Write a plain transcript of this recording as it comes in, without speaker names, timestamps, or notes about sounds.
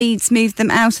Leeds moved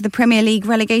them out of the Premier League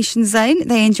relegation zone.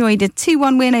 They enjoyed a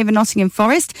 2-1 win over Nottingham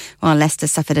Forest, while Leicester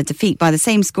suffered a defeat by the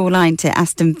same scoreline to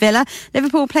Aston Villa.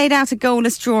 Liverpool played out a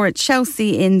goalless draw at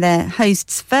Chelsea in their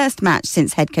hosts' first match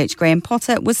since head coach Graham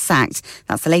Potter was sacked.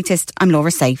 That's the latest. I'm Laura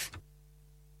Safe.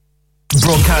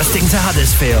 Broadcasting to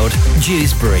Huddersfield,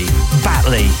 Dewsbury,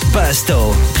 Batley,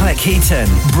 Birstall, Cleckheaton,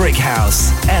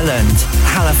 Brickhouse, Elland,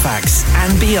 Halifax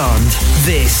and beyond.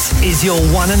 This is your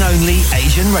one and only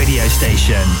Asian radio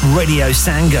station, Radio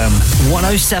Sangam,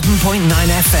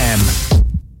 107.9 FM.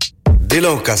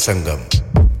 दिलों का संगम,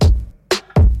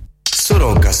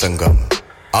 सुरों का संगम,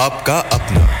 आपका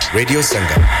अपना Radio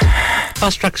Sangam.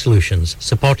 Fast Track Solutions,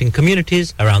 supporting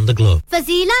communities around the globe.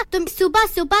 Fazila, तुम सुबह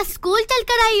school चल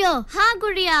कर आई हो? हाँ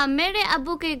गुड़िया, मेरे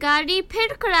अब्बू की गाड़ी फिर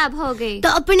खराब हो गई। तो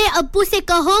अपने अब्बू से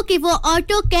कहो कि वो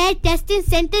ऑटो केयर टेस्टिंग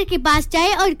सेंटर के पास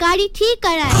जाए और गाड़ी ठीक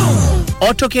कराए।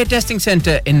 Auto Care Testing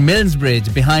Centre in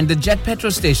Millsbridge behind the Jet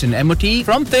Petrol Station, MOT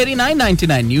from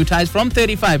 $39.99, new tyres from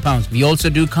 £35. We also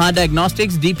do car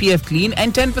diagnostics, DPF clean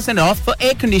and 10% off for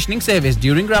air conditioning service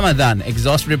during Ramadan,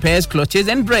 exhaust repairs, clutches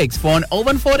and brakes. Phone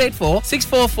 01484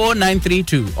 644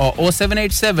 932 or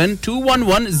 0787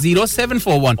 211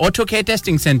 0741. Auto Care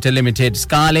Testing Centre Limited,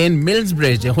 Scar Lane,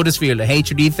 Millsbridge, Huddersfield,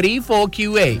 HD3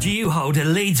 4QA. Do you hold a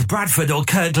Leeds Bradford or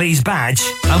Kirklees badge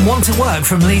and want to work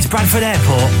from Leeds Bradford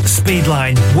Airport?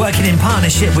 Speedline, working in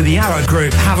partnership with the Arrow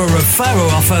Group, have a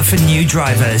referral offer for new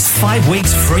drivers. 5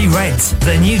 weeks free rent.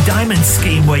 The new Diamond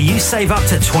scheme where you save up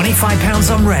to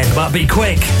 £25 on rent. But be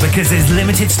quick, because there's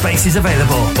limited spaces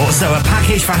available. Also, a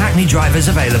package for Hackney drivers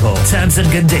available. Terms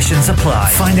and conditions apply.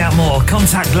 Find out more.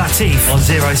 Contact Latif on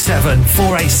 07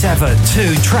 487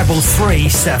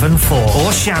 233374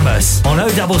 or Shamus on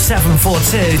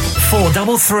 07742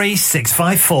 433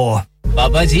 654.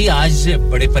 बाबा जी आज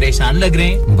बड़े परेशान लग रहे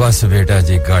हैं बस बेटा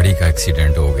जी गाड़ी का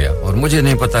एक्सीडेंट हो गया और मुझे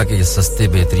नहीं पता कि ये सस्ते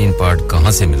बेहतरीन पार्ट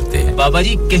कहां से मिलते हैं बाबा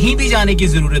जी कहीं भी जाने की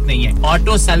जरूरत नहीं है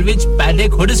ऑटो सैल्वेज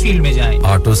पैडेक हडर्सफील्ड में जाएं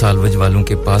ऑटो सैल्वेज वालों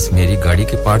के पास मेरी गाड़ी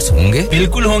के पार्ट्स होंगे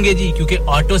बिल्कुल होंगे जी क्योंकि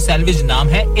ऑटो सैल्वेज नाम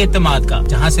है एतमाद का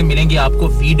जहां से मिलेंगे आपको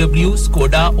VW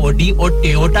स्कोडा ऑडी और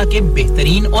टोयोटा के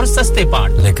बेहतरीन और सस्ते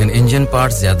पार्ट लेकिन इंजन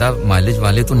पार्ट्स ज्यादा माइलेज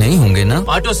वाले तो नहीं होंगे ना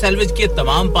ऑटो सैल्वेज के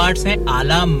तमाम पार्ट्स हैं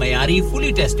आला मयारी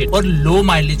फुली टेस्टेड और लो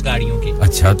माइलेज गाड़ियों के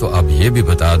अच्छा तो अब ये भी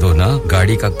बता दो ना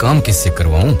गाड़ी का काम किससे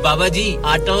करवाऊं Baba ji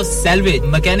auto salvage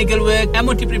mechanical work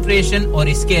MOT preparation और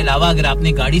इसके अलावा अगर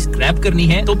आपने गाड़ी स्क्रैप करनी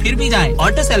है तो फिर भी जाएं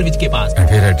ऑटो सैल्वेज के पास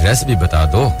फिर एड्रेस भी बता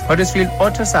दो Huddersfield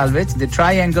Auto Salvage the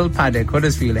Triangle Paddock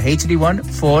Huddersfield HD1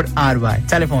 4RY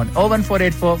telephone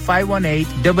 01484 518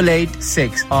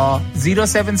 886 or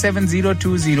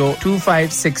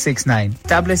 07702025669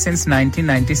 established since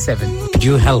 1997 Could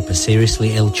you help a seriously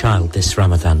ill child this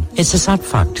Ramadan It's a sad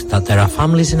fact that there are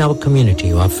families in our community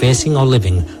who are facing or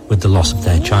living with the loss of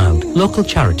their child. Local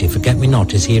charity Forget Me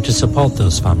Not is here to support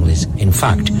those families. In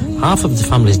fact, half of the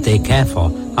families they care for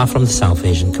are from the South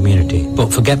Asian community. But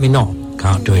Forget Me Not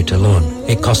can't do it alone.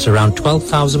 It costs around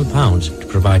 £12,000 to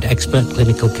provide expert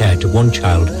clinical care to one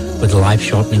child with a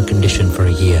life-shortening condition for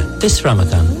a year. This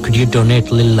Ramadan, could you donate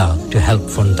Lillah to help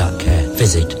fund that care?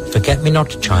 Visit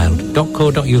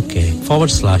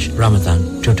forgetmenotchild.co.uk/Ramadan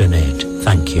to donate.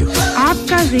 Thank you.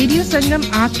 आपका radio Sangam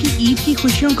आपकी ईद की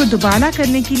खुशियों को दुबारा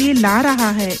करने के लिए ला रहा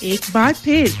है एक बार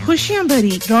फिर खुशियां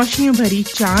भरी रोशनियों भरी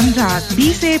चांद रात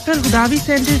 20 अप्रैल गुदावी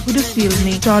सेंटर हुडर्सफील्ड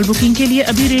में टॉल बुकिंग के लिए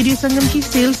अभी रेडियो संगम की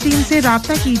सेल्स टीम से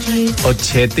राब्ता कीजिए और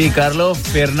छेती कर लो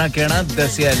फिर ना कहना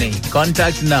दसिया नहीं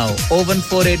contact now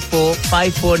 01484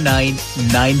 549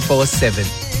 947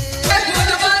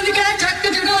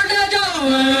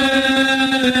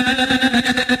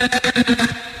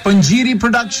 Punjiri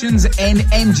Productions and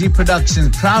MG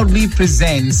Productions proudly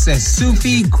presents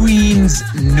Sufi Queens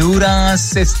Noora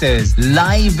Sisters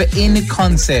live in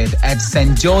concert at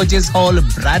St. George's Hall,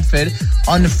 Bradford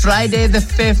on Friday the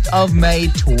 5th of May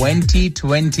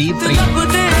 2023.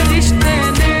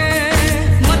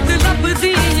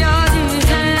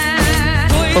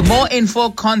 For more info,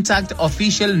 contact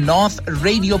official North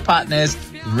Radio partners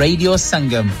Radio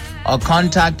Sangam or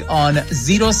contact on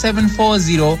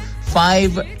 0740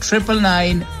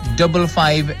 599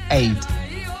 558.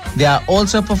 They are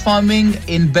also performing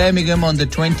in Birmingham on the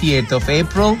 28th of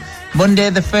April, Monday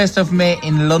the 1st of May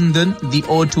in London, the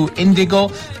O2 Indigo,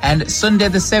 and Sunday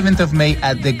the 7th of May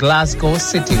at the Glasgow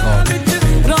City Hall.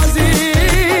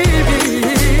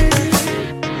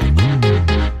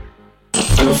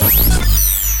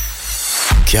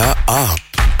 क्या आप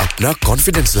अपना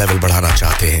confidence level बढ़ाना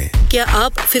चाहते हैं? क्या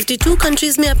आप 52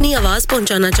 countries में अपनी आवाज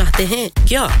पहुंचाना चाहते हैं?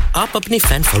 क्या आप अपनी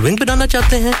फैन फॉलोइंग बनाना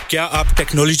चाहते हैं? क्या आप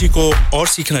टेक्नोलॉजी को और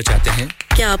सीखना चाहते हैं?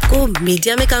 क्या आपको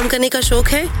मीडिया में काम करने का शौक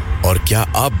है? और क्या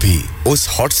आप भी उस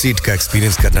हॉट सीट का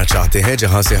एक्सपीरियंस करना चाहते हैं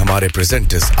जहां से हमारे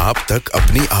प्रेजेंटर्स आप तक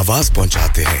अपनी आवाज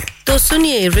पहुंचाते हैं? तो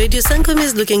सुनिए, Radio Sangam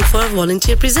is looking for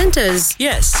volunteer presenters.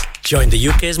 Yes, join the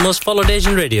UK's most followed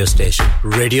Asian radio station,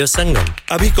 Radio Sangam.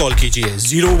 Abhi call kijiye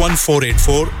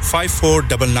 01484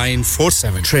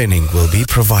 549947. Training will be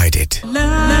provided.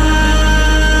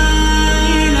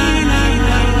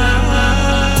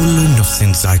 Kullu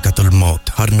नफ्सिन ज़ायक़तुल मौत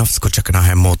हर नफ्स को चखना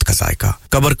है मौत का जायका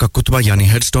कब्र का कुतबा यानी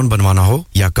हेडस्टोन बनवाना हो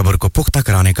या कब्र को पुख्ता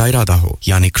कराने का इरादा हो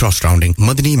यानी cross rounding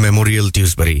Madni memorial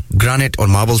Dewsbury granite और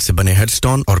मार्बल से बने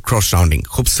हेडस्टोन और क्रॉस राउंडिंग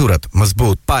खूबसूरत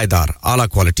मजबूत पायदार आला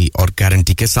क्वालिटी और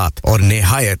गारंटी के साथ और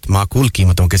निहायत माकूल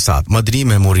कीमतों के साथ मदनी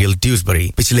मेमोरियल ट्यूसबरी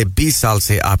पिछले 20 साल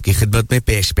से आपकी खिदमत में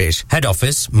पेश Head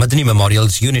office Madani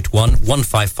Memorials Unit 1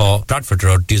 154 Bradford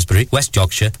Road Dewsbury West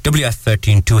Yorkshire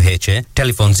WF13 2HA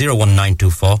telephone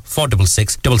 01924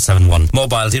 466 771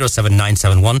 mobile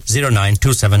 07971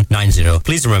 092790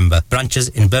 please remember branches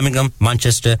in Birmingham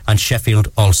Manchester and Sheffield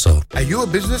also Are you a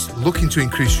business looking to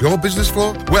increase your business flow?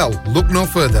 Well, look no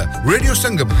further. Radio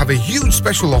Sangam have a huge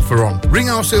special offer on. Ring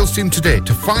our sales team today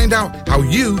to find out how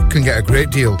you can get a great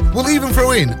deal. We'll even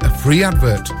throw in a free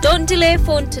advert. Don't delay,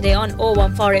 phone today on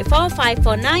 01484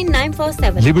 549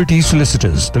 947. Liberty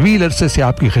Solicitors तवील अरसे से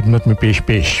आपकी खिदमत में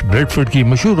पेश Bradford की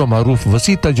मशहूर और मारूफ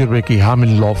वसी तजुर्बे की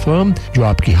हामिल लॉ फर्म जो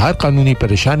आपकी हर कानूनी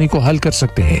परेशानी को हल कर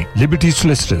सकते हैं Liberty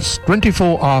Solicitors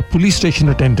 24-hour police station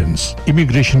attendance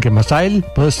immigration के मसाइल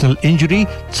पर्सनल इंजरी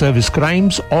सर्विस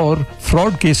क्राइम्स और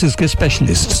फ्रॉड केसेस के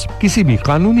स्पेशलिस्ट्स किसी भी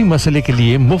कानूनी मसले के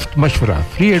लिए मुफ्त मशवरा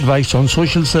free advice on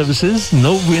social services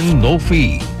no win no fee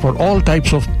for all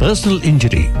types of personal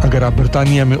injury अगर आप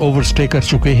बर्तानिया में ओवरस्टे कर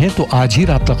चुके हैं तो आज ही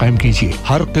राब्ता कायम कीजिए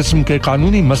हर किस्म के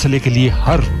कानूनी मसले के लिए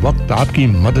हर वक्त आपकी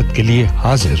मदद के लिए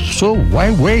हाजिर so why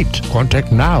wait contact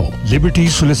now Liberty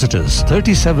Solicitors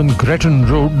 37 Gretton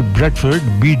Road Bradford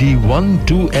BD1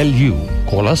 2LU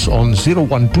call us on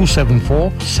 01274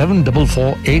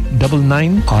 744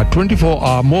 899 our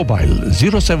 24-hour mobile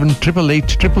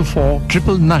 07888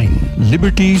 444 999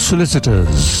 Liberty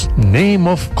Solicitors name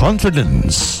of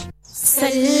confidence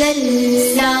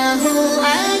sallallahu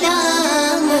ala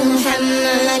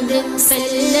muhammad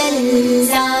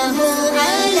sallallahu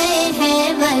alayhi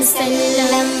wa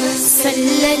sallam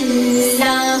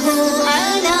sallallahu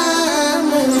ala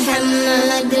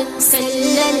muhammad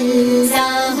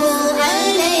sallallahu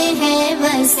alayhi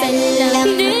wa sallam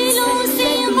dilon se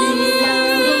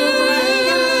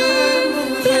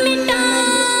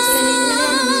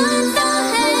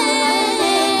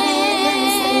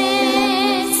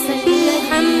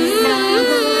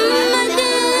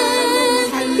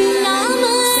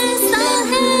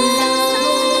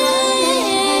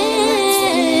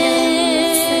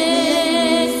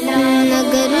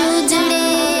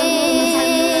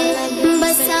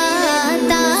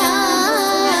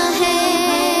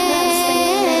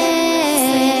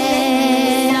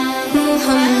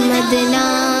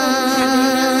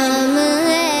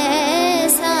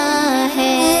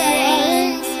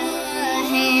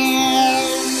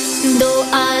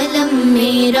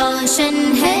रोशन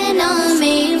है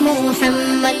नामे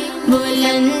मोहम्मद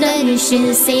बुलंद अर्श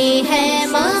से है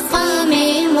मकामे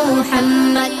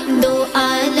मोहम्मद दो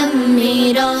आलम में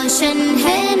रोशन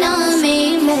है नामे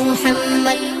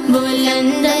मोहम्मद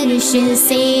बुलंद अर्श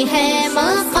से है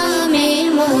मकामे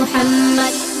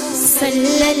मोहम्मद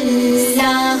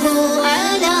सल्लल्लाहु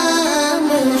अला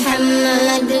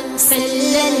मुहम्मद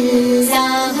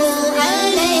सल्लल्लाहु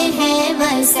अलैहि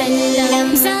वसल्लम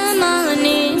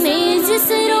ज़माने में जिस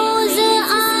रोज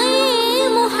आए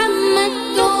मोहम्मद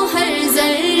तो हर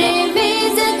जर्रे पे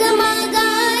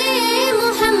जगमगाए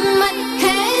मोहम्मद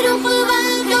है रुख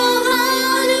वल्दो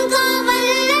हाल का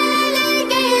वल्ले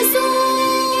के सू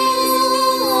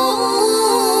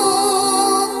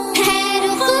है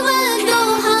रुख वल्दो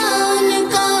हाल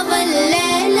का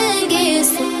वल्ले के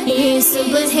सू ये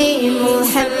सुबह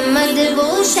मोहम्मद वो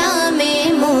शामे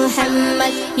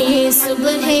मोहम्मद ये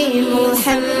सुबह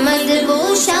मोहम्मद वो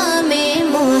शामे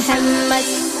मोहम्मद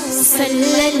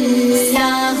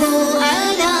सल्लल्लाहु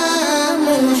अला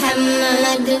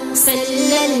मुहम्मद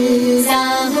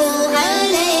सल्लल्लाहु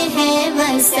अलैहि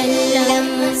वसल्लम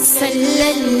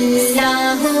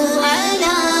सल्लल्लाहु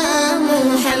अला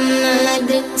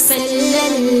मुहम्मद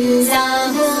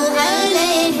सल्लल्लाहु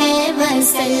अलैहि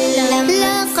वसल्लम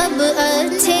लक़ब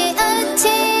अच्छे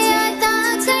अच्छे अता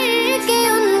करके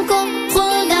उनको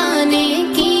खुदा ने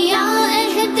किया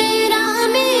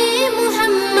एहतरामे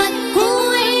मोहम्मद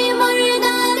हुए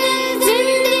मुर्दा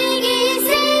जिंदगी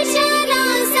से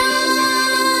शनासा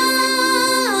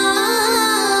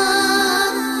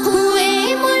हुए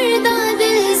मुर्दा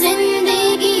दिल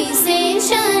जिंदगी से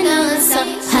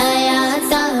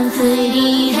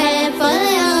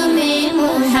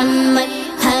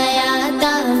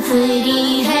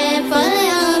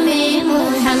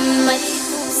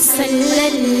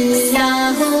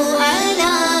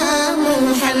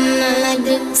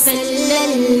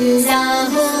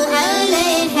सल्लल्लाहु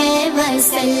अलैहि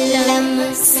वसल्लम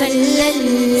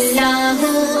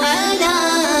सल्लल्लाहु अला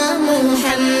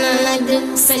मुहम्मद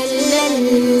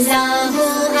सल्लल्लाहु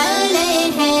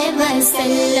अलैहि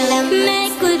वसल्लम मैं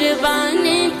कुर्बान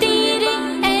तेरे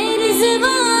ए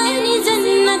रिज़वान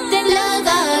जन्नत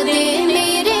लगा दे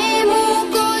मेरे मुंह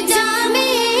को जामे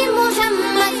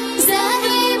मुहम्मद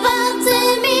ज़ाहे वक्त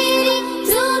मेरी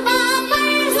ज़ुबां पर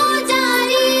हो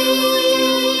जारी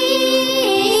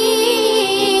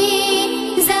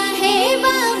ज़ाहे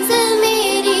वक्त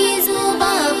मेरी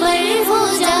ज़ुबां पर हो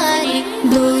जारी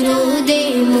दुरूद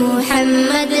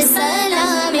मुहम्मद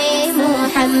सलामे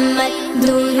मुहम्मद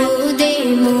दुरूद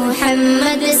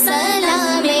मुहम्मद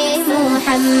सलामे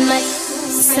मुहम्मद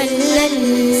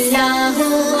सल्लल्लाहु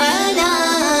अला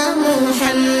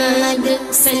मुहम्मद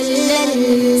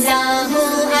सल्लल्लाहु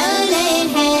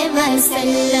अलैहि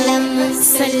वसल्लम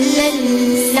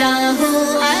सल्लल्लाहु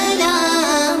अला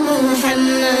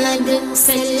मुहम्मद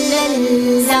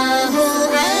सल्लल्लाहु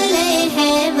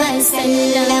अलैहि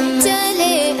वसल्लम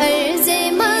चले अर्ज़े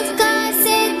मक्का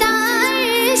से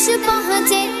तार्श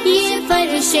पहुँचे ये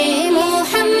फर्शे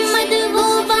मुहम्मद वो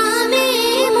बामे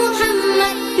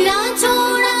मुहम्मद ना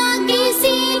छोड़ा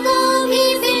किसी को भी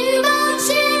बिन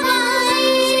बख्शवाए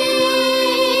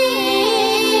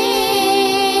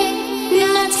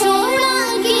ना छोड़ा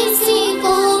किसी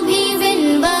को भी बिन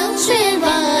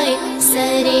बख्शवाए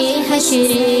सरे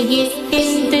हश्र ये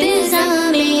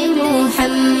इंतज़ामे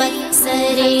मुहम्मद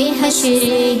सरे हश्र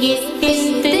ये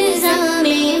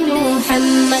इंतज़ामे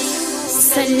मुहम्मद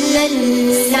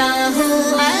सल्लल्लाहु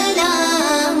अला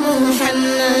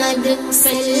मुहम्मद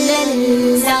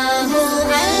सल्लल्लाहु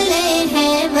अलैहि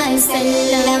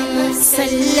वसल्लम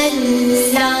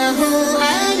सल्लल्लाहु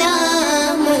अला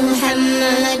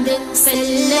मुहम्मद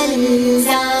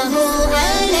सल्लल्लाहु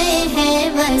अलैहि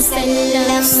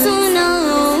वसल्लम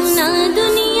सुनाओ ना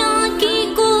दुनिया की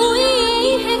कोई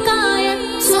हिकायत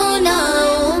सुनाओ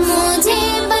मुझे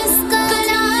बस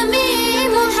कलामे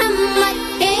मुहम्मद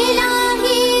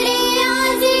इलाही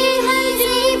रियाज़े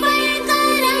हज़ी पर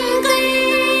करम कर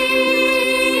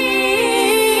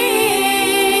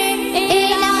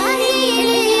इलाही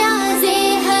रियाज़े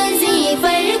हज़ी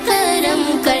पर करम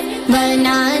कर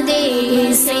बना दे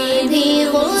इसे भी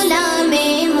गुलामे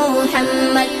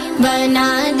मुहम्मद बना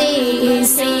दे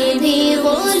इसे भी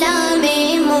गुलामे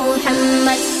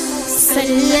मुहम्मद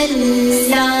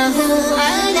सल्लल्लाहु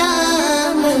अला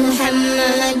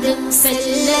मुहम्मद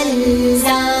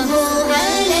सल्लल्लाहु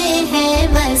अलैहि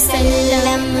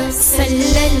वसल्लम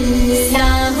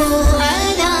सल्लल्लाहु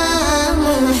अला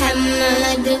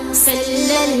मुहम्मद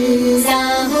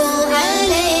सल्लल्लाहु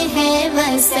अलैहि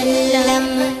वसल्लम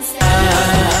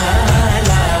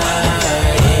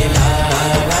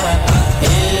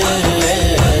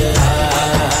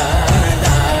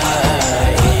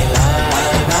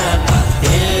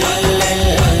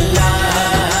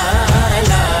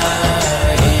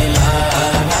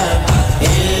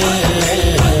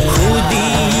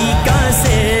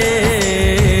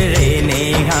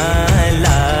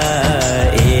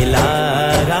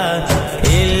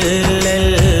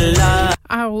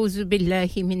औज़ु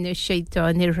बिल्लाहि मिनश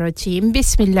शैतानिर रजीम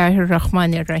बिस्मिल्लाहिर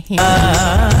रहमानिर रहीम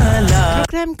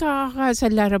प्रोग्राम का आगाज़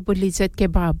अल्लाह रब्बुल इज़्ज़त के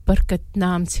बाबरकत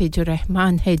नाम से जो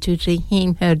रहमान है जो रहीम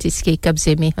है और जिसके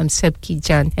कब्ज़े में हम सब की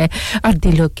जान है और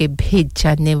दिलों के भेद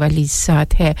जानने वाली ज़ात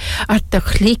है और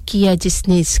तख्लीक किया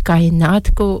जिसने इस कायनात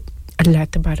को अल्लाह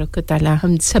तबारक व तआला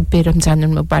हम सब पे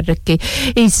रमज़ानुल मुबारक के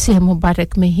इस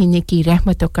मुबारक महीने की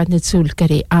रहमतों का नुज़ूल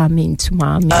करे आमीन सुमा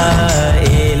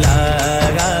आमीन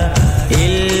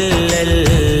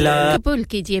कबूल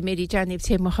कीजिए मेरी जानिब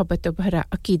से मोहब्बत भरा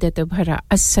अकीदत भरा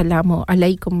अस्सलामु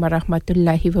अलैकुम व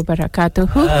रहमतुल्लाहि व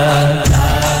बरकातुहू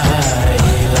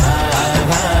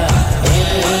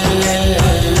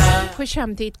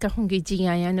खुशामदीद कहूंगी जी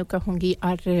आयानो कहूंगी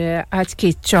और आज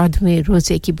के 14वें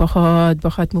रोजे की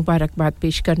बहुत मुबारकबाद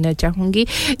पेश करना चाहूंगी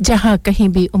जहां कहीं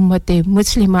भी उम्मत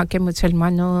मुस्लिमा के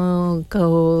मुसलमानों को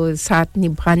साथ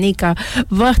निभाने का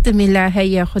वक्त मिला है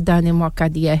या खुदा ने मौका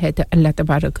दिया है तो अल्लाह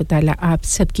तबारक व तआला आप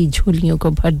सब की झोलियों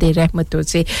को भर दे रहमतों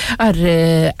से और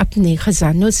अपने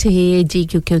खजानों से जी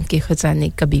क्योंकि उनके खजाने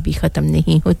कभी भी खत्म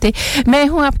नहीं होते मैं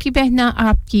हूं आपकी बहना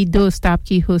आपकी दोस्त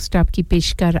आपकी होस्ट आपकी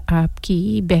पेशकर आपकी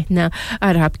बहना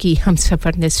और आपकी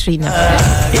हमसफर नसरीन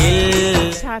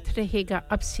साथ रहेगा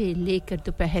अब से लेकर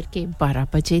दोपहर के 12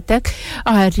 बजे तक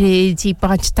और जी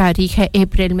 5 तारीख है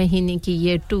अप्रैल महीने की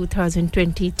ये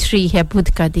 2023 है बुध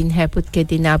का दिन है बुध के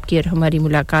दिन आपकी और हमारी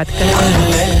मुलाकात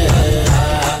करेंगे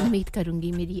उम्मीद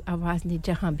करूंगी मेरी आवाज ने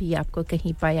जहां भी आपको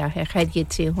कहीं पाया है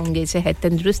खैरियत से होंगे सेहत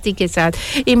तंदुरुस्ती के साथ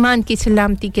ईमान की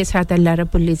सलामती के साथ अल्लाह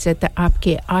रब्बुल इज्जत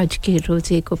आपके आज के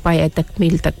रोजे को पाया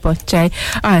तकमील तक पहुंचाए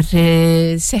और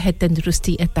सेहत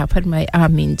तंदुरुस्ती अता फरमाए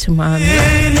आमीन सुमा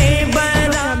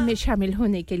आमीन में शामिल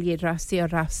होने के लिए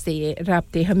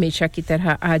रास्ते हमेशा की तरह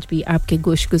आज भी आपके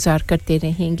गोश गुजार करते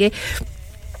रहेंगे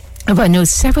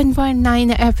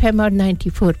 107.9 FM और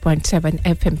 94.7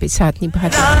 FM पे साथ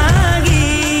निभाते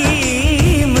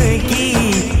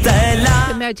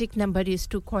magic number is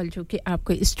to call जो कि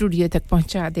आपको स्टूडियो तक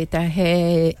पहुंचा देता है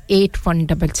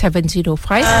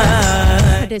 817705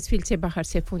 हडर्सफील्ड से बाहर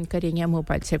से फोन करें या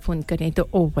मोबाइल से फोन करें तो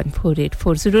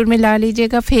 01484 जरूर मिला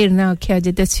लीजिएगा फिर ना क्या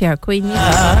जे दस्या कोई नहीं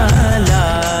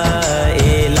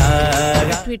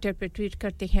ट्विटर पे ट्वीट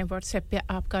करते हैं व्हाट्सएप पे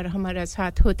आपका और हमारा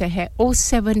साथ होता है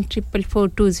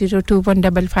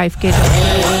 07442021155 के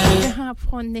जहां आप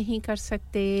फोन नहीं कर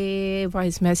सकते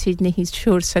वॉइस मैसेज नहीं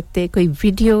छोड़ सकते कोई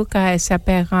वीडियो का ऐसा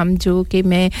पैगाम जो कि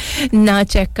मैं ना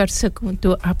चेक कर सकूं तो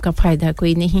आपका फायदा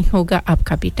कोई नहीं होगा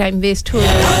आपका भी टाइम वेस्ट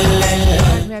होगा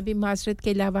और मैं भी माजरत के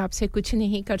अलावा आपसे कुछ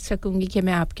नहीं कर सकूंगी कि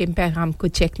मैं आपके पैगाम को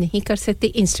चेक नहीं कर सकती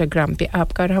इंस्टाग्राम पे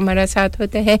आपका और हमारा साथ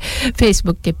होता है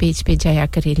फेसबुक के पेज पे जाया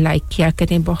करें लाइक किया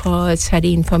करें बहुत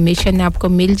सारी इंफॉर्मेशन आपको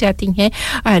मिल जाती हैं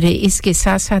और इसके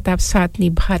साथ-साथ आप साथ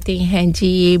निभाते हैं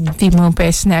जी दिमो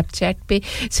पे स्नैपचैट पे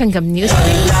संगम न्यूज़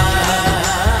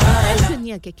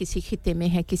दुनिया के किसी खिते में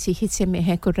है किसी हिस्से में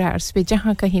है कुरार्स पे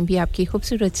जहां कहीं भी आपकी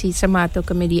खूबसूरत सी समातों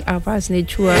को मेरी आवाज ने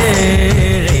छुआ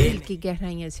दिल की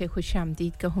गहराइयों से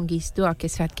खुशामदीद कहूंगी इस दुआ के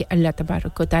साथ कि अल्लाह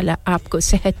तबारक व तआला आपको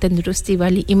सेहत तंदुरुस्ती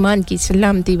वाली ईमान की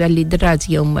सलामती वाली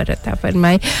दराज़ी उम्र अता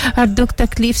फरमाए हर दुख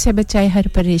तकलीफ से बचाए हर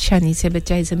परेशानी से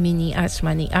बचाए ज़मीनी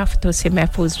आसमानी आफतों से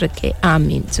महफूज रखे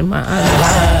आमीन सुमा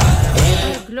आमीन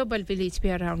ग्लोबल विलेज पे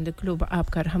अराउंड द ग्लोब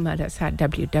आपका और हमारा साथ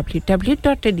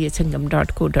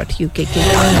www.radiosangam.co.uk के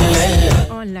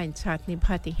ऑनलाइन साथ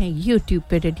निभाते हैं YouTube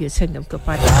पे रेडियो संगम को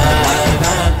पाते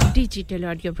हैं डिजिटल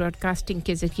ऑडियो ब्रॉडकास्टिंग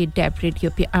के जरिए डैब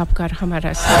रेडियो पे आपका और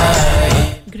हमारा साथ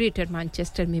ग्रेटर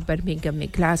मैनचेस्टर में बर्मिंघम में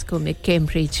ग्लासगो में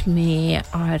कैम्ब्रिज में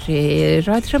और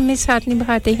रॉथरहम में साथ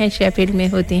निभाते हैं शेफील्ड में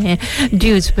होते हैं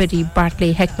ड्यूसबरी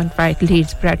बार्टले हैकमन पार्क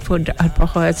लीड्स ब्रैडफोर्ड और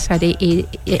बहुत सारे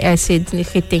ऐसे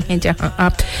खिते हैं जहां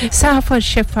आप साफ और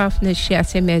शफाफ नशिया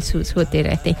से महसूस होते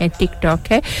रहते हैं टिकटॉक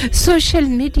है सोशल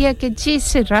मीडिया के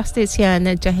जिस रास्ते से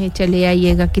आना चाहे चले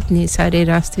आइएगा कितने सारे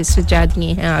रास्ते सजा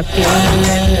दिए हैं आपके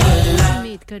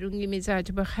उम्मीद करूंगी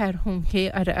मिजाज बखैर होंगे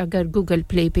और अगर गूगल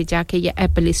प्ले पे जाके या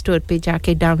एप्पल स्टोर पे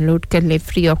जाके डाउनलोड कर ले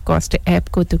फ्री ऑफ कॉस्ट ऐप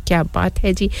को तो क्या बात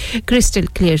है जी क्रिस्टल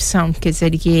क्लियर साउंड के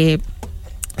जरिए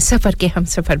सफर के हम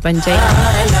सफर बन जाए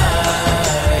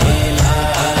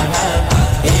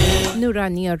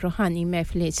नूरानी और रूहानी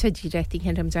महफिलें सजी रहती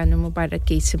हैं रमजान मुबारक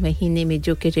के इस महीने में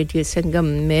जो कि रेडियो संगम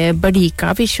में बड़ी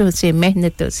काविशों से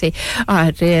मेहनतों से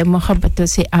और मोहब्बतों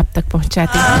से आप तक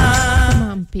पहुंचाते हैं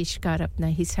तमाम पेशकार अपना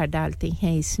हिस्सा डालते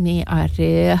हैं इसमें और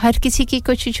हर किसी की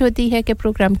कोशिश होती है कि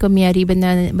प्रोग्राम को मियारी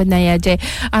बनाया जाए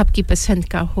आपकी पसंद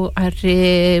का हो और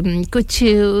कुछ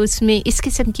उसमें इस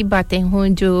किस्म की बातें हों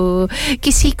जो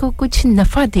किसी को कुछ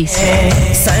नफा दे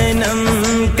सके सनम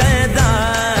कदा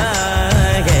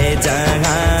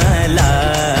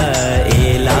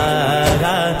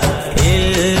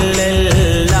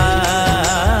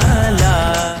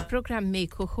प्रोग्राम में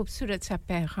एक खूबसूरत सा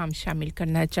पैगाम शामिल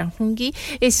करना चाहूंगी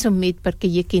इस उम्मीद पर कि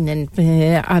यकीनन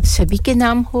आप सभी के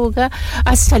नाम होगा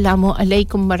अस्सलामु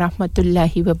अलैकुम व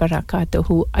रहमतुल्लाहि व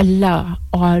बरकातहू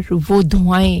अल्लाह और वो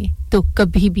दुआएं तो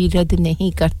कभी भी रद्द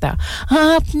नहीं करता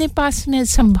हां अपने पास में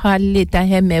संभाल लेता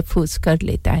है महफूज कर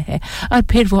लेता है और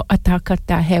फिर वो अता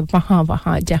करता है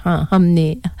वहां जहां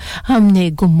हमने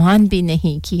गुमान भी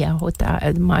नहीं किया होता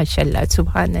माशाल्लाह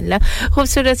सुभान अल्लाह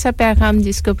खूबसूरत सा पैगाम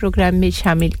जिसको प्रोग्राम में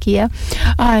शामिल किया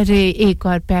और एक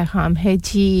और पैगाम है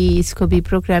जी इसको भी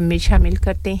प्रोग्राम में शामिल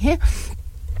करते हैं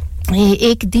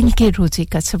एक दिन के रोजे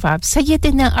का सवाब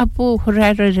सैयदना अबू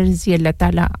हुरैरा रज़ी अल्लाह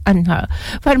ताला अन्हा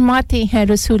फरमाते हैं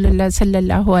रसूल अल्लाह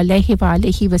सल्लल्लाहु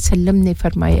अलैहि वसल्लम ने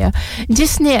फरमाया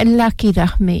जिसने अल्लाह की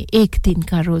राह में एक दिन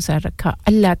का रोजा रखा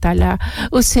अल्लाह ताला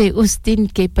उसे उस दिन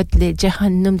के बदले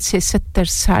जहन्नुम से 70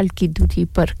 साल की दूरी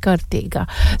पर कर देगा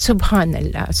सुभान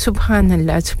अल्लाह सुभान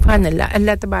अल्लाह सुभान अल्लाह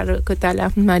अल्लाह तबारक व तआला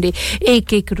हमारे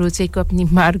एक-एक रोजे को अपनी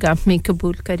बारगाह में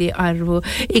कबूल करे और वो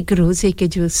एक रोजे के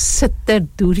जो 70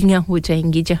 दूरियां हो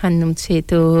जाएंगी जहन्नुम से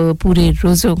तो पूरे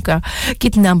रोज़ों का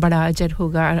कितना बड़ा अजर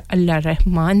होगा अल्लाह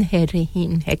रहमान है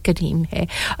रहीम है करीम है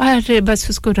और बस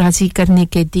उसको राज़ी करने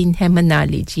के दिन है मना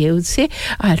लीजिए उसे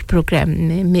और प्रोग्राम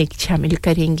में शामिल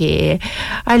करेंगे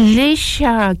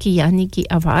अलीशा की यानी की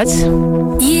आवाज़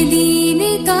ये दीन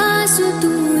का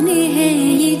सुतून है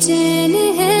ये चैन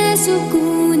है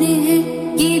सुकून है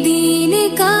ये दीन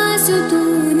का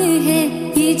सुतून है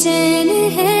ये चैन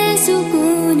है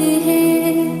सुकून है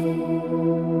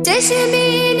चश्मे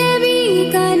नबी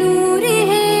का नूर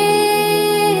है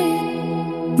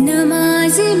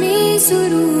नमाज में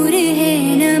सुरूर है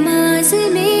नमाज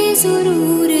में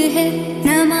सुरूर है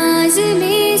नमाज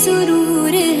में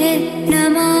सुरूर है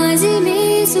नमाज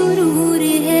में सुरूर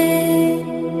है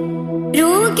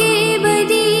रोके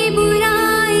बदी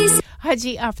बुराई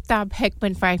हाजी आफ्ताब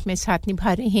हैकमन 5 में साथ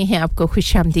निभा रहे हैं आपको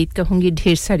खुशामदीद कहूंगी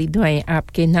ढेर सारी दुआएं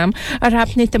आपके नाम और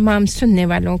आपने तमाम सुनने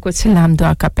वालों को सलाम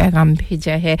दुआ का पैगाम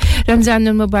भेजा है रमजान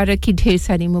मुबारक की ढेर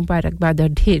सारी मुबारकबाद और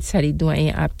ढेर सारी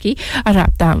दुआएं आपकी और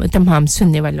आप तमाम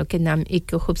सुनने वालों के नाम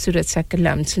एक खूबसूरत सा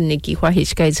कलाम सुनने की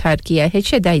ख्वाहिश का इजहार किया है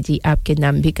शदाई जी आपके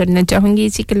नाम भी करना चाहूंगी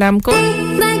इसी कलाम को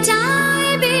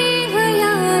बचाए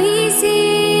बेहयाई से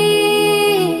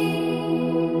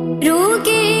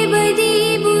रोके बदी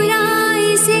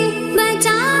बुराई से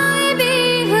बचाए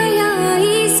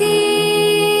बेहयाई से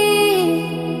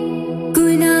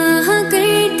गुनाह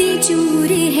करते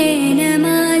चूर है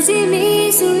नमाज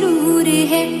में सुरूर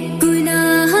है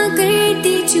गुनाह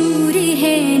करते चूर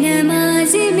है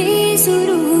नमाज में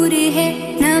सुरूर है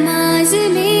नमाज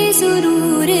में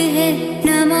सुरूर है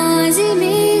नमाज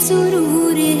में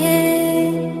सुरूर है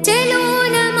चलो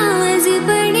नमाज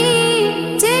पढ़े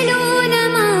चलो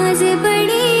नमाज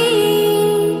पढ़े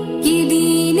ये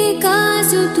दीन का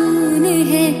सुतून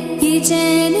है ये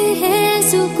चैन है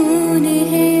सुकून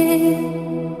है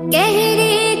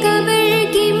गहरे कब्र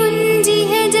की मुंजी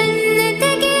है जन्नत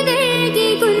के दर की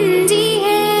कुंजी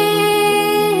है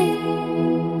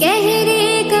गहरे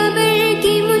कब्र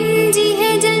की मुंजी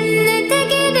है जन्नत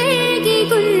के दर की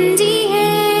कुंजी है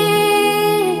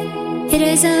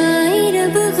रज़ाए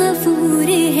रब गफूर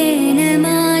है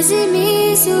नमाज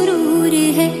में सुरूर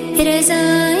है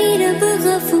रज़ाए रब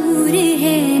गफूर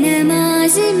है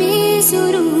नमाज में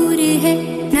सुरूर है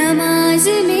नमाज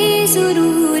में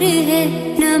सुरूर है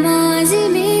नमाज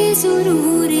में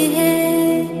सुरूर है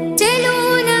चलो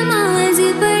नमाज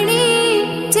पढ़े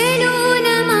चलो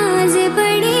नमाज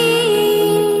पढ़े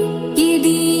ये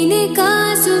दीन का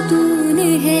सुतून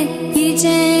है ये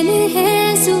चैन है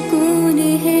सुकून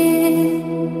है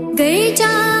गर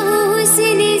चाहो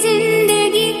हुस्न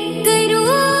जिंदगी करो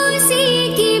उसी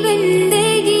की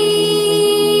बंदगी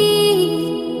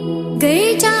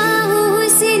गर चाहो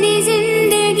हुस्न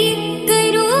जिंदगी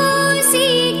करो उसी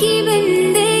की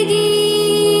बंदगी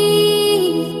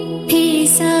फिर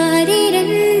सारे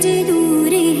रंज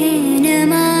दूर है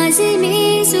नमाज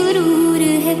में सुरूर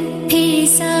है फिर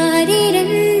सारे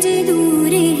रंज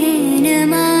दूर है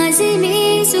नमाज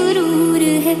में सुरूर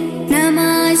है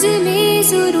नमाज में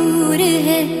सुरूर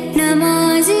है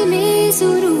नमाज में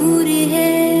सुरूर है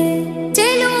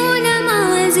चलो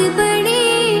नमाज पढ़े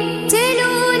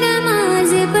चलो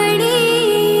नमाज पढ़े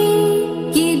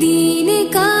ये दीन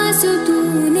का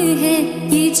सुतून है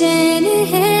ये चैन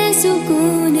है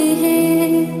सुकून है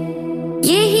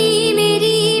यही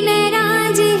मेरी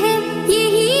मेराज है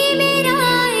यही मेरा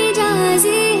एजाज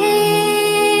है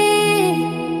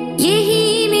यही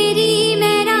मेरी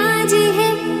मेराज है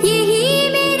यही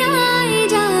मेरा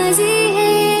एजाज है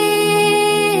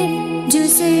जो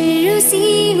सरसी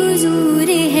हुजूर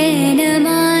है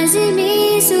नमाज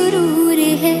में सुरूर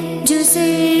है जो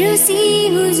सरसी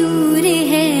हुजूर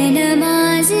है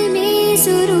नमाज में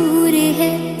सुरूर है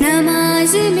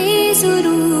नमाज में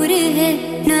सुरूर है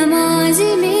नमाज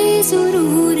में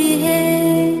सुरूर है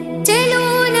चलो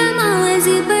नमाज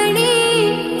पढ़े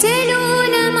चलो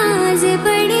नमाज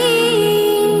पढ़े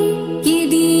ये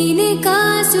दीन का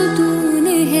सुतून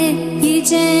है ये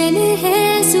चैन है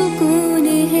सुकून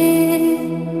है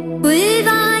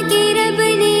उल्वा के रब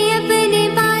ने अपने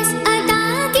पास अता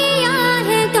किया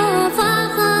है तोहफा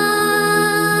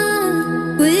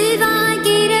उल्वा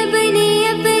के रब ने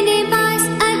अपने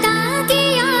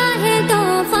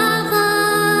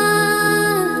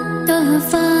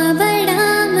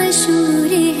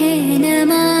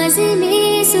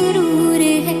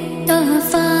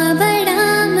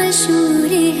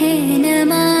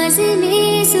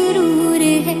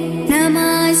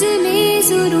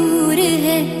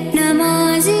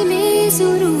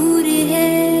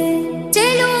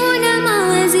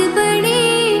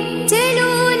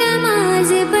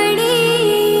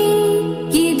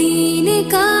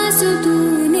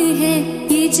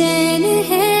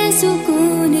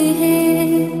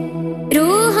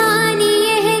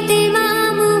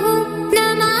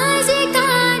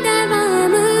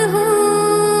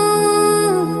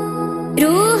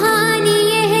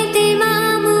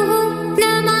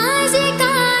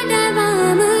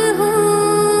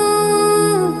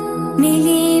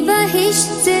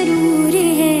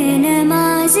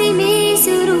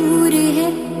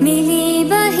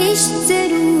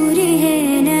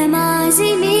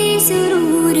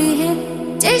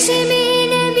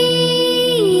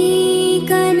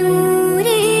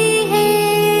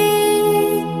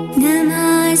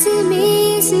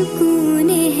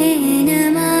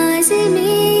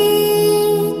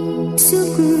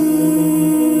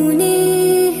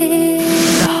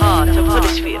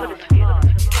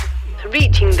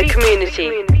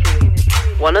Community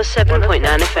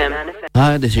 107.9 FM.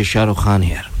 Hi, this is Shah Rukh Khan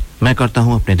here. मैं करता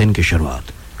हूँ अपने दिन की शुरुआत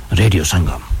रेडियो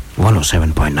संगम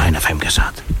 107.9 FM के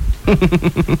साथ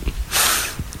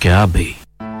क्या भी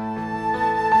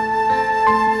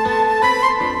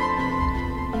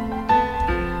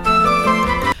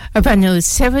अब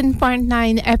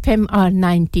 107.9 FM और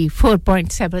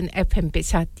 94.7 FM पे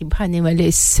साथ निभाने वाले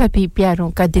सभी प्यारों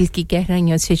का दिल की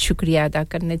गहराइयों से शुक्रिया अदा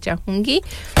करना चाहूंगी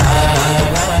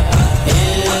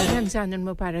रमजान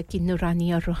मुबारक की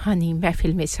नूरानी और रूहानी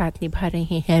महफिल में साथ निभा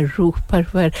रहे हैं रूह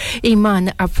परवर ईमान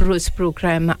अफरोज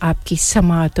प्रोग्राम आपकी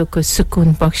समाअतों को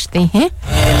सुकून बख्शते हैं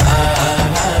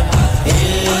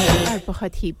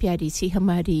बहुत ही प्यारी सी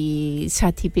हमारी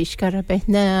साथी पेशकारा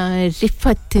बहना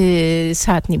रिफत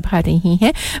साथ निभा रही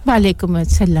हैं वालेकुम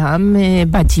अस्सलाम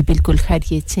बाजी बिल्कुल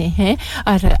खैरियत से हैं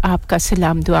और आपका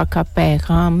सलाम दुआ का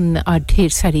पैगाम और ढेर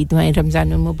सारी दुआएं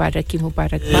रमजान मुबारक की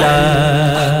मुबारकबाद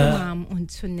तमाम उन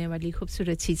सुनने वाली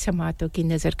खूबसूरत सी समातों की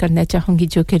नजर करना चाहूंगी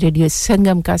जो कि रेडियो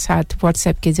संगम का साथ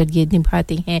व्हाट्सएप के जरिए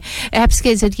निभाते हैं ऐप्स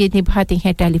के जरिए निभाते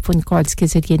हैं टेलीफोन कॉल्स के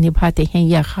जरिए निभाते हैं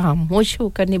या खामोश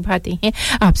होकर निभाते हैं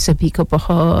आप सभी को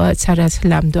बहुत सारा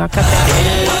सलाम दुआ करते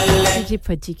हैं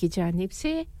रिफत जी की जानिब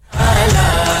से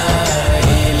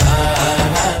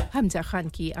हमजा खान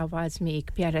की आवाज में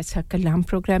एक प्यारा सा कलाम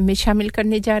प्रोग्राम में शामिल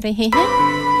करने जा रहे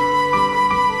हैं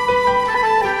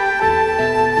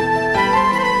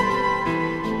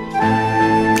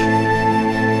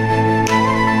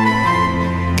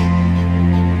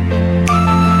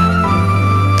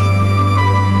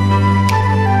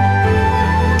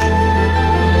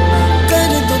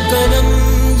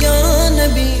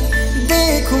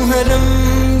हरम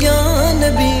या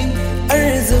नबी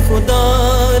अर्ज़ खुदा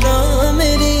रा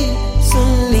मेरी सुन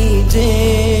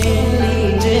लीजिए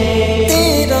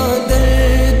तेरा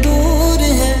दर दूर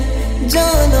है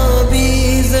जाना भी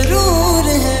ज़रूर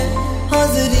है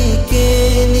हाज़री के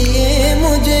लिए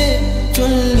मुझे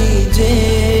चुन लीजिए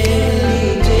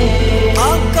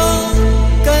आका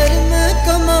कर्म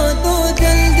कमा दो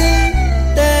जल्दी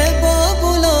तैबा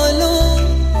बुला लो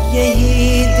यही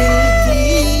दिल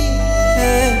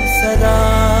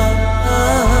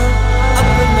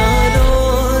अपना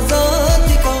रोज़ा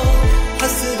दिखा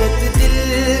हसरत दिल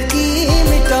की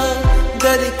मिटा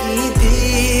दर की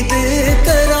दीद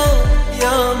करा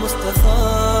या मुस्तफा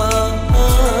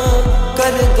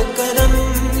कर दो करम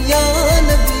या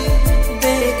नबी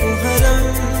देखो हरम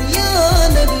या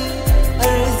नबी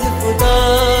अर्ज़ खुदा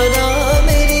रा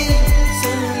मेरी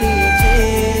सुन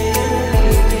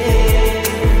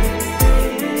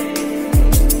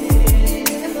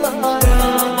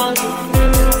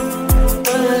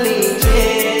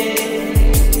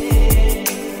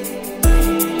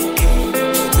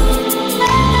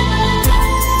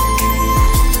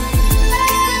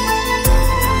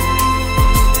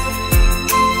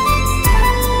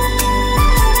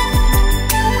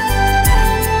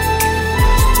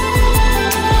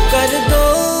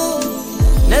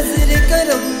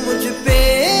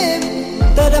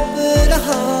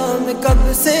कब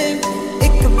से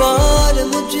एक बार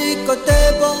मुझको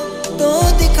तैबा तो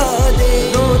दिखा दे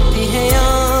रोती है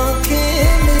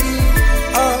आंखें मेरी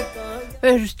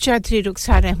और चौधरी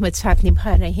रुखसार अहमद साथ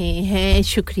निभा रहे हैं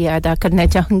शुक्रिया अदा करना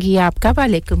चाहूंगी आपका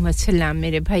वालेकुम अस्सलाम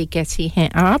मेरे भाई कैसी हैं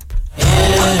आप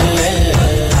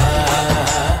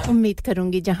उम्मीद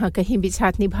करूंगी जहां कहीं भी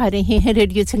साथ निभा रहे हैं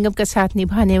रेडियो संगम का साथ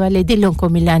निभाने वाले दिलों को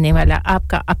मिलाने वाला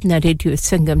आपका अपना रेडियो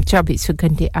संगम 24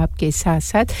 घंटे आपके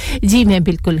साथ-साथ जी मैं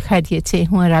बिल्कुल खैरियत से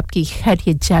हूं और आपकी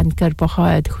खैरियत जानकर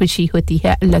बहुत खुशी होती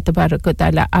है अल्लाह तबारक व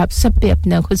तआला आप सब पे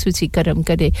अपना खुसूसी करम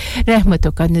करे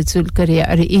रहमतों का नुज़ुल करे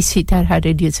और इसी तरह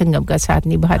रेडियो संगम का साथ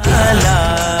निभाते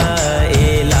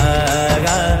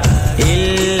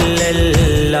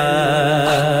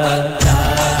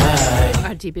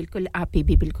जी बिल्कुल आप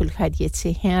भी बिल्कुल खैरियत से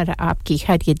हैं और आपकी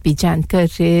खैरियत भी जानकर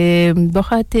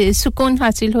बहुत सुकून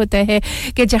हासिल होता है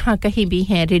कि जहां कहीं भी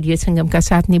हैं रेडियो संगम का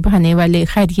साथ निभाने वाले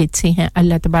खैरियत से हैं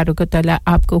अल्लाह तबारक व तआला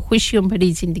आपको खुशियों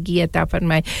भरी जिंदगी अता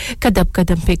फरमाए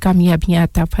कदम-कदम पे कामयाबियां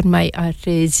अता फरमाए और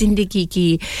जिंदगी की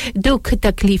दुख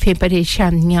तकलीफें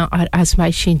परेशानियां और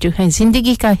आज़माइशें जो हैं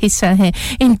जिंदगी का हिस्सा हैं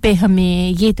इन पे हमें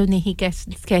ये तो नहीं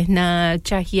कहना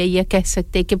चाहिए या कह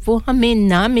सकते कि वो हमें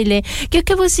ना मिले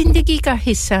क्योंकि वो जिंदगी का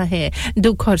हिस्सा है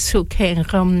दुख और सुख है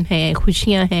गम है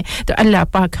खुशियां हैं तो अल्लाह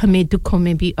पाक हमें दुखों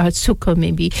में भी और सुखों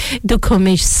में भी दुखों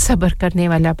में सब्र करने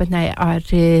वाला बनाए और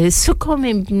सुखों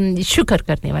में शुक्र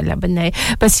करने वाला बनाए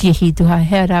बस यही दुआ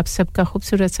है और आप सबका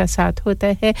खूबसूरत सा साथ होता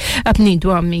है अपनी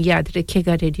दुआ में याद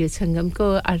रखिएगा रेडियो संगम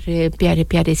को और प्यारे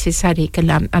प्यारे से सारे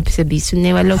कलाम आप सभी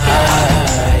सुनने वालों के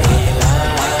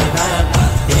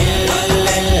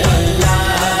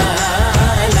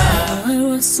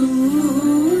रसूल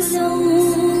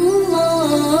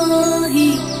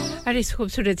और इस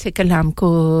खूबसूरत से कलाम को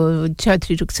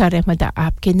चौधरी रुखसार अहमद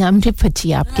आपके नाम रिफत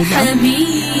जी आपके नाम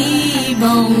हबीबल्लाहि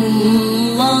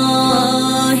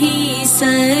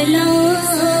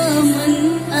सलामुन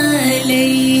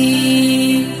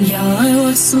अलैहि या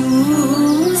रसूलल्लाहि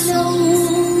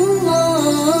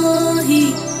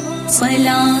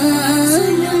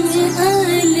सलामुन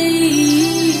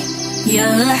अलैहि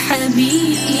या हबीबल्लाहि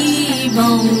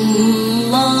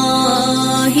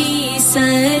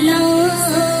सलाम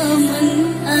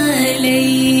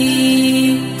की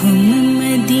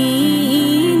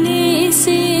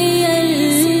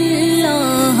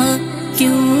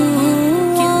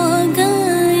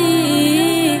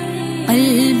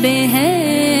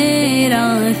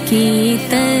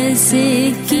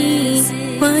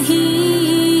वही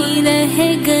रह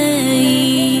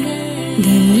गई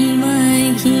दिल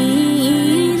वही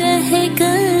रह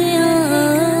गया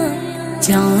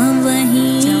जान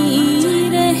वही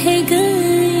रह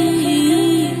गई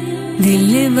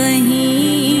दिल वही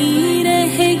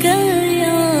रह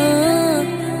गया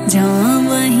जान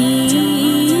वही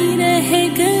रह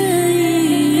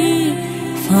गई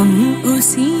हम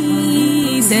उसी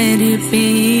दर पे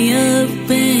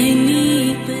अपनी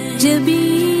जबी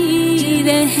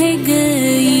रह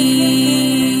गई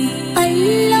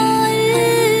अल्लाह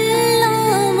अल्लाह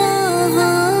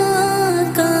वहाँ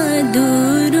का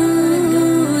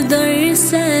दुरूद और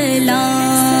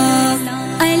सलाम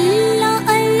अल्लाह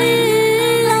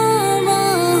अल्लाह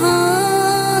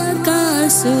वहाँ का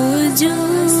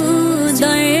सुजूद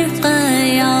और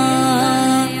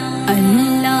क़याम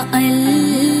अल्लाह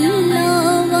अल्लाह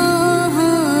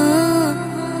वहाँ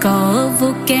का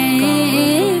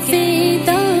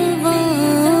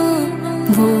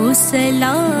वो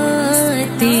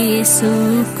सलाते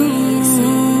सुकून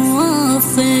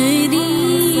आफरी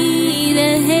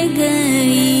रह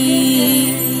गई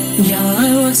या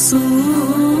रसूलल्लाहि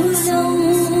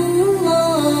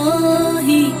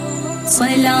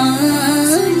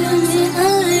सलामुन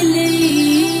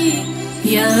अलैहि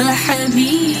या हबीबल्लाहि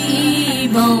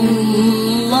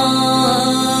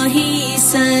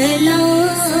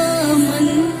सलामुन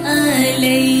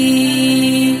अलैहि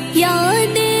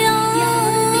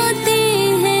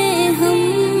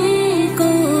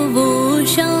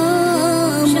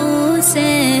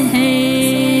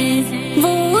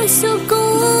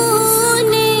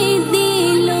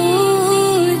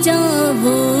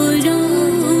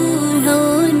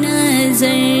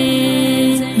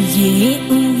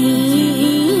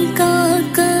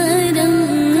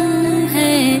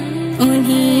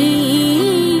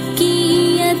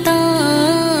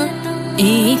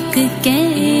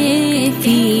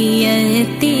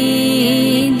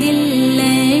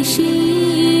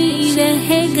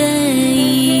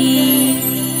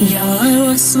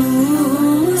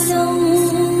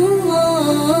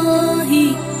रसूलल्लाहि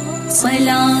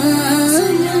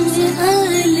सलामुन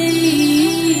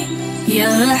अलैहि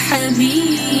या हबीबल्लाहि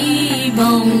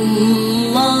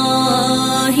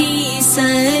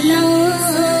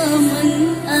सलामुन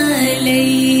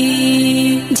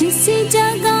अलैहि जिस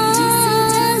जगह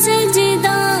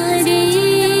सजदारे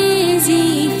जी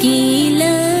की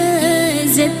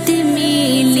लज़्ज़त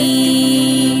मिली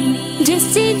जिस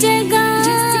जगह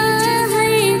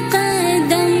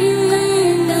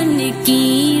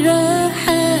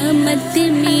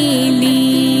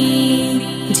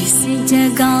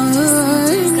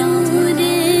नूर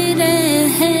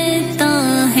रहता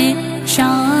है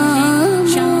शाम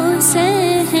से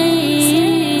है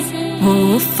वो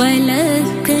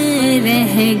फलक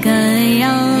रह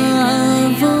गया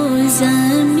वो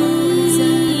ज़मीन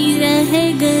रह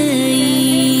गई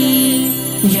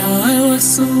या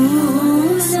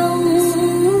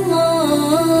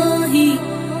रसूलल्लाहि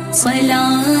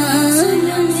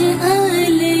सलामुन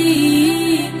अलैहि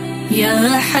या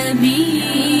हबीबल्लाहि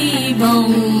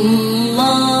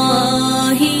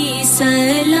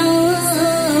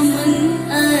सलामुन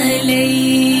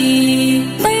अलैहि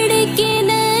पढ़ के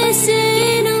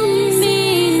नस्रुम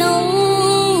मिनल्लाहि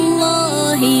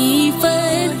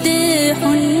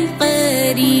फतहुन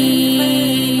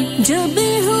करीब जब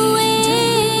हुए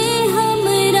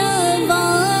हमरा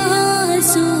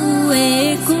वासुए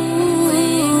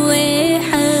कुए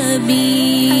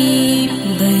हबीब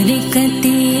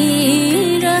बरकते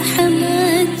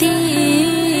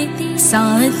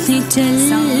साथ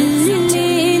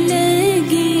चलने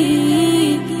लगी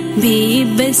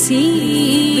बेबसी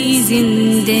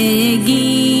जिंदगी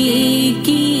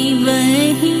की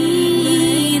वही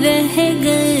रह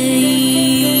गई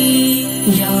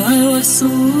या रसूलल्लाहि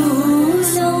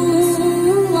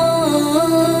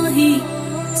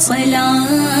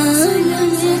सलामुन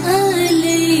अलैहि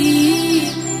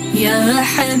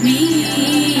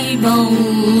حبيب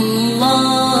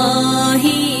الله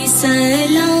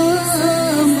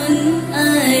سلام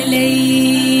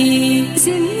عليك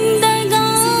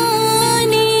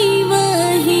زندگانی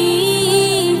وہی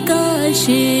کاش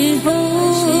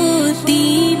ہوتی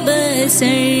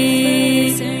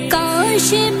بسر کاش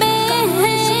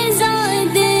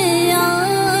بہزاد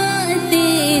آتے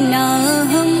نہ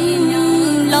ہم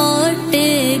لوٹ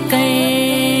کر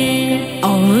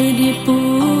اور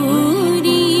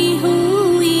پوری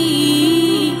ہوئی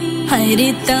ہر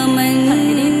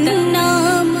تمنا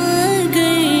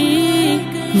مگر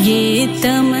یہ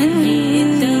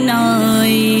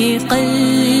تمنائے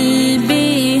قلب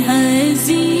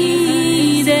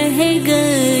حزین رہ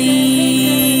گئی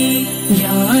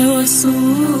یا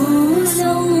رسول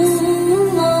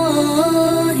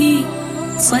اللہ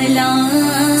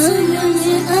سلام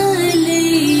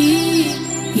علیک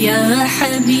یا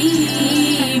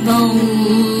حبیب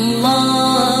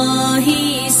اللہ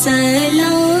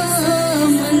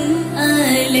سلام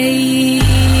علیک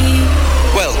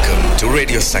Welcome to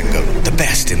Radio Sangam, the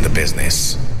best in the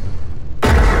business.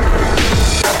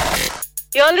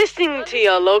 You're listening to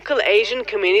your local Asian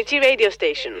community radio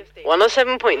station,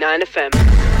 107.9 FM.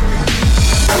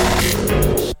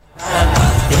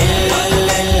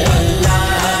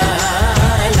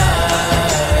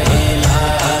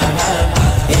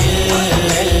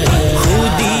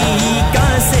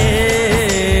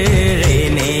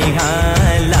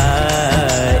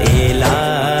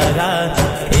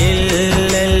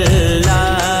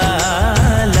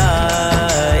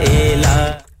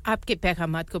 आपके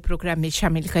पैगामात को प्रोग्राम में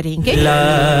शामिल करेंगे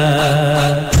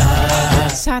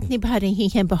साथ निभा रही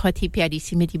हैं बहुत ही प्यारी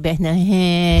सी मेरी बहना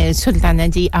हैं सुल्ताना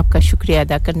जी आपका शुक्रिया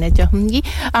अदा करना चाहूंगी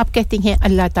आप कहती हैं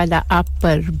अल्लाह ताला आप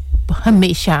पर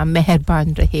हमेशा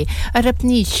मेहरबान रहे और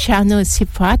अपनी शान और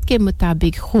सिफात के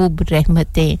मुताबिक खूब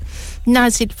रहमतें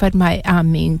नाज़िल फरमाए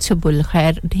आमीन सुबुल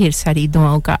खैर ढेर सारी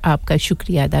दुआओं का आपका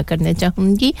शुक्रिया अदा करना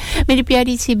चाहूंगी मेरी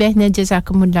प्यारी सी बहन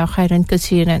जज़ाकुमुल्लाह खैरन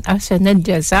कसीरन अहसनल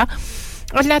जज़ा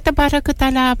अल्लाह तबारक व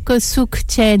तआला आपको सुख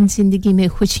चैन जिंदगी में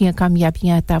खुशियां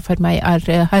कामयाबियां अता फरमाए और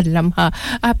हर लम्हा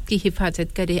आपकी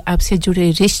हिफाजत करे आपसे जुड़े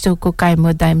रिश्तों को कायम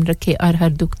व दायम रखे और हर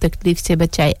दुख तकलीफ से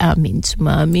बचाए आमीन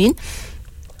सुम्मा आमीन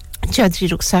चौधरी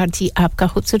रुखसार जी आपका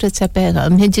खूबसूरत सा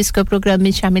पैगाम है जिसको प्रोग्राम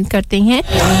में शामिल करते हैं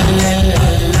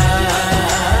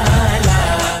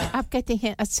आप कहते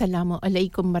हैं अस्सलामु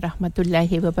अलैकुम व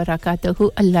रहमतुल्लाहि व बरकातहू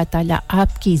अल्लाह ताला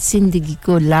आपकी जिंदगी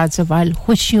को लाजवाल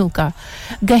खुशियों का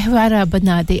गहवारा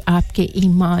बना दे आपके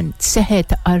ईमान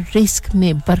सेहत और रिस्क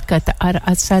में बरकत और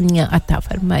आसानियां अता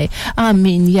फरमाए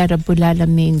आमीन या रब्बुल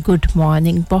आलमीन गुड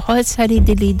मॉर्निंग बहुत सारी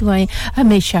दिली दुआएं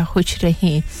हमेशा खुश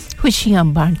रहें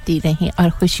खुशियां बांटती रहें और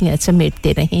खुशियां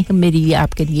समेटते रहें मेरी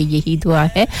आपके लिए यही दुआ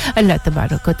है अल्लाह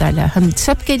तबारक व तआला हम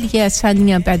सब के लिए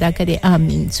आसानियां पैदा करे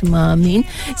आमीन सुमा आमीन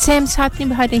सैम साथ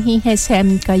निभा रही हैं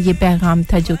सैम का ये पैगाम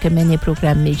था जो कि मैंने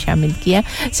प्रोग्राम में शामिल किया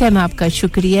सैम आपका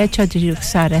शुक्रिया चौधरी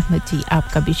रुखसार अहमद जी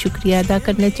आपका भी शुक्रिया अदा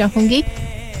करना चाहूंगी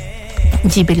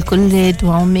जी बिल्कुल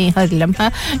दुआओं में हर लम्हा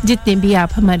जितने भी आप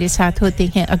हमारे साथ होते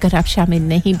हैं अगर आप शामिल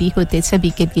नहीं भी होते सभी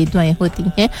के लिए दुआएं होती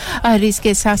हैं और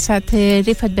इसके साथ-साथ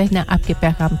रिफत बहना आपके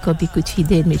पैगाम को भी कुछ ही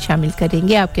देर में शामिल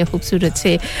करेंगे आपके खूबसूरत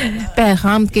से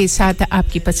पैगाम के साथ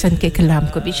आपकी पसंद के कलाम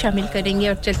को भी शामिल करेंगे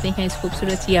और चलते हैं इस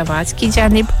खूबसूरत सी आवाज की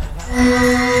जानिब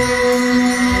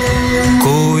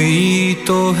कोई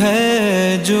तो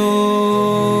है जो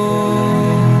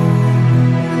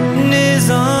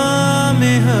निज़ाम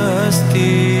हस्ती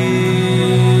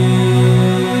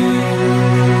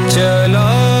चला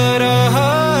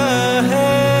रहा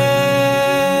है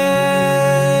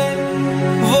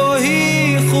वही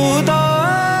खुदा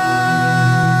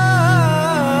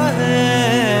है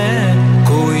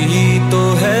कोई तो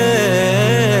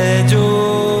है जो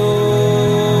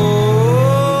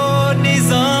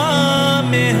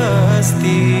निज़ाम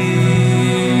हस्ती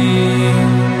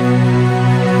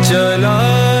चला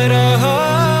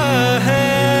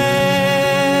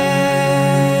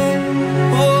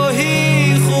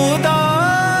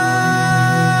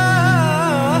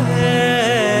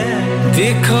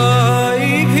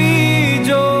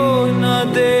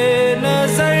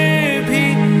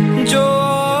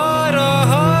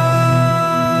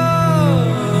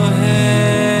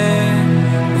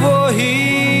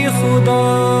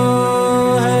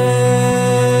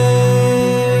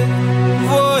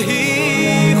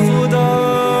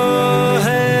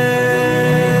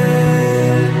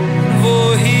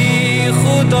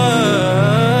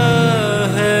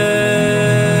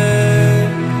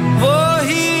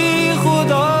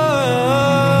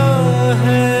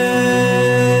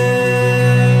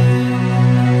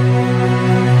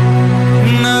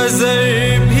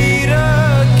नजर भी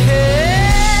रखे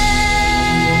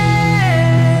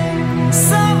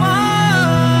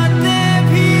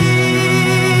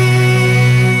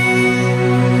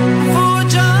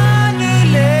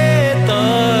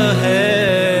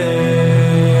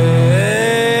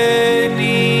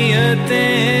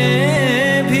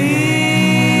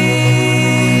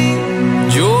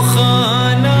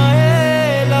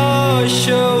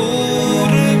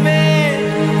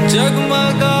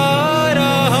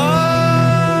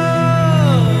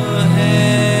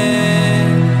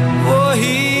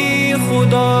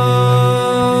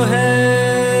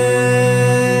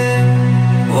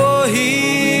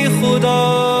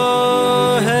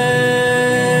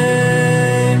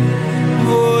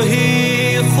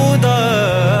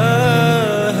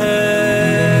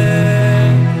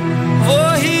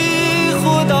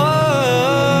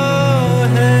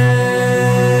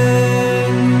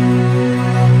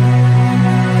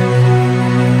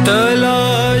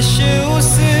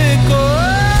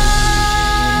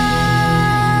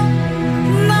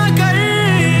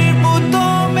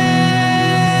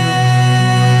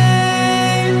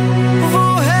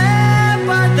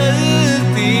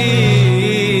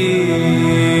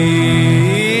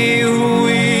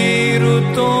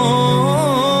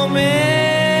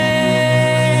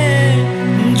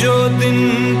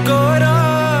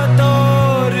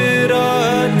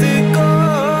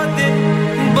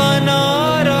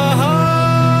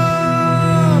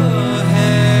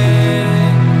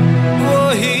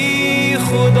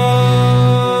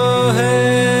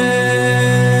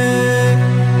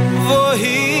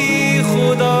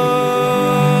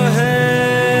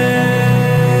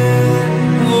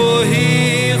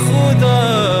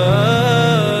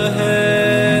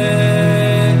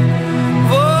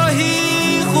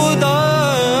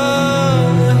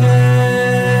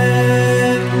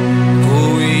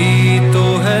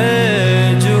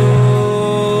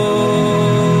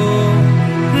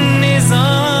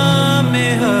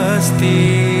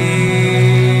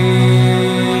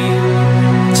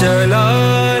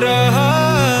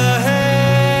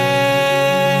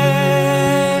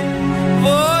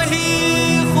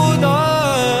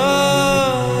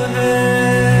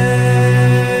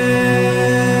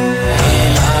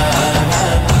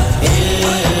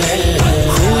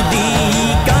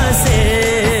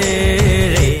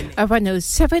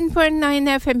 107.9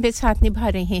 FM पे साथ निभा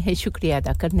रहे हैं शुक्रिया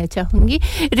अदा करना चाहूंगी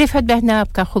रिफत बहना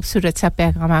आपका खूबसूरत सा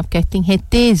पैगाम आप कहती हैं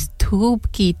तेज धूप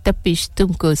की तपिश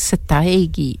तुमको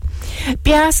सताएगी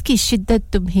प्यास की शिद्दत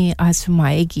तुम्हें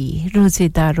आजमाएगी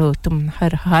रोजेदारो तुम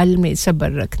हर हाल में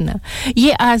सब्र रखना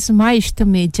ये आजमाइश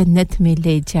तुम्हें जन्नत में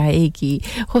ले जाएगी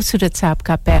खूबसूरत सा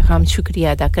आपका पैगाम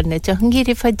शुक्रिया अदा करना चाहूंगी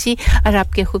रिफत जी और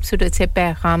आपके खूबसूरत से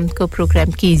पैगाम को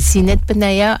प्रोग्राम की जीनत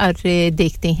बनाया और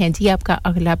देखते हैं जी आपका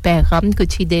अगला पैगाम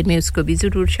कुछ ही देर में उसको भी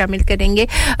जरूर शामिल करेंगे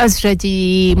अज़रा जी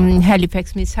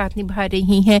हैलिफैक्स में साथ निभा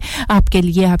रही हैं आपके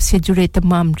लिए आपसे जुड़े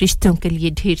तमाम रिश्तों के लिए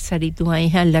ढेर सारी दुआएं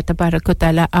हैं अल्लाह तबारक व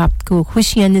तआला आपको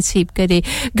खुशियां नसीब करे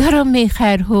घरों में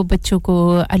खैर हो बच्चों को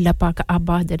अल्लाह पाक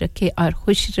आबाद रखे और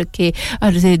खुश रखे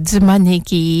और ज़माने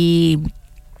की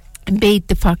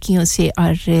बेइत्तेफाकियों से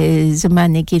और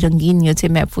ज़माने की रंगीनियों से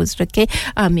महफूज रखे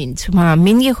आमीन सुमा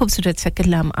आमीन ये खूबसूरत सा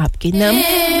कलाम आपके नाम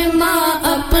मां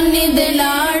अपनी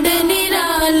दिलाड़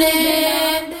निराले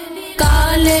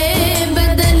काले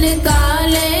बदल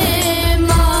काले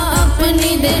मां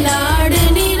अपनी दिलाड़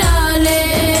निराले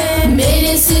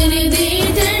मेरे सिर दी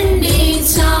ठंडी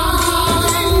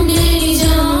छां मेरी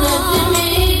जन्नत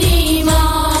मेरी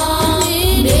मां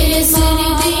मेरे सिर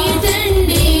दी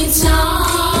ठंडी छां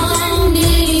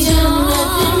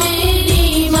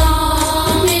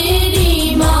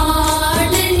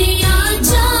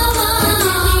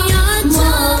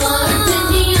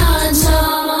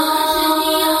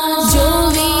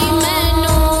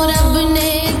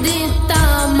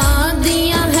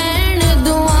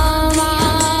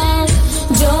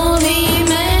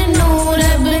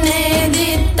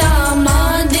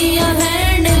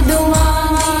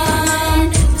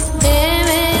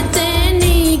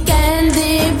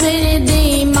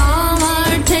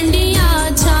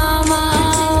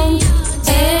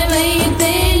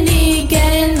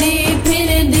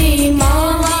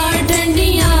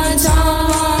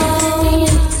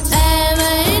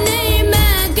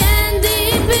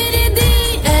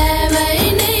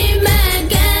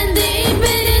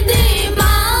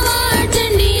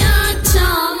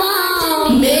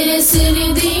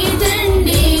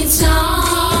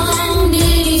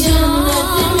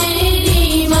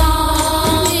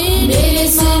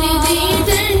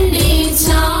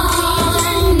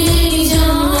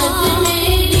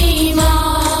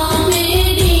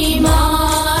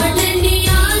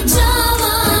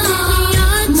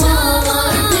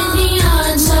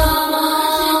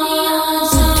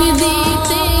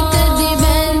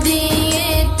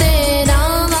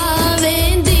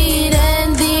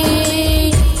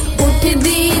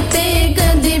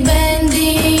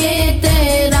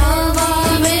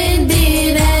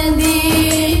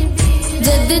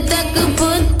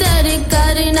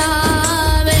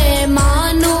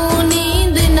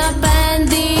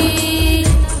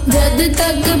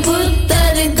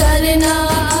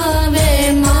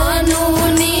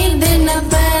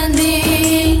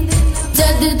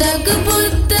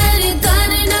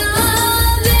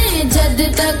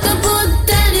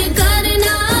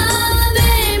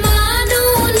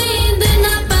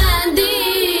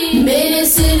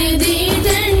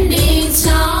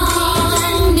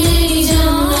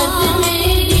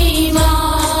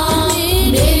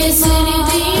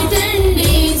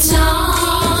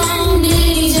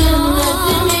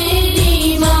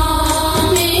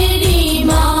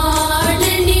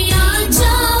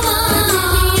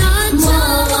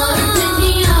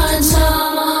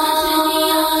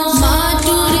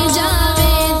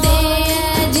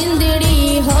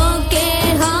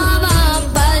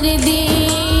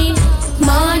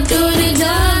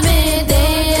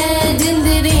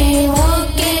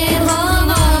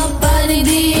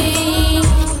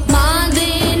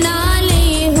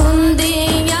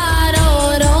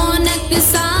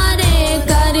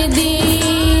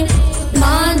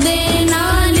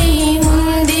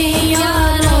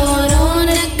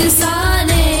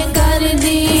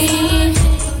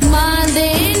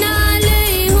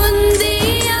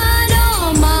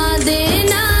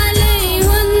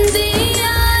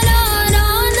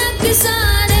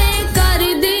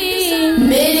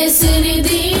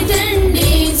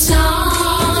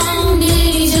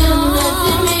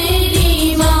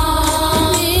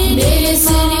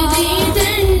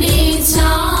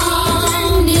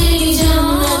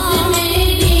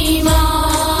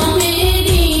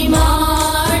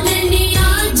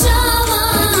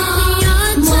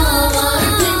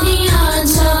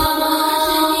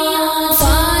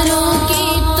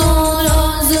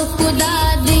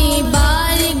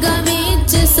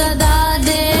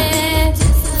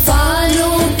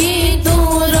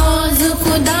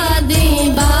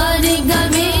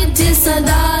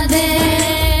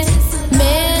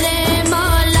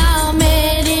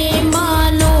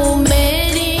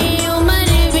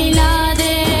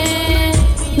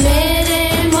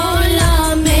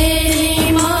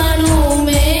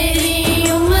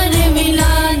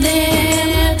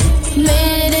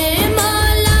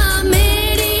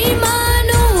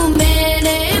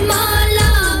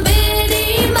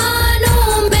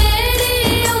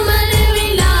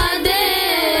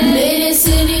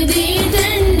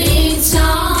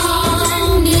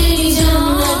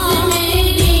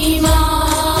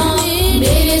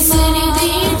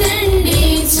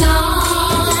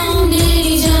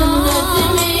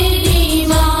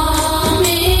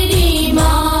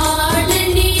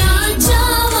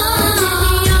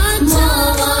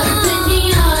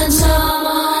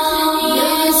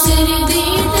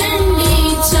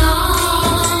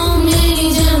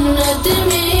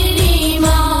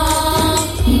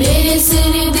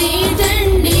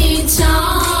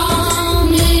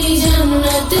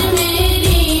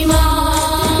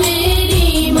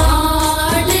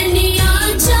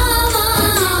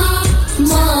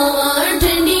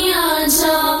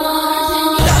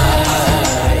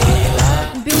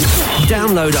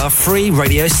download our free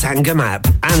Radio Sangam app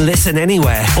and listen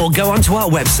anywhere or go onto our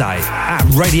website at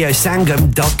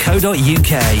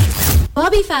radiosangam.co.uk.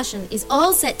 Bobby Fashion is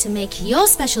all set to make your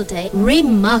special day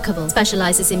remarkable.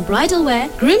 Specializes in bridal wear,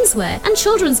 groom's wear and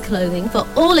children's clothing for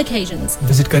all occasions.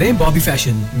 Visit करें Bobby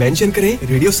Fashion, mention करें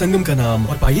Radio Sangam का नाम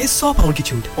और पाइए 100 pound की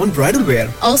छूट on bridal wear.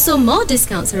 Also, more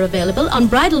discounts are available on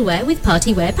bridal wear with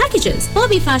party wear packages.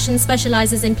 Bobby Fashion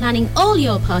specializes in planning all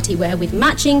your party wear with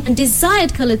matching and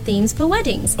desired colored themes for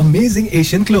weddings. Amazing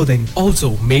Asian clothing,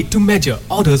 also made to measure,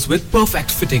 orders with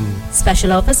perfect fitting.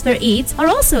 Special offers for Eids are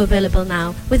also available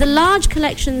now with a large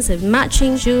collections of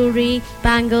matching jewellery,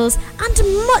 bangles and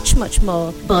much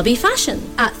more. Bobby Fashion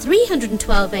at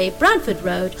 312A Bradford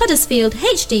Road, Huddersfield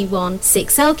HD1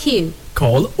 6LQ.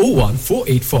 Call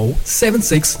 01484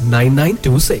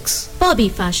 769926. Bobby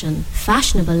Fashion,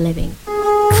 fashionable living.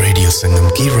 Radio Sangam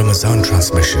की Ramzan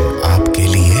transmission आपके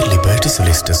लिए liberty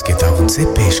solicitors के ताउन से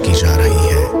पेश की जा रही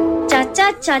है।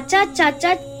 चाचा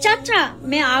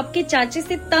मैं आपके चाचे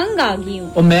से तंग आ गई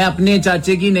हूँ। और मैं अपने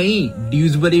चाचे की नहीं,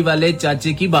 ड्यूसबरी वाले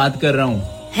चाचे की बात कर रहा हूँ।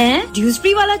 हैं?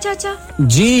 ड्यूसबरी वाला चाचा?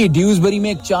 जी, ड्यूसबरी में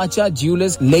एक चाचा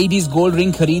ज्वेलर्स लेडीज गोल्ड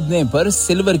रिंग खरीदने पर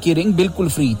सिल्वर की रिंग बिल्कुल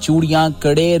फ्री, चूड़ियां,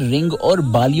 कड़े, रिंग और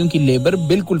बालियों की लेबर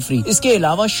बिल्कुल फ्री। इसके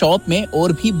अलावा शॉप में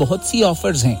और भी बहुत सी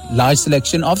ऑफर्स हैं। Large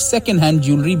selection of second hand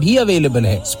jewellery भी अवेलेबल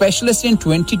है। Specialist in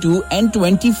 22 and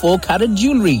 24 carat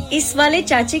jewellery. इस वाले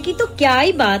चाचे की तो क्या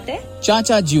ही बात है।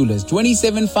 Chacha Jewelers,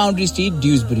 27 Foundry Street,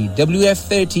 Dewsbury,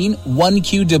 WF13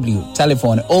 1QW.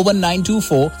 Telephone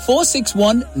 01924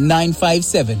 461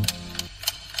 957.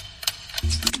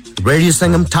 Radio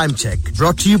Sangam Time Check,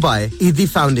 brought to you by Eidi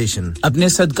Foundation. अपने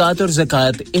सदकात और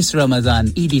ज़कात इस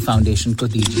रमज़ान ईदी फाउंडेशन को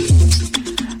दीजिए।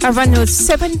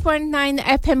 107.9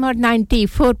 FM और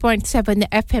 94.7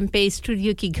 FM पे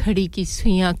स्टूडियो की घड़ी की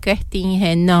सुइयां कहती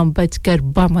हैं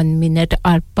 9:52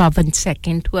 और 52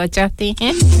 सेकंड हुआ जाते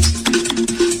हैं।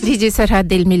 जी सरहद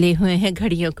दिल मिले हुए हैं,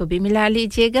 घड़ियों को भी मिला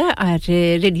लीजिएगा और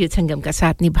रेडियो संगम का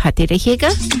साथ निभाते रहिएगा।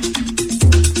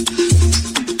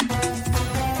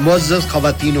 मुअज़्ज़ज़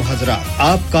ख़वातीन व हज़रात,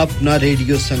 आपका अपना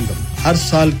रेडियो संगम हर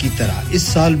साल की तरह इस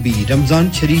साल भी रमजान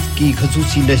शरीफ की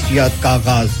ख़ुसूसी नशरियात का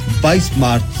आगाज 22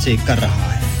 मार्च से कर रहा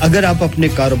है। अगर आप अपने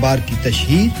कारोबार की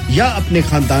तशहीर या अपने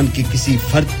खानदान के किसी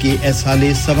फर्द के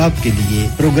एहसाले सवाब के लिए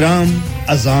प्रोग्राम,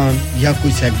 अजान या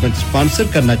कोई सेगमेंट स्पॉन्सर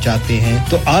करना चाहते हैं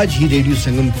तो आज ही रेडियो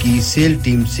संगम की सेल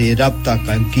टीम से राब्ता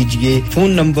कायम कीजिए।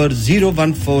 Phone number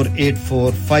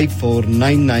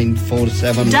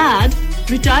 01484549947। डैड,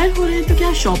 रिटायर हो रहे हैं तो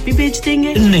क्या शॉप भी बेच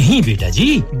देंगे? नहीं बेटा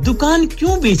जी, दुकान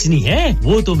क्यों बेचनी है?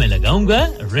 वो तो मैं लगाऊंगा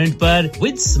रेंट पर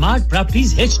with smart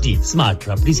properties HD. Smart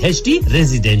properties HD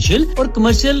residential और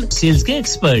कमर्शियल सेल्स के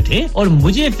एक्सपर्ट हैं और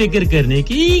मुझे फिक्र करने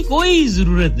की कोई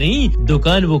जरूरत नहीं।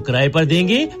 दुकान वो किराए पर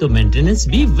देंगे तो मेंटेनेंस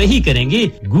भी वही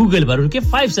करेंगे। गूगल पर उनके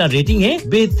 5 स्टार रेटिंग है,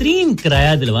 बेहतरीन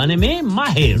किराया दिलवाने में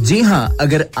माहिर। जी हां,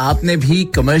 अगर आपने भी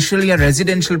कमर्शियल या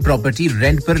रेजिडेंशियल प्रॉपर्टी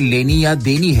रेंट पर लेनी या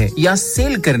देनी है या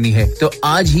सेल करनी है तो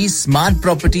आज ही स्मार्ट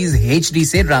प्रॉपर्टीज एचडी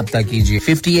से राब्ता कीजिए।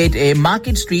 58A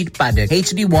market street, Paddock,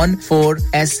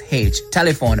 HD14SH।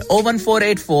 Telephone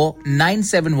 01484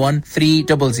 971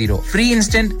 300। Free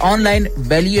instant online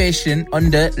valuation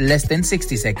under less than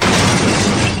 60 seconds.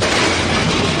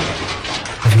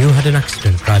 Have you had an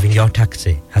accident driving your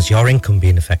taxi? Has your income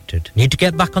been affected? Need to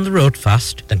get back on the road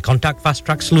fast? Then contact Fast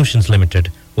Track Solutions Limited,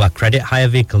 who are credit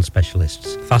hire vehicle specialists.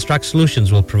 Fast Track Solutions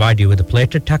will provide you with a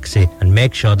plated taxi and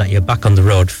make sure that you're back on the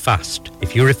road fast.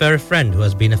 If you refer a friend who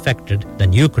has been affected, then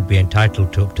you could be entitled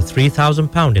to up to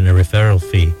 £3,000 in a referral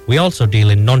fee. We also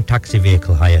deal in non-taxi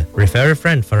vehicle hire. Refer a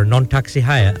friend for a non-taxi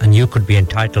hire and you could be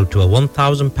entitled to a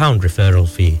 £1,000 referral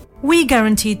fee. We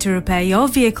guarantee to repair your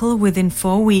vehicle within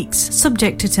 4 weeks,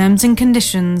 subject to terms and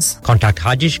conditions. Contact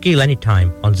Haji Shakil anytime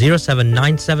on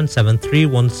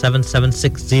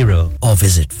 07977317760 or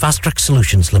visit Fast Track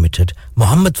Solutions Limited,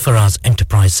 Mohammed Faraz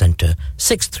Enterprise Centre,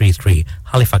 633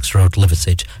 Halifax Road,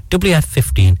 Liversedge,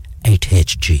 WF15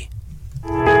 8HG.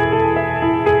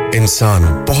 इंसान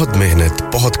बहुत मेहनत,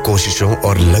 बहुत कोशिशों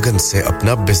और लगन से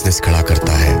अपना business खड़ा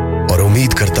करता है और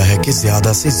उम्मीद करता है कि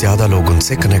ज्यादा से ज्यादा लोग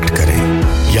उनसे कनेक्ट करें।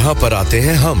 यहाँ पर आते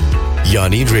हैं हम,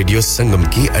 यानी रेडियो संगम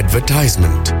की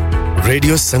एडवर्टाइजमेंट।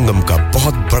 रेडियो संगम का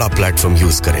बहुत बड़ा प्लेटफॉर्म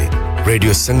यूज करें।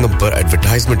 रेडियो संगम पर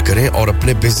एडवर्टाइजमेंट करें और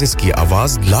अपने बिजनेस की आवाज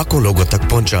लाखों लोगों तक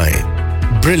पहुंचाएं।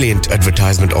 Brilliant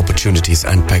advertisement opportunities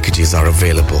and packages are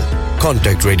available.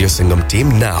 Contact Radio Sangam team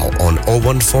now on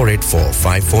 01484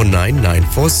 549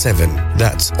 947.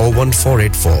 That's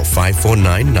 01484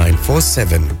 549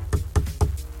 947.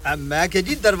 मैं के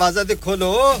जी दरवाजा दे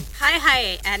खोलो हाय हाय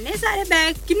एने सारे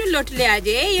बैग किनु लुट ले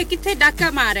आजे ये किथे डाका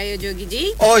मार रहे हो जोगी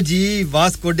जी ओ जी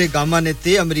वास्को डे गामा ने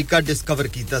ते अमेरिका डिस्कवर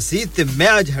कीता सी ते मैं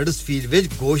आज हडर्सफील्ड विच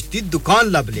गोश्त दी दुकान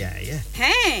लब ले आया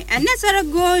है एने सारा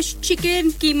गोश्त चिकन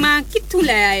कीमा किथु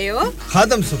ले आए हो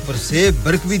खादम सुपर से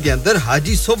बरकवी दे अंदर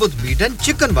हाजी सोबत मीट एंड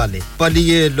चिकन वाले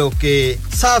पलिए लोके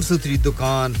साफ सुथरी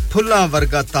दुकान फुल्ला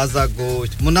वर्गा ताजा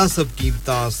गोश्त मुनासिब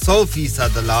कीमतां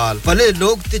 100% दलाल भले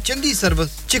लोग ते चंगी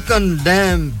service chicken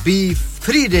lamb beef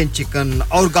free range chicken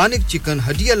organic chicken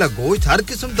हड्डियाला गोश्त हर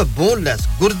किस्म दा बोनलेस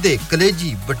गुर्दे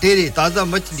कलेजी बटेरे ताजा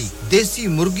मछली देसी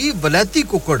मुर्गी बलाती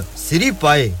कुकड़ सिरी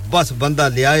पाए बस बंदा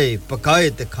ले आए पकाए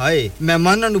ते खाए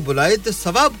मेहमानां नु बुलाए ते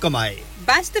सवाब कमाए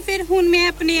बस तो फिर हुन मैं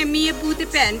अपने अम्मी अब्बू ते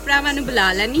भैन भरावां नु बुला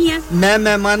लेनी है मैं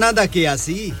मेहमानां दा किया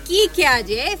सी की क्या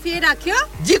जे फिर आखियो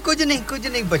जी कुछ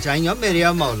नहीं बचाइयो मेरे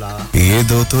आ मौला ये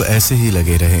दो तो ऐसे ही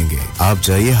लगे रहेंगे आप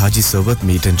जाइए Haji Sobat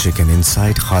meat and chicken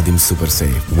inside Khadim super से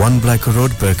 1 Black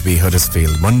Road Birkby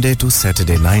Huddersfield Monday to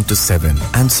Saturday 9 to 7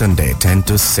 and Sunday 10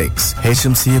 to 6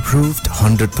 HMC approved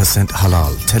 100%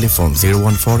 halal telephone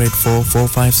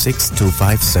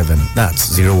 01484456257 that's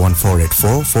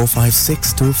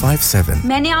 01484456257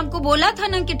 मैंने आपको बोला था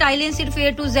ना कि टाइलें सिर्फ A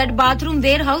to Z bathroom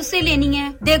ware house से लेनी है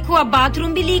देखो अब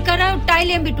बाथरूम भी लीक कर रहा है और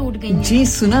टाइलें भी टूट गई हैं जी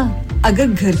सुना अगर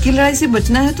घर की लड़ाई से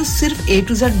बचना है तो सिर्फ A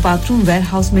to Z bathroom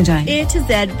warehouse में जाएं A to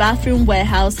Z Bathroom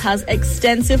Warehouse has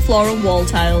extensive floor and wall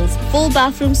tiles full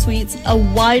bathroom suites a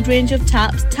wide range of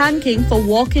taps tanking for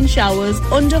walk-in showers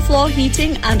underfloor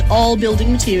heating and all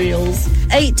building materials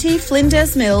 80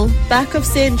 Flinders Mill back of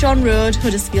St John Road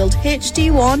Huddersfield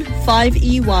HD1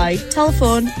 5EY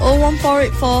telephone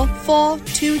 01484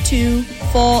 422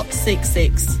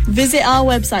 466 visit our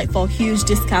website for huge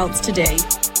discounts today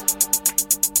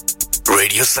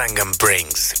Radio Sangam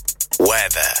brings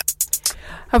weather.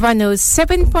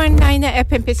 107.9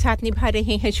 FM पे साथ निभा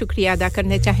रहे हैं शुक्रिया अदा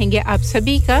करना चाहेंगे आप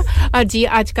सभी का और जी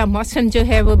आज का मौसम जो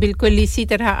है वो बिल्कुल इसी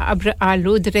तरह अब्र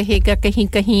आलूद रहेगा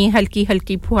कहीं-कहीं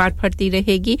हल्की-हल्की फुहार पड़ती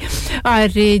रहेगी और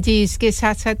जी इसके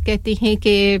साथ-साथ कहते हैं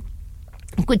कि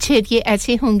कुछ एरिया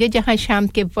ऐसे होंगे जहां शाम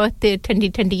के वक्त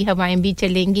ठंडी-ठंडी हवाएं भी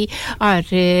चलेंगी और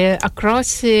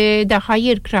अक्रॉस द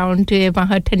हायर ग्राउंड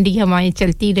वहां ठंडी हवाएं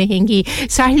चलती रहेंगी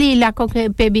साहिली इलाकों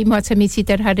पे भी मौसम इसी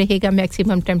तरह रहेगा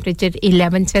मैक्सिमम टेंपरेचर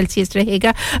 11 सेल्सियस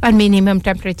रहेगा और मिनिमम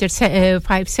टेंपरेचर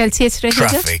 5 सेल्सियस रहेगा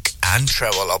Traffic and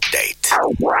travel update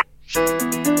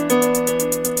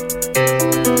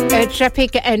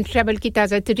traffic and travel की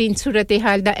ताज़ा तरीन सूरत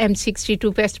हाल the M62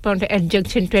 westbound at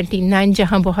junction 29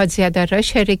 जहां बहुत ज्यादा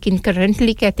रश है लेकिन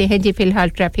करंटली कहते हैं जी फिलहाल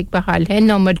ट्रैफिक बहाल है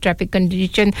normal traffic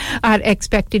condition are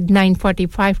expected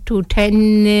 9:45 to 10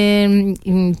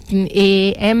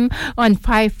 am on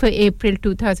 5 April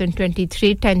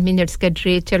 2023 10 minutes का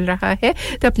ड्रे चल रहा है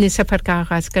तो अपने सफर का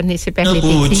आगाज करने से पहले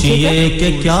पूछिए कि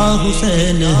क्या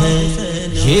हुसैन है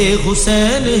ये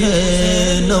हुसैन है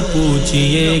न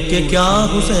पूछिए कि क्या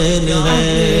हुसैन है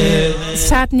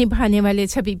साथ निभाने वाले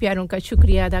सभी प्यारों का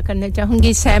शुक्रिया अदा करना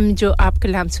चाहूंगी सैम जो आप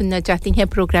कलाम सुनना चाहती हैं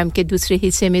प्रोग्राम के दूसरे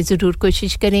हिस्से में जरूर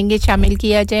कोशिश करेंगे शामिल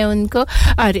किया जाए उनको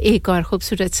और एक और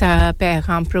खूबसूरत सा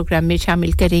पैगाम प्रोग्राम में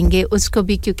शामिल करेंगे उसको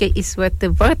भी क्योंकि इस वक्त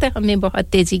हमें बहुत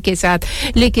तेजी के साथ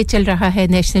लेके चल रहा है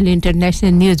नेशनल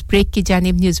इंटरनेशनल न्यूज़ ब्रेक की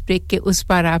जानिब न्यूज़ ब्रेक के उस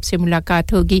पार आपसे मुलाकात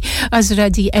होगी अजरा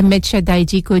जी अहमद शदाई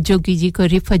जी को जोगी जी को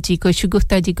रिफत जी को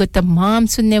शुगुफ्ता जी को तमाम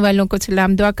सुनने वालों को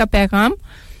सलाम दुआ का पैगाम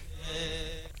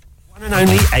One and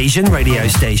only Asian radio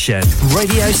station,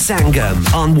 Radio Sangam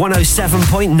on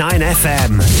 107.9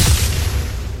 FM.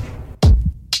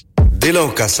 दिलों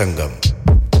का संगम,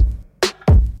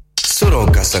 सुरों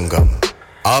का संगम,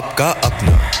 आपका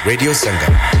अपना radio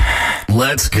Sangam.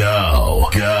 Let's go,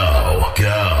 go,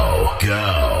 go, go,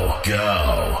 go,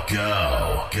 go,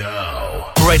 go.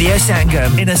 Radio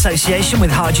Sangam in association with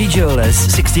Haji Jewellers,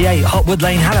 68 Hotwood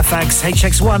Lane, Halifax,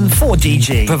 HX1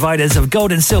 4DG. Providers of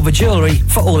gold and silver jewellery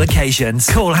for all occasions.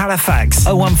 Call Halifax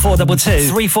 01422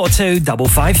 342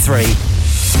 553.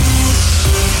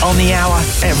 On the hour,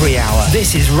 every hour.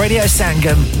 This is Radio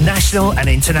Sangam, national and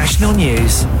international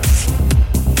news.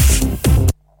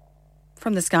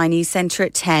 From the Sky News Centre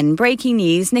at 10. Breaking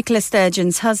news, Nicola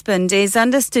Sturgeon's husband is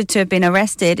understood to have been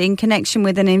arrested in connection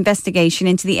with an investigation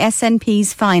into the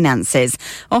SNP's finances.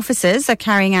 Officers are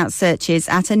carrying out searches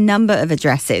at a number of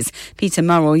addresses. Peter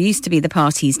Murrell used to be the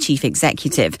party's chief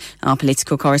executive. Our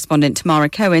political correspondent Tamara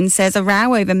Cohen says a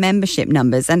row over membership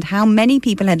numbers and how many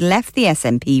people had left the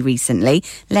SNP recently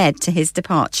led to his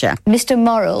departure. Mr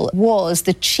Murrell was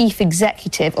the chief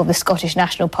executive of the Scottish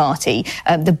National Party,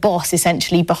 the boss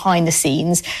essentially behind the scenes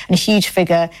scenes and a huge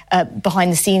figure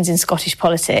behind the scenes in Scottish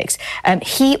politics.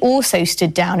 He also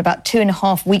stood down about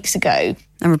 2.5 weeks ago.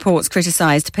 And reports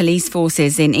criticised police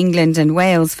forces in England and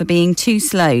Wales for being too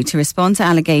slow to respond to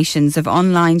allegations of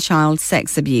online child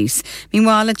sex abuse.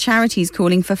 Meanwhile, a charity is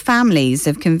calling for families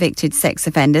of convicted sex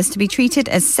offenders to be treated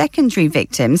as secondary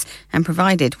victims and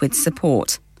provided with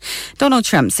support. Donald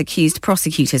Trump's accused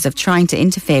prosecutors of trying to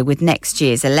interfere with next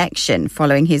year's election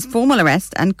following his formal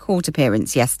arrest and court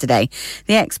appearance yesterday.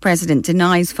 The ex-president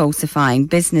denies falsifying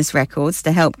business records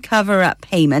to help cover up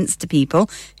payments to people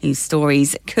whose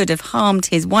stories could have harmed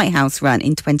his White House run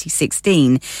in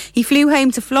 2016. He flew home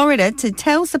to Florida to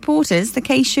tell supporters the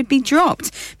case should be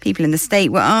dropped. People in the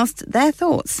state were asked their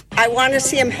thoughts. I want to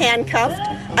see him handcuffed.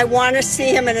 I want to see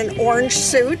him in an orange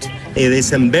suit. It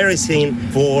is embarrassing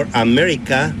for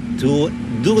America to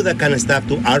do that kind of stuff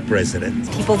to our president.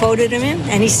 People voted him in,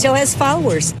 and he still has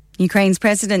followers. Ukraine's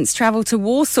president's travelled to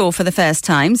Warsaw for the first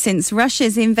time since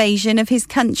Russia's invasion of his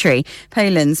country.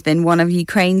 Poland's been one of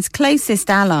Ukraine's closest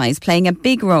allies, playing a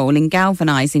big role in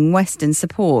galvanising Western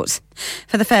support.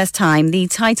 For the first time, the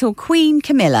title Queen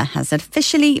Camilla has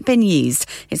officially been used.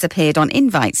 It's appeared on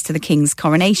invites to the King's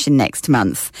coronation next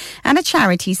month. And a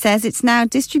charity says it's now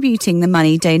distributing the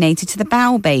money donated to the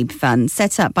Bow Babe Fund,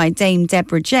 set up by Dame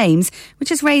Deborah James, which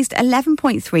has raised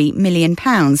 £11.3 million.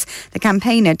 The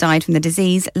campaigner died from the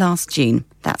disease last June.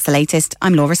 That's the latest.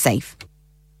 I'm Laura Safe.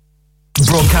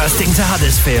 Broadcasting to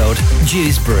Huddersfield,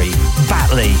 Dewsbury,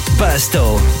 Batley,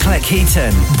 Birstall,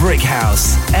 Cleckheaton,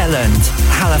 Brickhouse, Elland,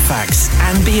 Halifax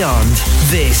and beyond.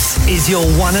 This is your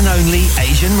one and only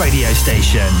Asian radio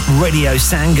station. Radio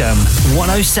Sangam,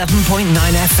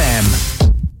 107.9 FM.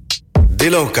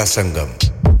 दिलों का संगम,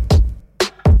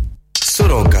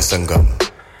 सुरों का संगम,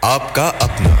 आपका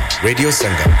अपना Radio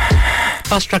Sangam.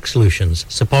 Fast Track Solutions,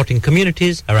 supporting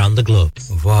communities around the globe.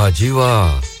 वाह जी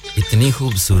वाह, इतनी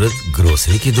खूबसूरत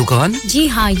ग्रोसरी की दुकान। जी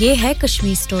हाँ, ये है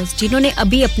कश्मीर स्टोर्स, जिन्होंने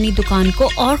अभी अपनी दुकान को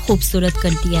और खूबसूरत कर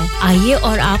दिया है। आइए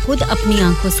और आप खुद अपनी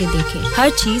आंखों से देखें। हर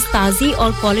चीज ताजी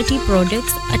और क्वालिटी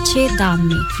प्रोडक्ट्स अच्छे दाम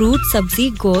में। फ्रूट, सब्जी,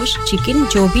 गोश्त, चिकन,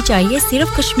 जो भी चाहिए सिर्फ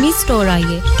कश्मीर स्टोर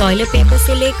आइए। टॉयलेट पेपर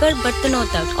से लेकर बर्तनों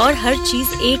तक और हर चीज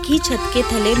एक ही छत के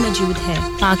तले मौजूद है।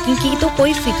 पार्किंग की तो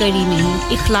कोई फिक्र ही नहीं।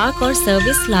 इखलाक और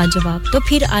सर्विस लाजवाब। तो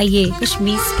फिर आइए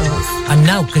Kashmir stores. And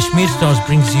now Kashmir Stores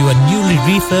brings you a newly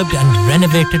refurbished and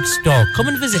renovated store. Come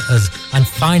and visit us and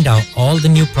find out all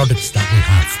the new products that we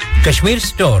have. Kashmir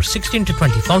Store, 16 to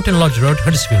 20 Fountain Lodge Road,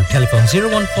 Huddersfield. Telephone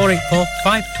 01484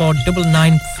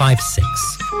 549956.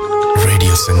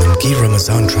 Radio Sangam की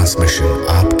Ramzan transmission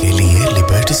आपके लिए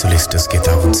liberty solicitors के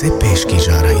ताउन से पेश की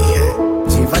जा रही है।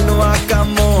 जीवनवा का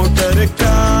motor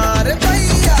car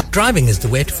Driving is the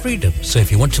way to freedom, so if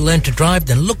you want to learn to drive,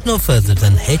 then look no further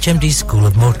than HMD School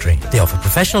of Motoring. They offer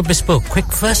professional, bespoke,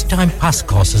 quick, first-time pass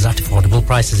courses at affordable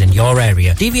prices in your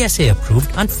area. DVSA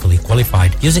approved and fully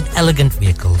qualified, using elegant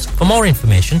vehicles. For more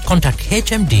information, contact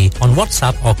HMD on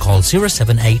WhatsApp or call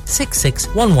 078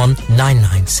 6611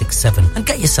 9967 and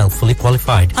get yourself fully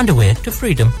qualified and away to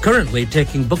freedom. Currently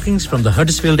taking bookings from the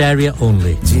Huddersfield area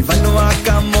only.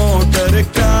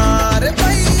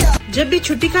 जब भी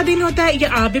छुट्टी का दिन होता है या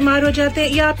आप बीमार हो जाते हैं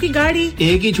या आपकी गाड़ी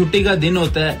एक ही छुट्टी का दिन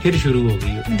होता है फिर शुरू हो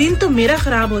गई दिन तो मेरा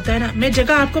खराब होता है ना मैं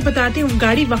जगह आपको बताती हूँ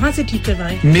गाड़ी वहाँ से ठीक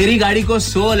करवाएं मेरी गाड़ी को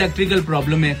 100 इलेक्ट्रिकल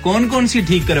प्रॉब्लम है कौन-कौन सी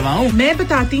ठीक करवाऊं मैं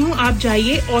बताती हूँ आप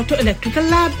जाइए ऑटो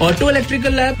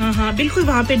इलेक्ट्रिकल लैब हां बिल्कुल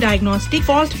वहाँ पे diagnostic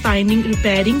fault finding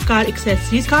repairing car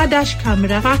accessories car dash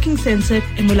camera parking sensor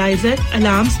immobiliser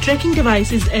alarms tracking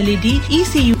devices LED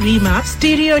ECU remap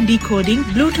stereo decoding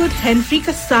Bluetooth hand free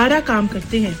का सारा काम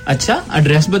करते हैं अच्छा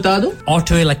एड्रेस बता दो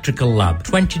Auto Electrical Lab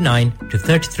 29 to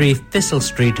 33 Thistle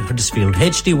Street Huddersfield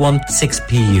HD1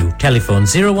 6PU telephone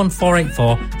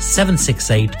 01484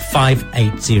 768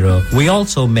 580 we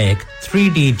also make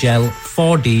 3D gel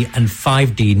 4D and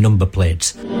 5D number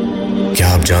plates क्या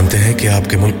आप जानते हैं कि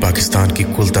आपके मुल्क पाकिस्तान की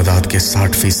कुल तादाद के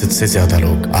 60% से ज्यादा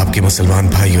लोग आपके मुसलमान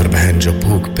भाई और बहन जो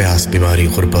भूख प्यास बीमारी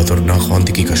गुर्बत और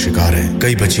नाखवानदगी का शिकार हैं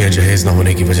कई बच्चियां जहेज न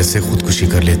होने की वजह से खुदकुशी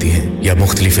कर लेती हैं या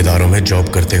मुख्तलिफ इदारों में जॉब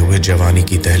करते हुए जवानी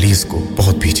की दहलीज को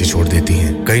बहुत पीछे छोड़ देती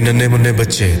हैं कई नन्हे-मुन्ने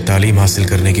बच्चे तालीम हासिल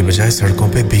करने की बजाय सड़कों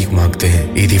पे भीख मांगते हैं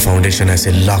ईदी फाउंडेशन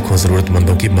ऐसे लाखों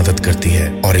जरूरतमंदों की मदद करती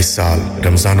है और इस साल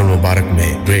रमजानुल मुबारक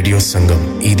में रेडियो संगम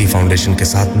ईदी फाउंडेशन के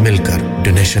साथ मिलकर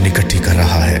डोनेशन इकट्ठी कर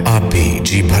रहा है आप भी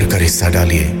जी भरकर हिस्सा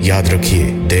डालिए याद रखिए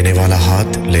देने वाला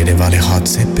हाथ लेने वाले हाथ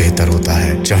से बेहतर होता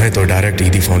है चाहे तो डायरेक्ट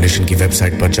ईदी फाउंडेशन की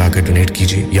वेबसाइट पर जाकर डोनेट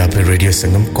कीजिए या फिर रेडियो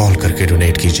संगम कॉल करके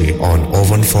डोनेट कीजिए ऑन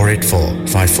 01484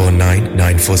 549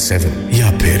 947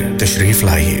 या फिर तशरीफ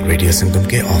लाइए रेडियो संगम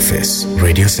के office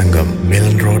radio Sangam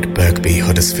Milan road Birkby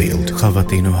Huddersfield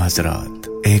ख़वातीन व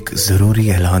हज़रात एक ज़रूरी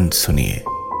ऐलान सुनिए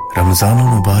रमजान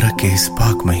मुबारक के इस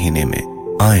पाक महीने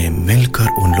में आए मिलकर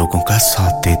उन लोगों का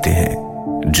साथ देते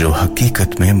हैं जो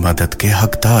हकीकत में मदद के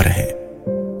हकदार हैं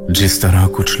जिस तरह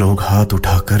कुछ लोग हाथ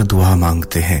उठाकर दुआ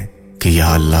मांगते हैं कि या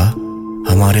अल्लाह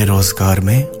हमारे रोजगार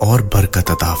में और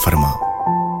बरकत अता फरमा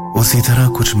उसी तरह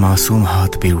कुछ मासूम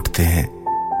हाथ भी उठते हैं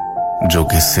जो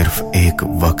कि सिर्फ एक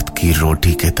वक्त की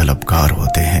रोटी के तलबगार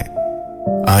होते हैं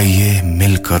आइए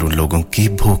मिलकर उन लोगों की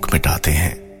भूख मिटाते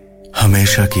हैं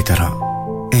हमेशा की तरह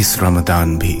इस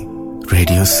रमजान भी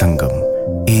रेडियो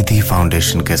संगम ईदी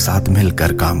फाउंडेशन के साथ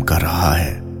मिलकर काम कर रहा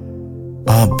है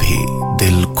आप भी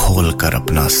दिल खोलकर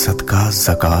अपना सदका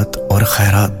ज़कात और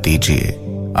खैरात दीजिए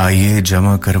आइए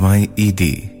जमा करवाएं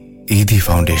ईदी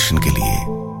फाउंडेशन के लिए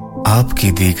आपकी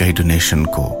दी गई डोनेशन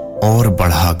को और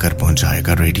बढ़ाकर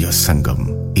पहुंचाएगा रेडियो संगम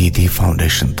ईदी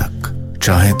फाउंडेशन तक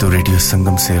चाहे तो रेडियो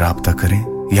संगम से राब्ता करें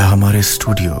या हमारे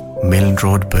studio Milan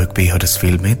road Birkby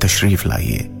Huddersfield में तशरीफ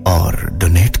लाइए और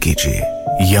डोनेट कीजिए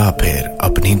या फिर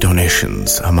अपनी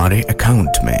डोनेशंस हमारे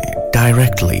अकाउंट में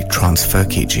डायरेक्टली ट्रांसफर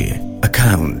कीजिए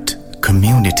account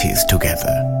communities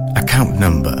together account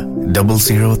number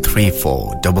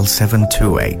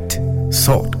 00347728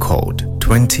 sort code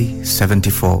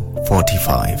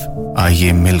 207445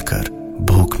 आइए मिलकर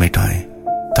भूख मिटाएं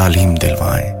तालीम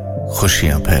दिलवाएं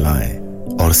खुशियां फैलाएं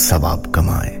और सवाब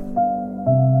कमाएं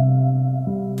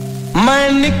मैं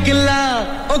निकला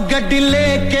ओ गड्डी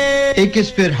लेके एक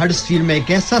स्पेयर हडर्सफील्ड में एक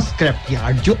ऐसा स्क्रैप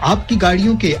यार्ड जो आपकी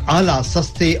गाड़ियों के आला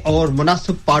सस्ते और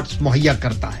मुनासिब पार्ट्स मुहैया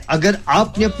करता है अगर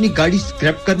आपने अपनी गाड़ी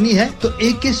स्क्रैप करनी है तो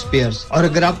AK स्पेयर्स और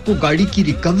अगर आपको गाड़ी की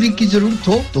रिकवरी की जरूरत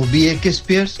हो तो भी AK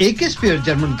स्पेयर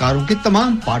जर्मन कारों के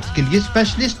तमाम पार्ट्स के लिए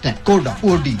स्पेशलिस्ट हैं कोडा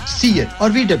ओडी सीएट और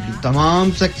VW तमाम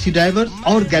टैक्सी ड्राइवर्स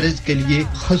और गैरेज के लिए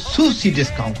खासूसी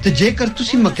डिस्काउंट ते जेकर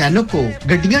तुसी मैकेनिक को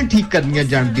गड्डियां ठीक करनियां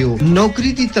जानदे हो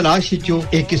नौकरी दी तलाश विचो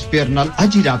AK स्पेयर नाल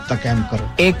आज ही राब्ता कायम करो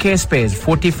AK Space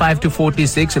 45 to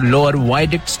 46 Lower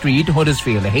Viaduct Street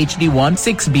Huddersfield HD1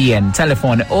 6BN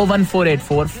telephone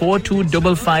 01484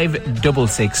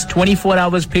 425566 24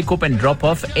 hours pick up and drop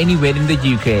off anywhere in the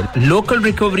UK local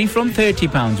recovery from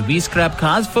 £30 we scrap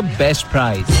cars for best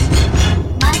price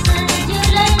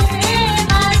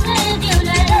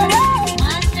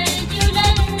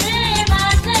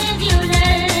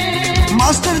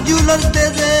Master Jewelers de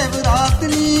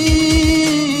zevaratni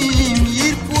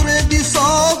mirpure di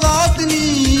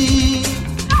saugatni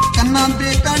kanna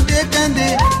de kante kende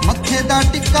mathe da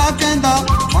tikka kenda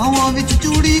bahawa vich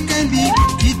chudi kendi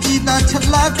chichi da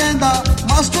chhalla kenda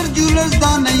Master Jewelers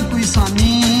da nahi koi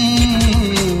sani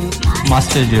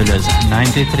Master Jewelers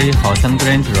 93 Houghton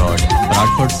Grange Road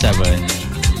Bradford 7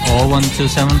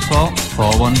 01274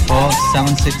 414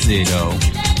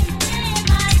 760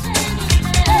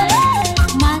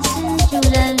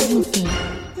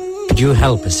 Could you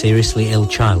help a seriously ill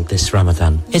child this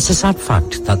Ramadan? It's a sad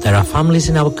fact that there are families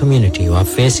in our community who are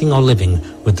facing or living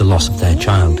with the loss of their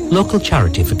child. Local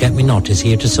charity Forget Me Not is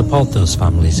here to support those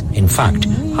families. In fact,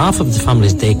 half of the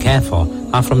families they care for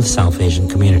are from the South Asian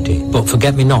community. But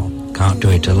Forget Me Not can't do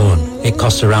it alone. It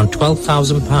costs around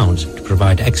 £12,000 to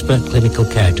provide expert clinical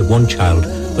care to one child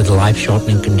with a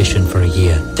life-shortening condition for a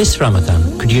year. This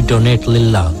Ramadan, could you donate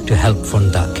Lillah to help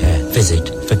fund that care? Visit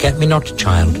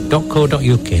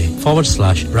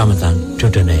forgetmenotchild.co.uk/Ramadan to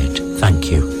donate.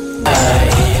 Thank you.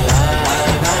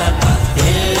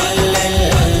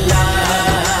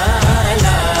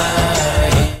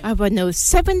 अब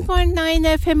 107.9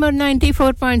 FM और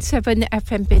 94.7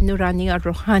 FM पे नूरानी और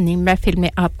रूहानी महफिल में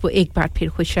आपको एक बार फिर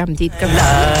खुशामदीद करता हूं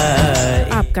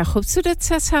आपका खूबसूरत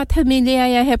सा साथ हमें ले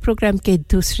आया है प्रोग्राम के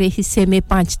दूसरे हिस्से में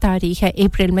 5 तारीख है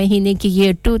अप्रैल महीने की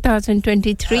ये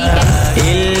 2023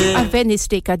 है अब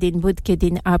वेडनेसडे का दिन बुध के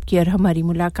दिन आपकी और हमारी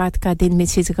मुलाकात का दिन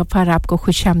मिसेस गफार आपको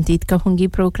खुशामदीद कहूंगी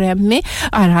प्रोग्राम में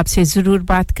और आपसे जरूर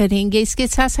बात करेंगे इसके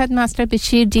साथ-साथ मास्टर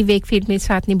बशीर जी वेकफील्ड में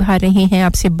साथ निभा रहे हैं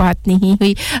आपसे बात नहीं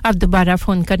हुई आप दोबारा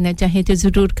फोन करना चाहें तो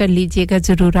जरूर कर लीजिएगा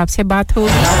जरूर आपसे बात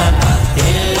होगी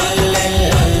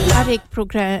हर एक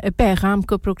प्रोग्राम पैगाम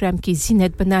को प्रोग्राम की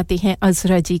ज़ीनत बनाते हैं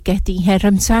अज़रा जी कहती हैं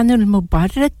रमज़ानुल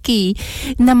मुबारक की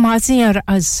नमाज़ें और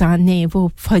अज़ानें वो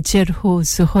फजर हो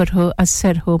ज़ोहर हो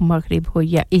असर हो मगरिब हो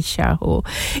या इशा हो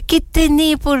कितनी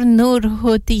पुरनूर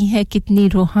होती हैं कितनी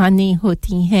रूहानी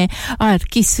होती हैं और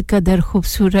किस कदर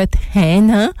खूबसूरत है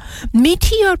ना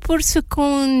मीठी और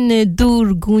पुरसुकून दूर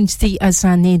गूंजती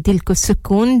अज़ानें दिल को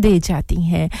सुकून दे जाती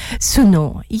हैं सुनो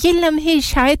ये लम्हे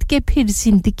शायद के फिर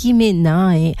ज़िंदगी में ना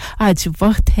आए आज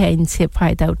वक्त है इनसे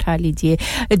फ़ायदा उठा लीजिए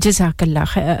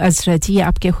जज़ाकल्लाह अज़रा जी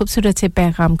आपके खूबसूरत से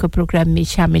पैगाम को प्रोग्राम में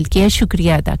शामिल किया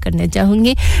शुक्रिया अदा करना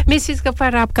चाहूँगी मिसेस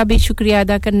गफ़ार आपका भी शुक्रिया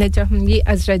अदा करना चाहूँगी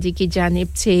अज़रा जी की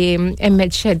जानिब से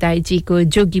एमएच शहदाई जी को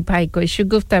जोगी भाई को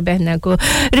शगुफ्ता बहना को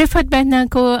रिफत बहना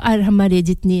को और हमारे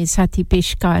जितने साथी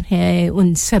पेशकार हैं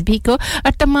उन सभी को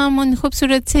और तमाम उन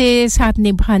खूबसूरत से साथ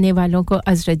निभाने वालों को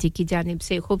अज़रा जी की जानिब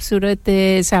से खूबसूरत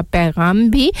सा पैगाम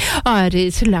भी और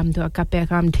सलाम दुआ का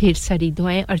पैगाम ढेर सारी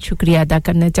दुआएं और शुक्रिया अदा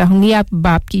करना चाहूँगी आप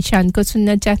बाप की शान को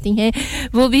सुनना चाहती हैं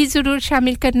वो भी ज़रूर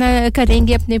शामिल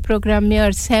करेंगे अपने प्रोग्राम में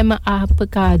और सैम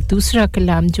आपका दूसरा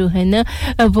कलाम जो है ना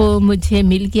वो मुझे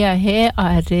मिल गया है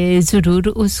और ज़रूर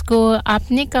उसको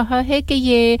आपने कहा है कि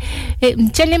ये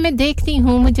चले मैं देखती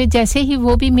हूँ मुझे जैसे ही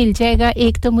वो भी मिल जाएगा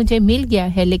एक तो मुझे मिल गया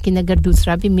है लेकिन अगर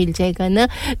दूसरा भी मिल जाएगा ना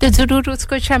तो ज़रूर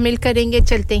उसको शामिल करेंगे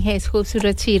चलते हैं इस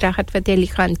खूबसूरत सी राहत फ़तेह अली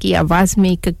खान की आवाज़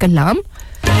में एक कलाम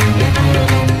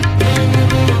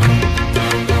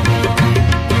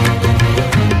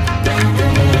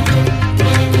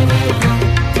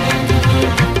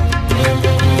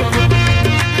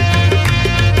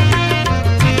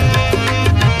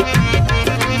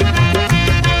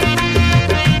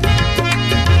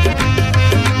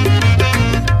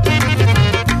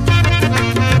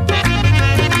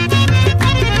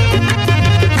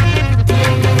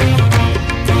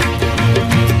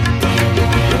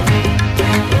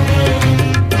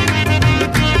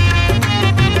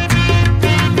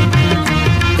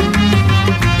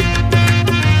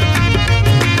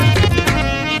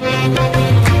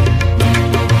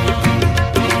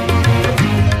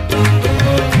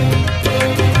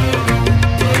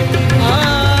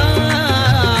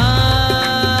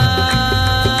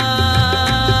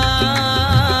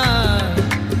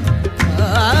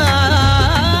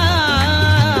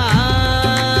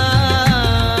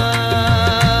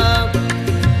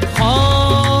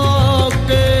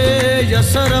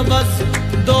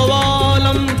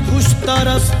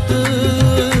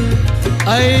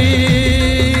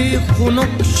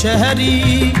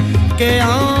शहरी के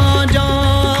आ जा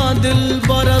दिल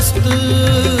बरस्त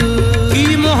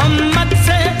की मोहम्मद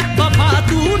से वफा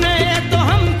तूने तो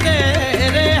हम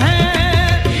तेरे हैं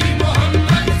की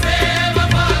मोहम्मद से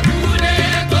वफा तूने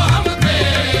तो हम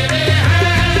तेरे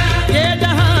हैं ये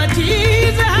जहां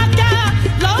चीज है क्या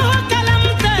लौह कलम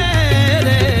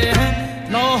तेरे हैं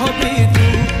लौह भी तू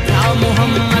या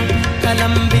मोहम्मद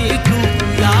कलम भी तू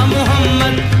या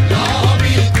मोहम्मद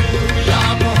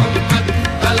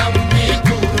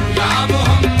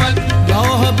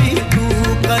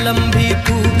कलम भी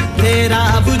तू तेरा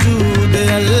वजूद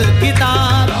अल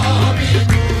किताब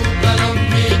कलम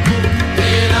भी तू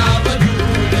तेरा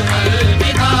वजूद अल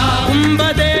किताब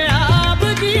गुंबदे आब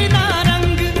जीना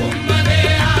रंग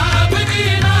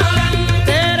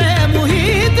तेरे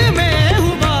मुहीत में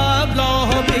हुबाब लौह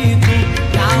भी तू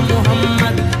या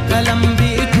मोहम्मद कलम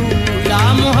भी तू या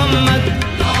मोहम्मद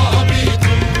लौह भी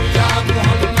तू या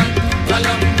मोहम्मद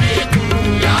कलम भी तू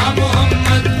या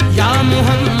मोहम्मद या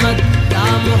मोहम्मद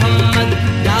मोहम्मद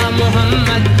या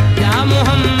मोहम्मद या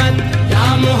मोहम्मद या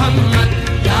मोहम्मद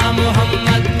या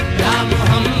मोहम्मद या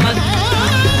मोहम्मद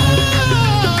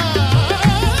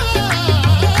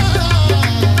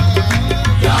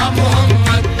या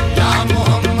मोहम्मद या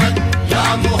मोहम्मद या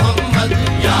मोहम्मद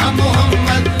या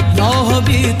मोहम्मद लौह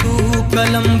भी तू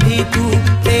कलम भी तू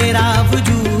तेरा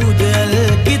वजूद अल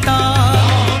किताब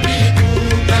लौह भी तू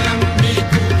कलम भी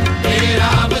तू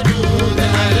तेरा वजूद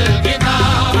अल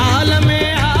किताब आलम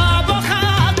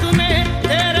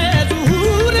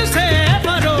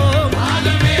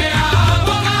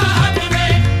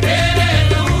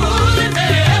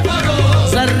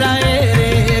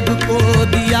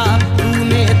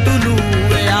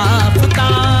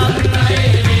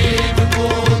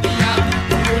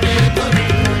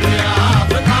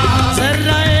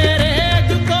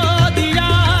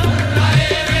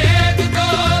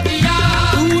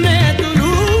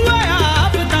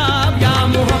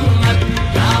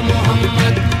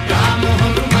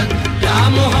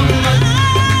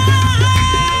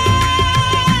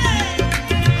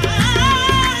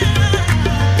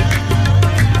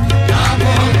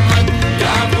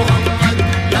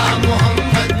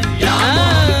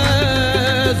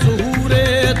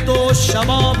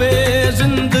शबाबे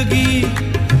जिंदगी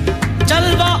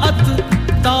जलवात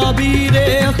ताबीरे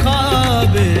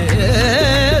ख्वाबे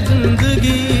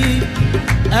जिंदगी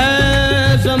ए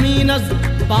ज़मीनज़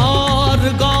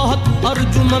बारगाहत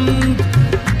अर्जुमंद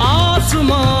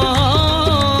आसमानज़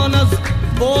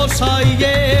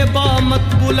बोसाये बामत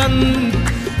बुलंद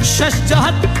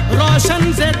शशजहत रोशन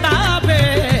से ताबे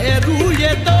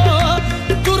रूये तो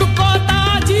तुर्को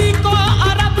ताजी को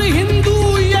अरब हिंदू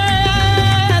ये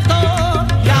तो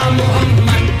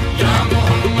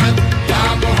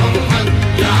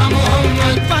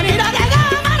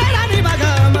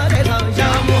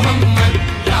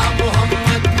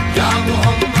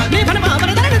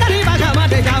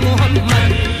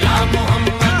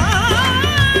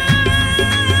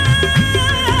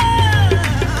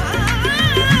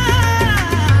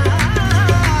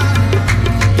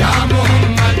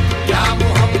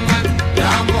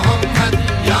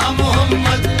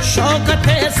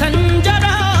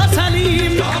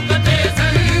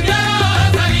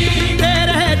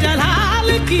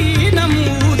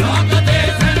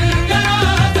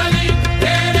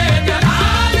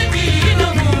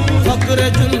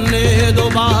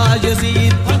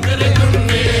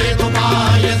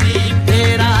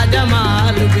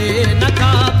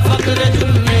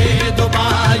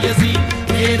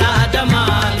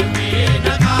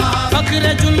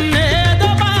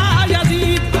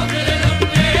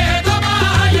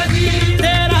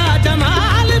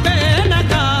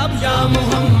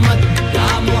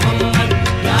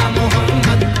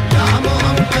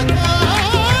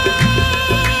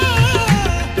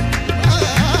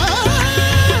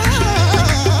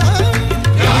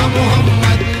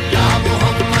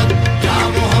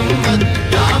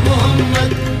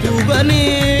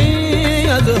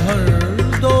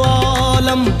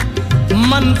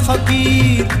من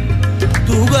فقیر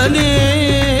تو غنی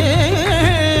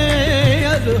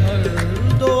از ہر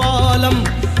دو عالم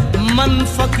من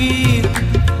فقیر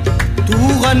تو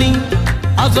غنی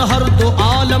از ہر دو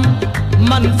عالم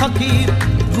من فقیر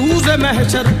روز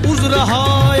محشر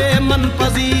عذرہائے من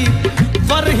پذیر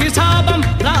ور حسابم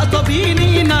را تو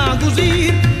بینی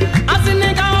ناگزیر از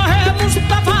نگاہ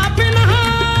مصطفیٰ پنہا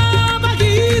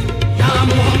بغیر یا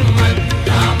محمد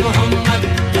یا محمد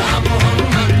یا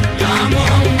محمد یا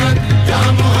محمد یا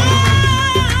محمد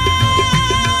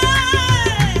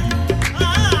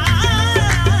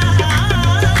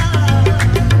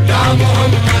یا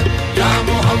محمد یا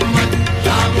محمد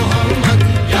یا محمد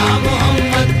یا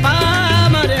محمد پا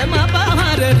مرے ما پا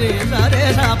مرے رے سا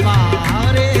رے سا پا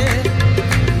رے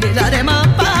رے سا رے ما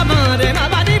پا مرے ما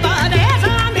با دی با رے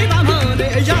سا دی با مرے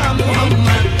یا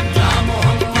محمد یا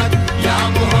محمد یا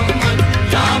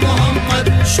محمد یا محمد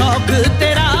شوق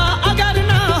تیرا اگر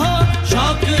نہ ہو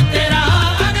شوق تیرا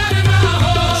اگر نہ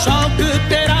ہو شوق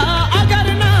تیرا اگر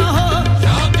نہ ہو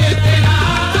شوق تیرا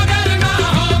اگر نہ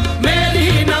ہو میری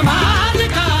نماز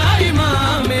کا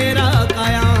امام میرا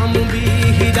قیام بھی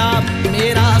حجاب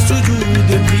میرا سجود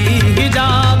بھی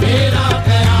حجاب میرا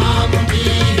قیام بھی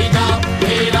حجاب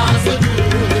میرا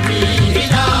سجود بھی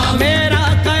حجاب میرا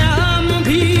قیام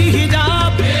بھی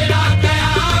حجاب میرا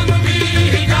قیام بھی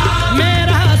حجاب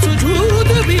میرا سجود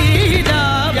بھی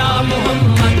حجاب یا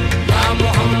محمد یا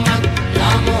محمد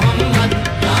یا محمد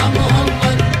یا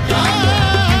محمد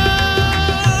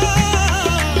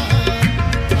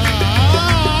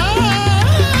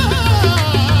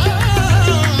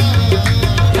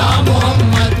یا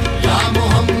محمد یا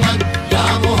محمد یا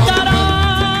محمد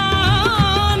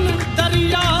دران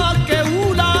دریا کے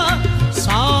اولا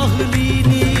ساحلی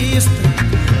نیست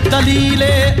دلیل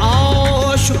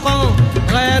عاشقاں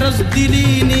غیر از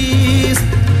دلی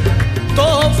نیست تو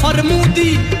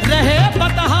فرمودی رہے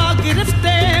بتہا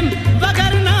گرفتے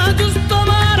وگرنہ جز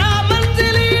تمہارا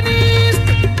منزلی نیست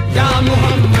یا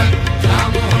محمد یا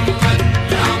محمد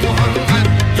یا محمد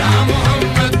یا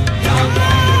محمد یا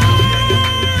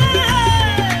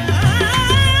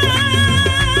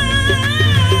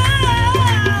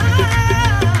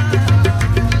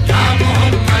یا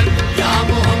محمد یا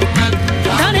محمد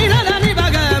دانی دانی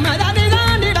بگا دانی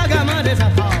دانی بگا مارے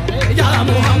سفارے یا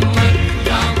محمد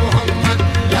یا محمد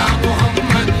یا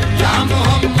محمد یا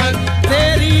محمد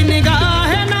تیری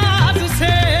نگاہ ناز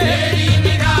سے تیری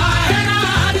نگاہ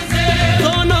ناز سے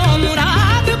دونوں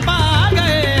مراد پا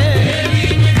گئے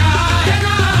تیری نگاہ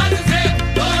ناز سے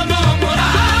دونوں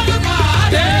مراد پا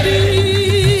گئے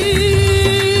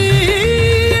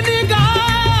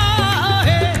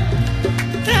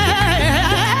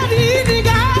تیری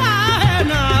نگاہ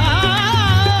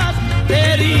ناز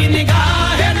تیری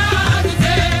نگاہ ناز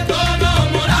سے دونوں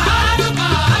مراد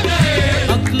پا گئے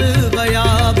عقل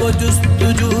غیاب و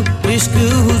جستجو عشق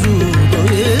حضور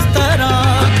اس طرح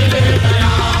عقل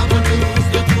غیاب و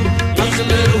جستجو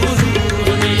عقل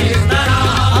حضور اس طرح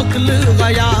عقل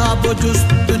غیاب و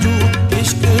جستجو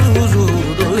عشق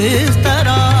حضور اس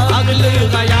طرح عقل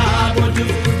غیاب و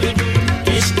جستجو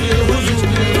عشق حضور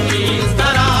اس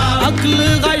طرح عقل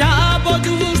غیاب و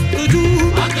جستجو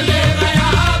عقل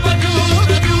غیاب و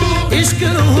جستجو عشق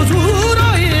حضور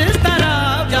اس طرح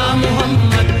یا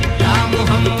محمد یا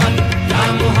محمد یا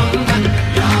محمد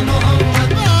یا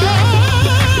محمد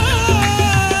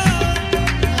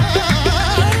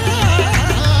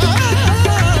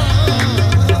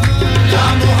یا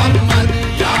محمد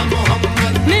یا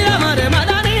محمد نیرا مرے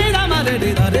مدا نیرا مرے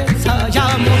نیرا رے سا یا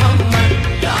محمد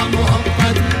یا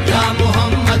محمد یا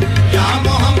محمد یا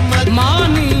محمد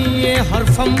مانی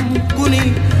حرفم کنی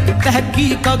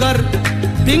تحقیق اگر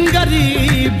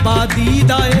دنگری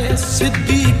بادیدائے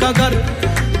صدیق اگر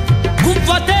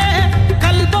قوت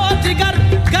قلب و جگر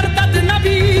گردد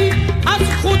نبی از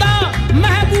خدا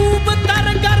محبوب تر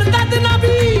گردد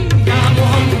نبی یا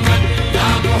محمد یا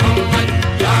محمد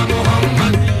یا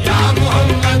محمد یا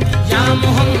محمد یا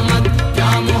محمد یا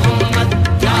محمد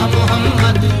یا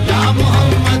محمد یا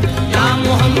محمد یا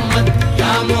محمد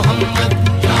یا محمد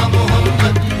یا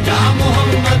محمد یا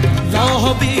محمد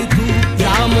لوح بھی تو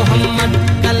یا محمد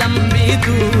قلم بھی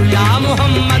تو یا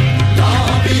محمد لوح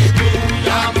بھی تو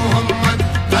یا محمد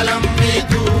قلم بھی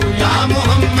تو یا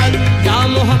محمد یا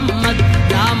محمد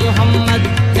یا محمد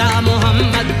یا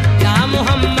محمد یا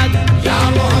محمد یا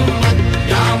محمد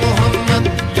یا محمد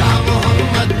یا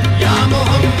محمد یا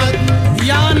محمد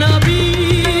یا نبی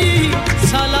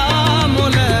سلام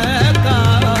علیکہ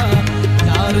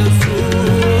یا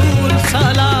رسول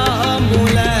سلام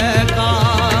علیکہ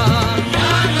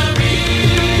یا نبی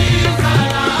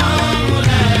سلام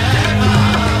علیکہ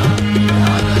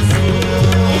یا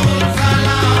رسول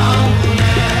سلام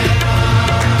علیکہ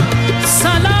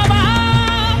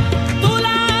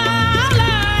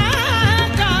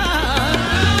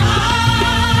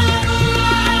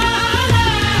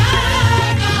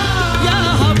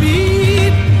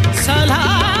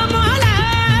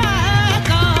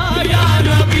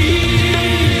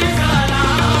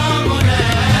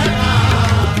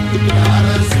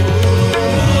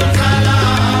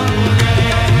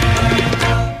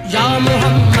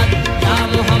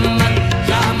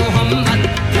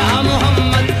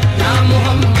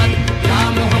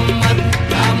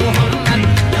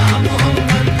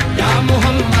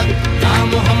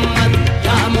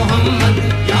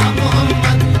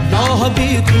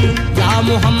भी तू या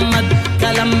मोहम्मद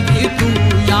कलम भी तू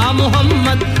या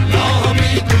मोहम्मद लौह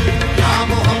भी तू या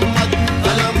मोहम्मद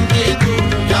कलम भी तू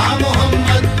या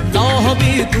मोहम्मद लौह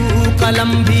भी तू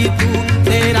कलम भी तू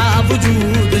तेरा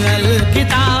वजूद अल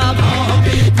किताब लौह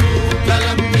भी तू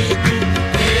कलम भी तू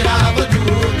तेरा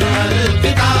वजूद अल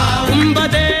किताब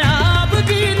गुंबदे आब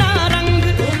की नारंग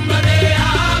गुंबदे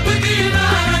आब की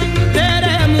नारंग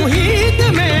तेरे मुहीत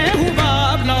में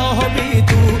हुबाब लौह भी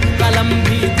तू कलम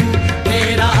भी तू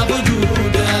तेरा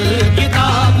वजूद अल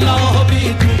किताब लौह भी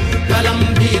तू कलम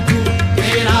भी तू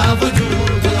तेरा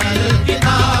वजूद अल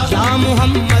किताब या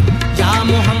मोहम्मद या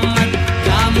मोहम्मद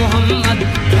या मोहम्मद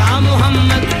या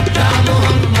मोहम्मद या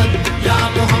मोहम्मद या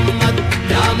मोहम्मद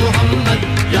या मोहम्मद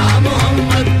या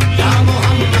मोहम्मद या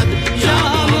मोहम्मद या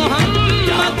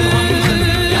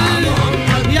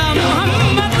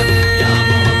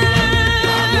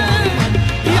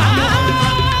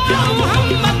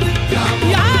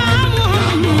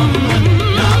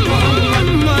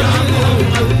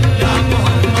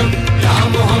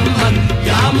मोहम्मद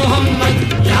या मोहम्मद या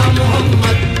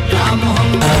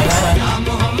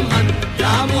मोहम्मद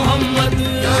या मोहम्मद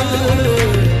या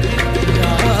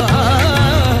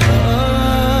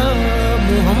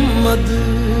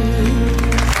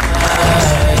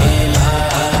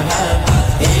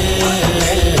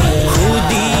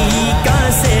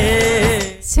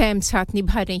सैम साथ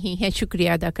निभा रही हैं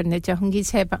शुक्रिया अदा करना चाहूंगी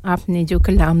सैम आपने जो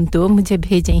कलाम दो मुझे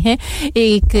भेजे हैं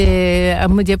एक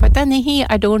मुझे पता नहीं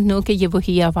आई डोंट नो कि ये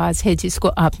वही आवाज है जिसको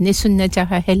आपने सुनना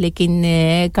चाहा है लेकिन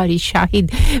कारी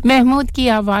शाहिद महमूद की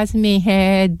आवाज में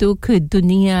है दुख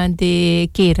दुनिया दे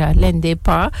केरा लेंदे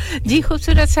पा जी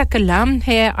खूबसूरत सा कलाम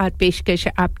है और पेशकश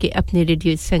आपके अपने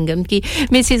रेडियो संगम की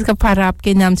मिसेस गफार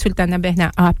आपके नाम सुल्ताना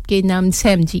बहना आपके नाम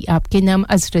सैम जी आपके नाम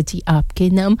अजरा जी आपके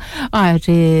नाम और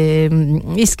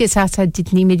इसके साथ-साथ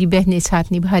जितनी मेरी बहनें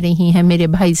साथ निभा रही हैं मेरे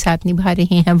भाई साथ निभा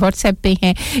रहे हैं व्हाट्सएप पे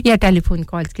हैं या टेलीफोन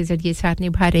कॉल्स के ज़रिए साथ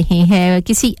निभा रहे हैं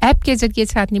किसी ऐप के ज़रिए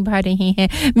साथ निभा रहे हैं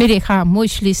मेरे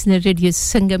खामोश लिसनर रेडियो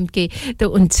संगम के तो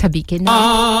उन सभी के नाम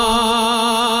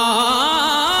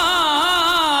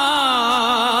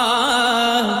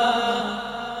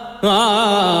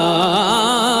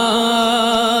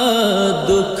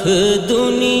दुख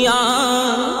दुनिया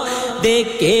दे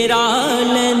केरा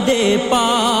लेंदे पा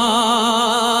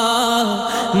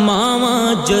मावा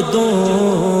जदों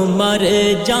मर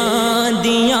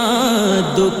जांदियां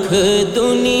दुख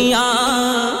दुनिया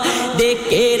दे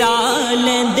केरा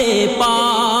लेंदे पा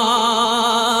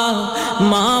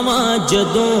मावा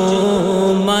जदों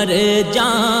मर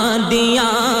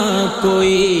जांदियां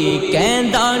कोई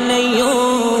कहंदा नहीं ओ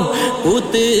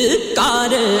पुत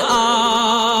कर आ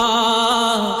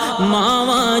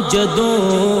मावा जदों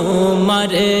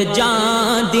मर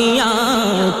जांदियां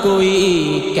कोई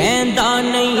कहंदा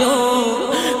नहीं ओ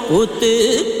पुत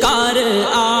कर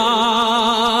आ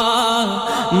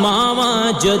मावा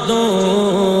जदों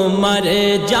मर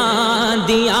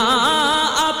जांदियां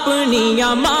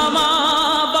अपनियां मावा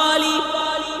वाली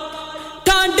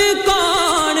ठंड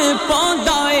कौन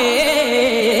पौंदा ए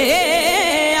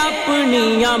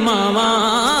अपनियां मावा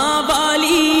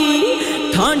वाली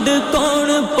ठंड कौन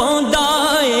पौंदा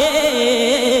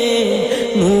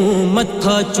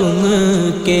मत्था चुम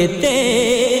के ते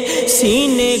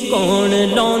सीने कौन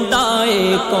लौंदा ए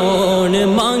कौन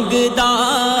मंगदा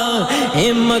ए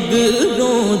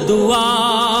मगरों दुआ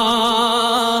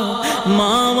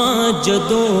मावा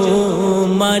जदों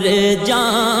मर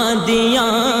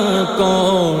जांदियां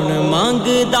कौन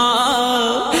मंगदा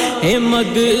ए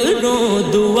मगरों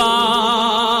दुआ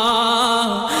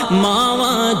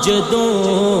मावा जदों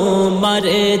मर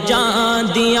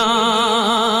जांदियां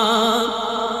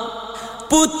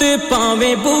पुत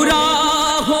पावे बुरा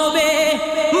होवे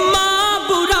मां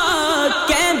बुरा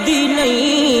कहंदी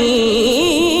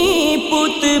नहीं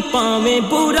पुत पावे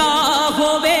बुरा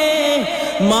होवे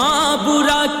मां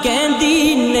बुरा कहंदी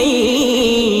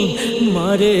नहीं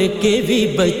मर के भी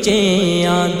बचे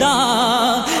आंदा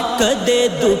कदे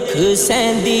दुख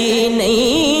सहंदी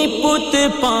नहीं पुत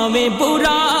पावे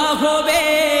बुरा होवे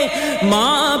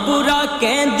मां बुरा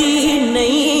कहंदी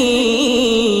नहीं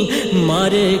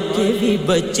मर के भी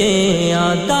बचे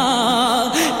आंदा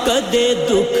कदे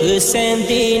दुख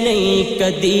सहंदी नहीं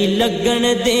कदी लगन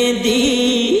देंदी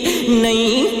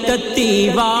नहीं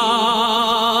ततीवा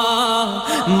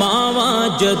मावा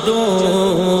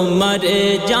जदों मर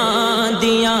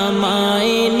जांदियां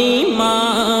माए नी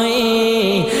माए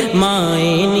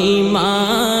माए नी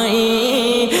माए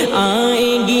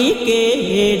आएगी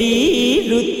केड़ी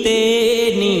रुते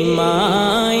नी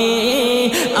माए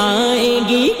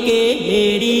आएगी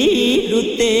केड़ी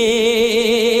रुते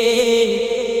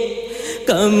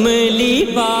कमली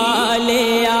वाले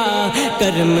आ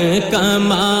करम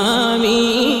कमावी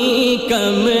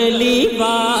कमली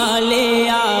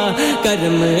वालिया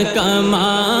करम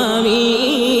कमावी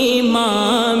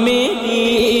मां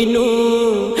मेरी नू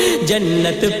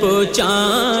जन्नत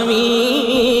पहुंचावी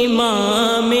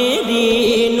मां मेरी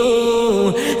नू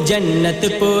जन्नत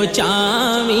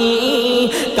पहुंचावी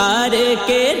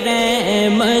करके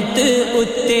रहमत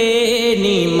उत्ते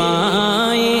नी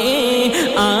माए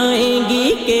आएगी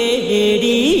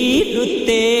केड़ी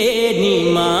रुते नी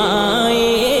माए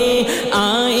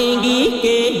आएगी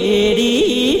केड़ी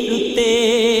रुते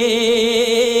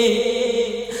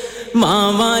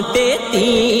मावां ते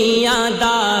तियां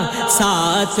दा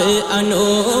साथ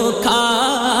अनोखा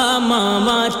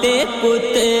मावां ते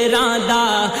पुत्रां दा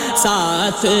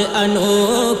साथ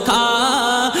अनोखा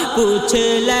पूछ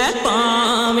ले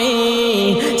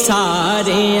पावें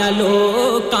सारे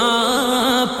लोकां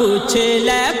पूछ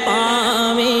ले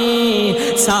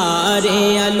पावें सारे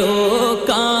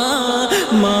लोकां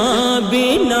मां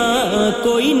बिना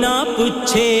कोई ना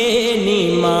पूछे नी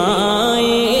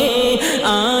माए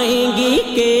आएगी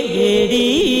केड़ी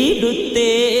रुते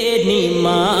नी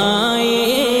माए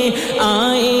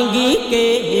आएगी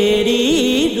केड़ी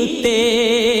रुते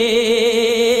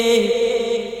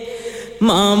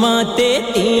मामा ते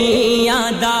तियां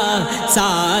दा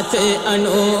साथ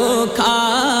अनोखा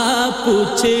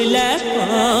पूछ ले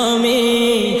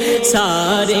पावें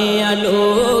सारे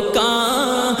लोकां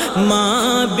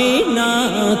मां बिना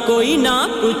कोई ना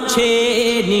पूछे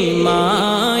नी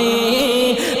माए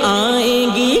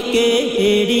आएगी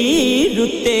केड़ी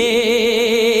रुते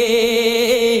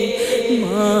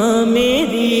मां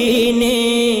मेरी ने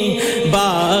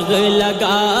बाग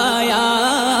लगाया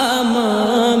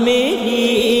मां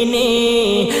मेरी ने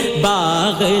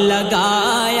बाग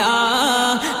लगाया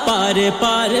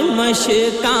पर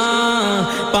मशकां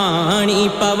पानी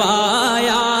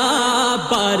पवाया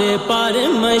पर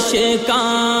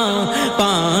मशकां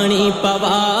पानी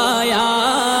पवाया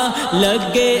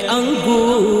लगे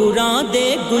अंगूरां दे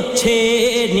गुच्छे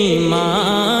नी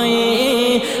माए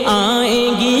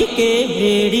आएगी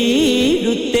केड़ी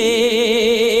रुते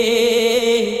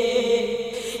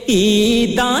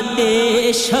ईदां ते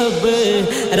शब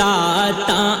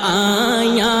रातां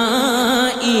आया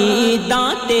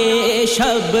ईदां ते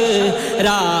शब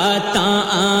रातां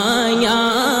आया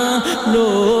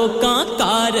लोकां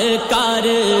कर कर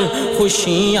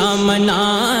खुशियां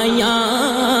मनाया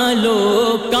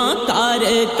लोकां कर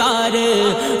कर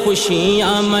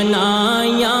खुशियां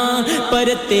मनाया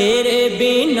पर तेरे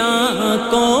बिना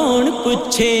कौन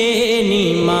पूछे नी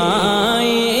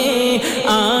माए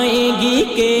आएगी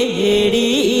केड़ी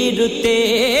रुते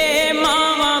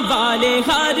मावां वाले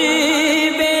हर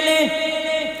वेले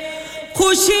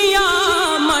खुशियां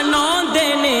मनाउंदे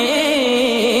ने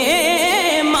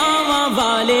मावां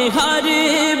वाले हर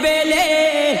वेले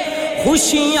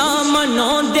खुशियां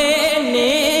मनाउंदे ने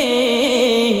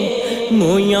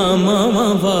मोया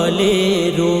मावां वाले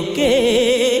रोके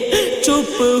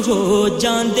चुप हो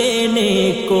जांदे ने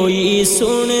कोई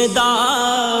सुनदा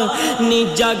नी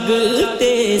जग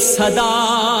ते सदा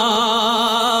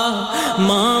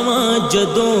मावां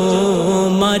जदों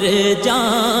मर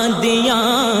जांदियां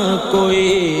कोई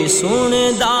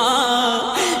सुनदा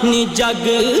नी जग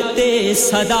ते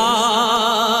सदा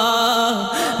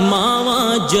मावां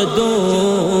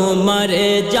जदों मर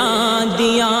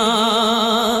जांदियां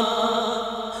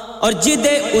और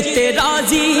जिदे उते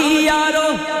राजी यारो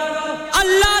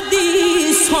अल्लाह दी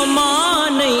सोमा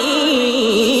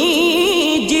नहीं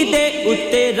जिदे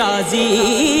उते राजी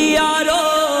यारो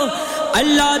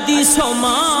अल्लाह दी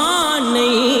सोमा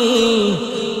नहीं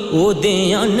ओदे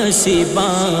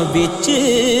नसीबां विच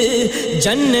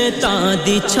जन्नतां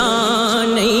दी छां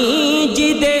नहीं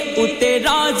जिदे उते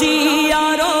राजी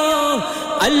यारो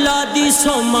अल्लाह दी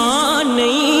सोमा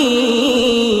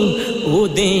नहीं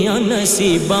ओदे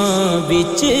नसीबां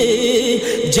विच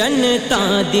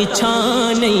जन्नतां दी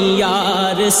छां नहीं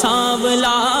यार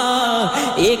सांवला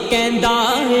ए कहंदा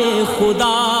है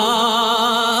खुदा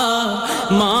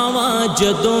मावां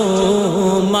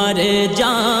जदों मर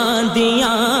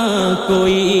जांदियां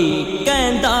कोई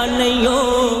कहंदा नहीं ओ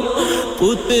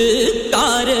पुत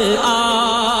घर आ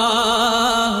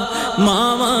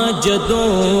मावां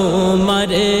जदों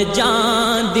मर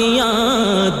जांदियां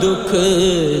दुख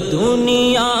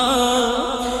दुनिया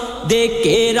दे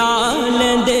केरा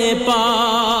लेंदे पा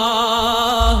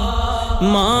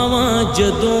मावां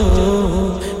जदों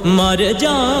मर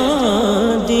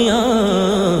जांदियां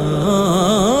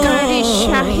कारी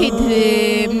शाहिद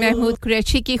महमूद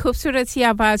कुरैशी की खूबसूरत सी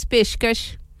आवाज पेशकश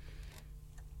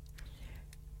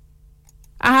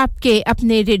आपके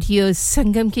अपने रेडियो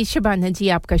संगम की शबाना जी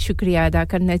आपका शुक्रिया अदा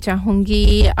करना चाहूंगी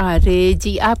और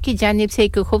जी आपकी जानिब से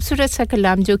एक खूबसूरत सा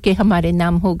कलाम जो कि हमारे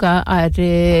नाम होगा और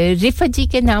रिफत जी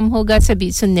के नाम होगा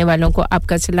सभी सुनने वालों को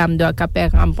आपका सलाम दुआ का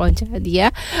पैगाम पहुंचा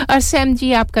दिया और सैम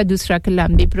जी आपका दूसरा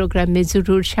कलाम भी प्रोग्राम में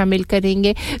जरूर शामिल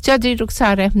करेंगे चौधरी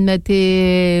रुखसार अहमद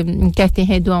कहते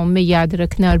हैं दुआओं में याद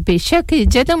रखना और बेशक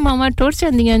जब मामा टोर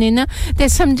चंदियां ने ना ते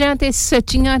समझां ते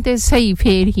सच्चियां ते सही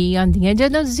फेर ही आंदियां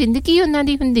जदों जिंदगी उन्हां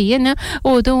दी हुंदी है ना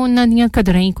उदों उन्हां ਦੀਆਂ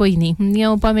ਕਦਰਾਂ ਹੀ ਕੋਈ ਨਹੀਂ ਹੁੰਦੀਆਂ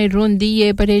ਉਹ ਭਾਵੇਂ ਰੋਂਦੀ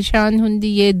ਏ ਪਰੇਸ਼ਾਨ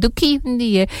ਹੁੰਦੀ ਏ ਦੁਖੀ ਹੁੰਦੀ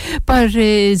ਏ पर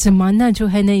ज़माना जो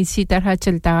है ना इसी तरह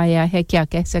चलता आया है क्या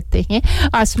कह सकते हैं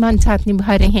आसमान साथ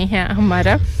निभा रहे हैं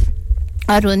हमारा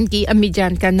और उनकी अम्मी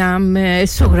जान का नाम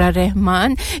सुगरा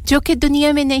रहमान जो कि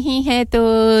दुनिया में नहीं है तो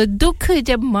दुख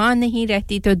जब मां नहीं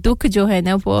रहती तो दुख जो है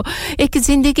ना वो एक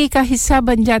जिंदगी का हिस्सा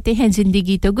बन जाते हैं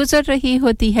जिंदगी तो गुजर रही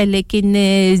होती है लेकिन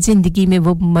जिंदगी में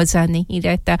वो मजा नहीं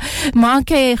रहता मां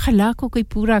के ख्वाह को कोई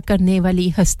पूरा करने वाली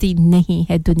हस्ती नहीं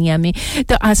है दुनिया में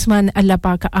तो आसमान अल्लाह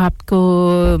पाक आपको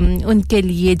उनके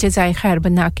लिए जज़ाए खैर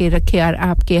बना के रखे और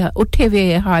आपके उठे हुए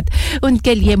हाथ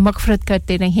उनके लिए मग़फ़िरत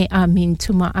करते रहें आमीन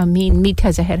सुमा आमीन मीठा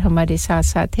ज़हर हमारे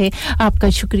साथ-साथ है आपका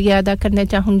शुक्रिया अदा करना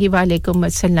चाहूंगी वालेकुम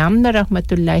अस्सलाम व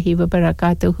रहमतुल्लाहि व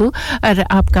बरकातहू और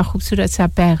आपका खूबसूरत सा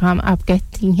पैगाम आप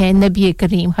कहती हैं नबी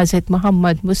करीम हज़रत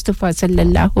मोहम्मद मुस्तफ़ा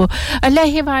सल्लल्लाहु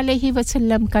अलैहि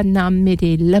वसल्लम का नाम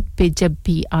मेरे लब पे जब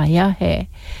भी आया है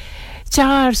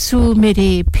चार सू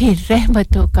मेरे फिर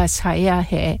रहमतों का साया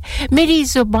है मेरी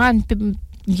ज़ुबान पे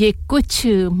ये कुछ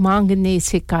मांगने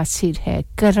से कासिर है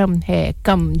करम है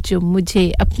कम जो मुझे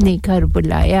अपने घर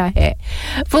बुलाया है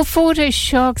वो फौर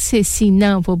शौक से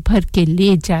सीना वो भर के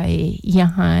ले जाए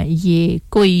यहाँ ये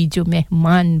कोई जो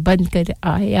मेहमान बनकर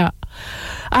आया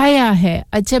है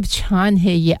अजब शान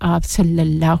है ये आप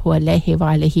सल्लल्लाहु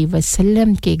अलैहि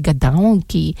वसल्लम के गदाओं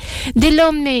की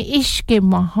दिलों में इश्क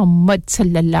मोहम्मद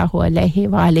सल्लल्लाहु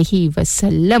अलैहि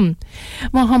वसल्लम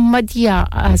मोहम्मद या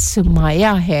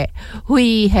आसमाया है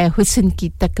हुई है हुस्न की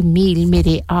तकमील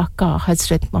मेरे आका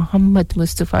हजरत मोहम्मद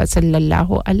मुस्तफ़ा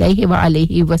सल्लल्लाहु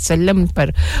अलैहि वसल्लम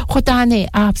पर खुदा ने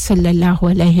आप सल्लल्लाहु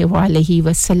अलैहि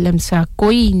वसल्लम सा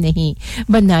कोई नहीं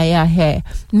बनाया है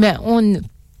मैं उन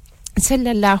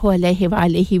सल्लल्लाहु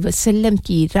अलैहि वसल्लम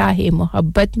की राह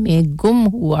मोहब्बत में गुम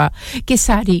हुआ कि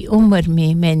सारी उम्र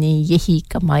में मैंने यही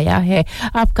कमाया है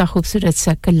आपका खूबसूरत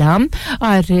सा कलाम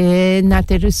और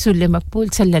नाते रसूल मकबूल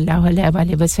सल्लल्लाहु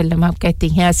अलैहि वसल्लम आप कहते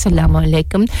हैं अस्सलाम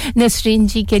वालेकुम नसरीन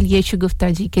जी के लिए शगुफ्ता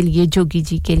जी के लिए जोगी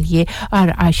जी के लिए और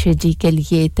आशा जी के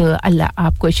लिए तो अल्लाह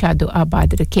आपको शादो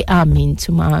आबाद रखे आमीन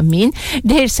सुमा आमीन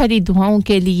ढेर सारी दुआओं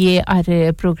के लिए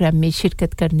और प्रोग्राम में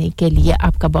शिरकत करने के लिए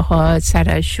आपका बहुत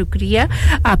सारा शुक्रिया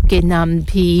आपके नाम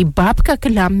भी बाप का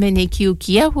कलाम मैंने क्यों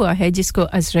किया हुआ है जिसको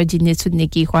अज़रा जी ने सुनने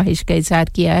की ख्वाहिश का इज़हार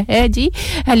किया है जी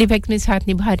हैलीफैक्स में साथ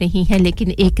निभा रही हैं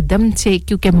लेकिन एकदम से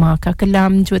क्योंकि मां का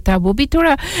कलाम जो था वो भी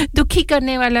थोड़ा दुखी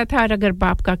करने वाला था और अगर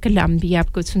बाप का कलाम भी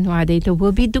आपको सुनवा दे तो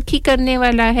वो भी दुखी करने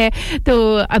वाला है तो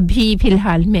अभी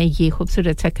फिलहाल मैं ये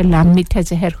खूबसूरत सा कलाम मीठा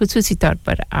ज़हर खुसूसी तौर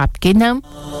पर आपके नाम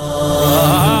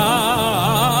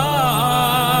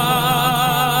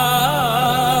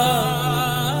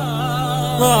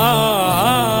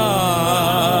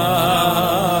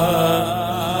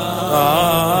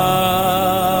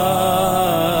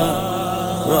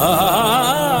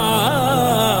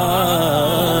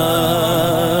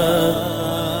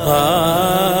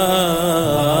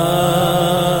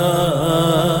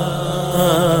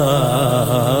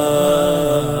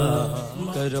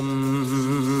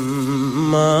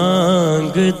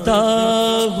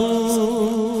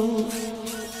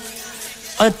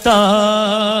अता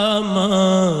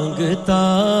मांगता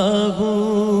हूँ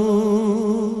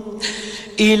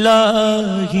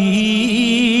इलाही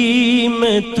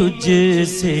मैं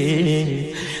तुझसे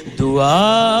दुआ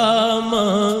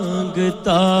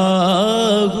मांगता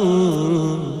हूँ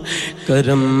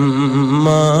करम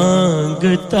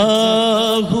मांगता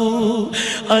हूँ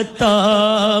अता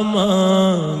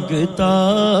मांगता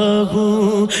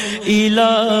हूँ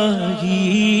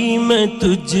इलाही मैं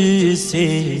तुझसे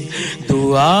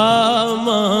दुआ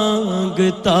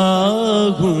मांगता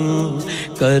हूँ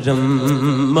करम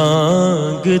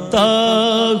मांगता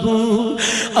हूँ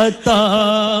अता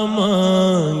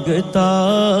मांगता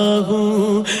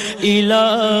हूँ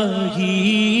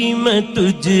इलाही मैं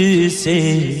तुझसे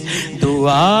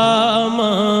दुआ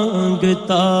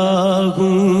मांगता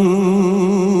हूँ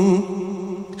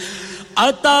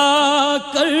अता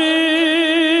कर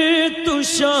तू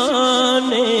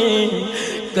शाने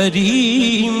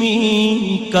करीमी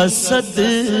का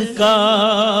सदका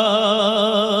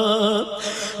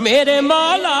मेरे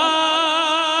मौला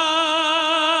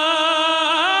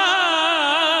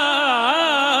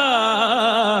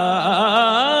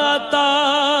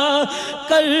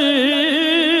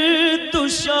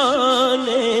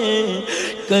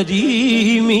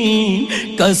करीमी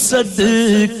का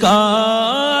सदका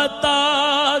अता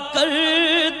कर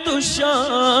तू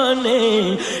शाने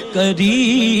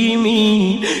करीमी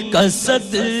का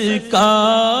सदका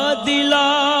दिला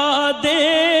दे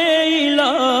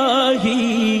इलाही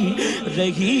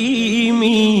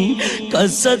रहीमी का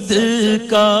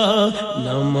सदका न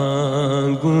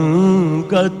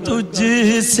मांगूंगा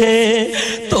तुझसे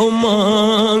तो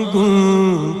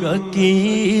मांगूंगा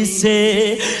किसे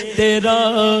तेरा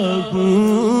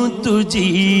हूँ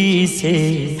तुझी से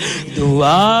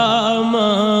दुआ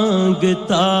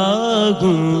मांगता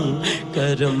हूँ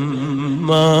करम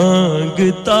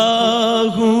मांगता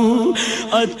हूँ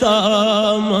अता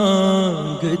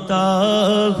मांगता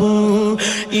हूँ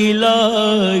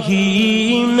इलाही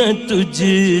मैं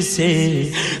तुझसे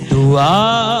दुआ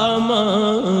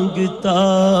मांगता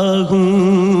हूँ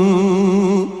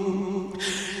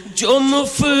जो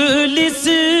मुफलिस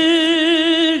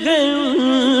हैं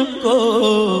उनको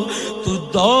तू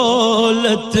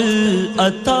दौलत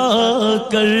अता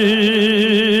कर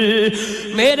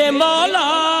मेरे मौला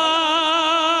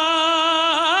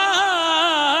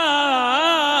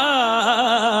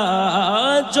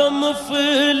जो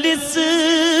मुफलिस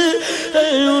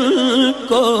हैं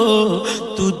उनको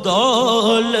तू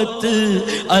दौलत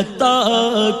अता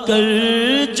कर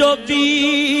जो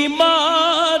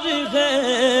बीमार है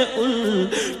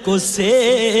उनको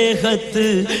सेहत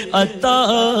अता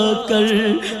कर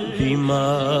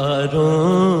बीमारों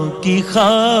की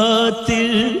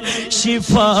खातिर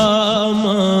शिफा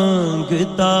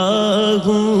मांगता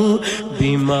हूँ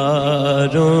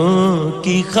बीमारों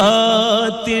की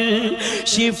खातिर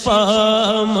शिफा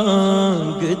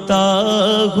मांगता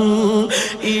हूँ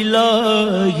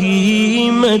इलाही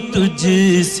मैं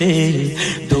तुझसे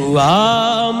दुआ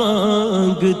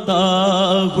मांगता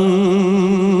हूँ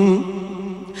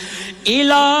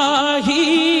इलाही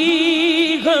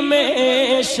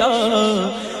हमेशा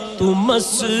तू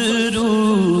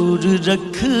मसरूर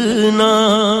रखना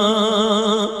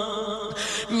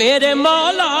मेरे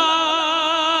मौला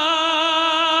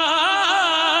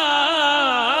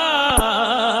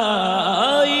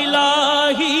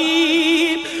इलाही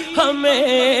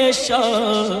हमेशा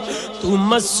तू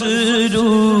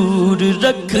मसरूर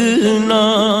रखना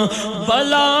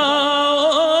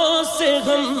बलाओं से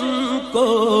हमको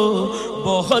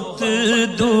बहुत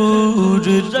दूर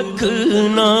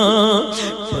रखना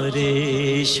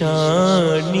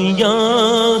परेशानियां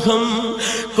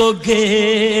हमको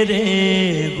घेरे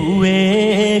हुए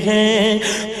हैं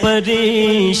परेशानियों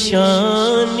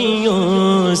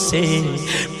से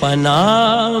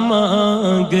पनाह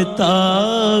मांगता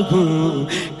हूँ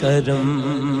करम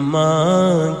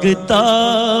मांगता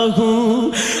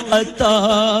हूँ अता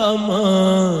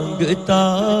मांगता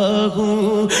हूँ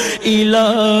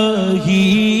इलाही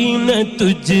मैं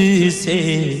तुझसे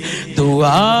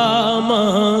दुआ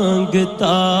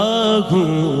मांगता हूँ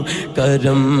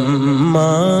करम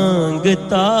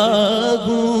मांगता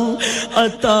हूँ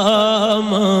अता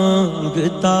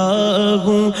मांगता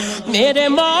हूँ मेरे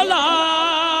मौला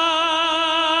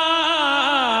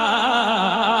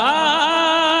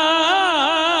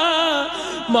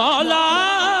मौला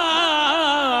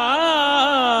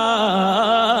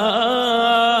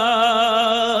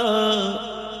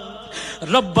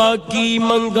रब्बा की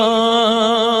मंगा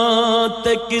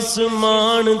ते किस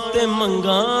मान ते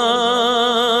मंगा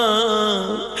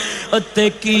अते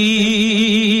की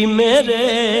मेरे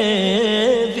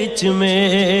विच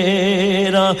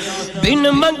मेरा बिन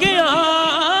मंगिया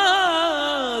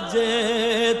जे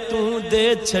तू दे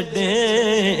छड़े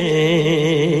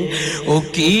ओ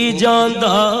की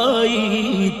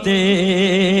जानदाई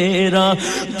तेरा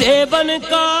देवन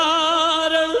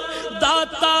कारण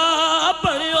दाता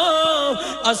बणियो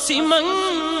असी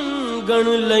मंगण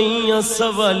लईया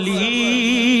सवाली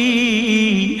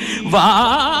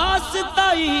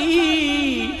वास्ताई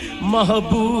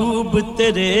महबूब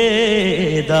तेरे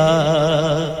दा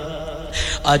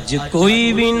आज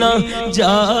कोई भी ना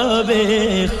जावे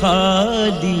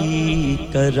खाली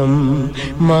करम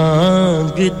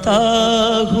मांगता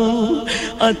हूँ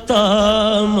अता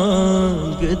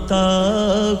मांगता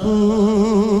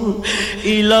हूँ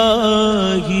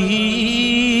इलाही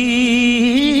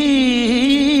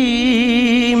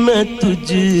मैं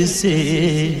तुझसे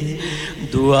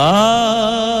दुआ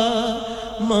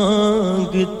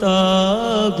मांगता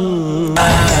हूँ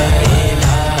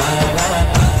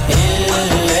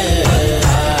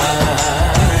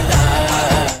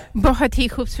बहुत ही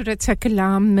खूबसूरत सा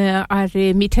कलाम और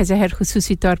मीठा जहर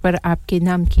खुसूसी तौर पर आपके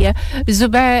नाम किया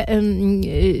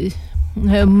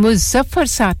मुज़फ़्फ़र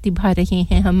साथ निभा रहे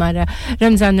हैं हमारा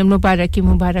रमज़ान मुबारक की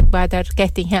मुबारकबाद और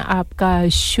कहते हैं आपका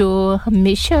शो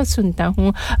हमेशा सुनता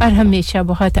हूं और हमेशा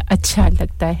बहुत अच्छा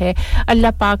लगता है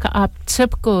अल्लाह पाक आप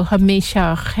सबको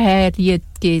हमेशा खैरियत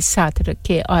के साथ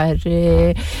रखे और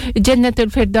जन्नतुल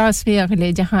फिरदौस में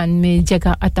अगले जहान में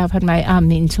जगह अता फरमाए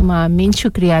आमीन सुमा आमीन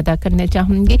शुक्रिया अदा करना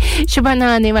चाहूंगी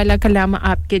शुभाना आने वाला कलाम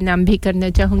आपके नाम भी करना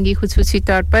चाहूंगी खुसूसी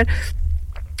तौर पर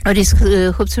और इस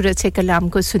खूबसूरत से कलाम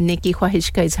को सुनने की ख्वाहिश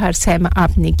का इजहार सैम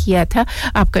आपने किया था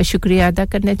आपका शुक्रिया अदा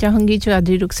करना चाहूंगी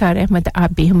चौधरी रुखसार अहमद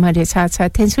आप भी हमारे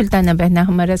साथ हैं सुल्ताना बहना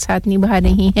हमारा साथ निभा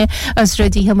रही हैं असरा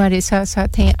जी हमारे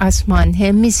साथ हैं आसमान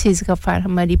है मिसेस गफार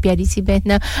हमारी प्यारी सी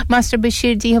बहना मास्टर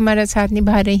बशीर जी हमारा साथ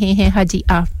निभा रहे हैं हाजी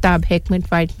आफ्ताब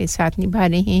हैकमत वाइट में साथ निभा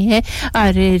रहे हैं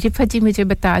और रिफा जी मुझे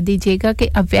बता दीजिएगा कि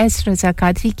अवैस रजा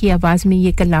कादरी की आवाज में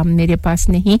ये कलाम मेरे पास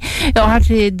नहीं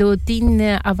और 2-3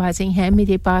 आवाजें हैं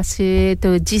मेरे पास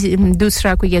तो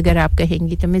दूसरा कोई अगर आप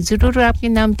कहेंगी तो मैं जरूर आपके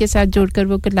नाम के साथ जोड़कर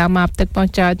वो कलाम आप तक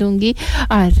पहुंचा दूंगी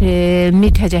और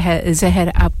मीठा जहर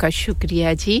आपका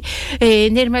शुक्रिया जी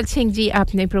निर्मल सिंह जी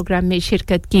आपने प्रोग्राम में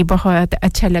शिरकत की बहुत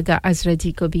अच्छा लगा अजरा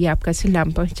जी को भी आपका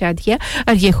सलाम पहुंचा दिया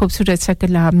और ये खूबसूरत सा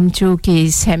कलाम जो कि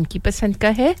सैम की पसंद का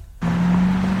है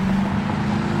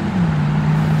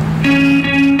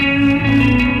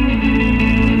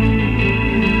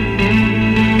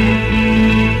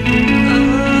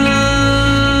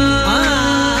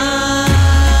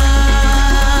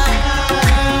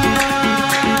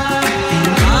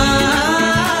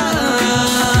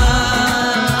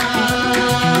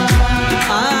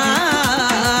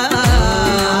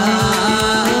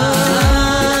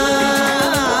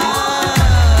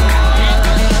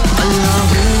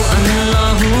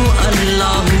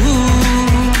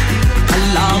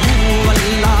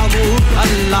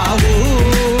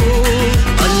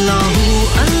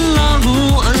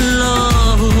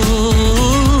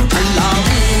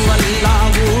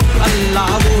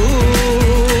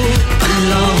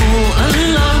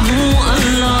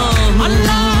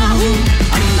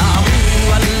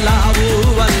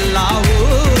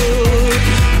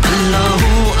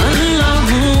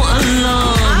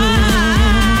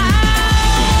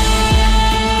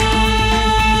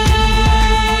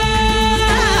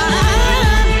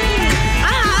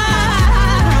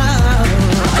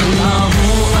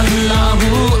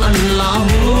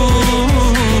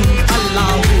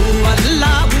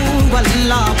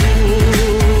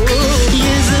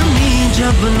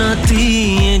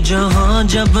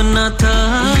जब ना था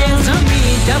ये ज़मीं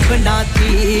जब ना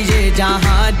थी ये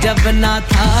जहां जब ना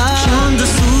था चांद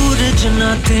सूरज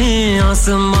ना थे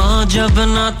आसमां जब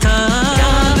ना था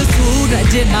चांद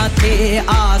सूरज ना थे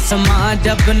आसमां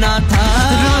जब ना था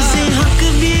राज़े हक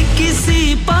भी किसी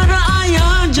पर आया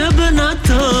जब ना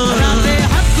था राज़े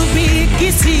हक भी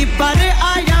किसी पर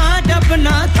आया जब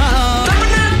ना था तब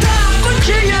ना था कुछ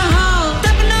यहाँ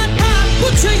तब ना था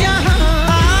कुछ यहाँ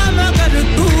मगर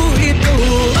तू ही तो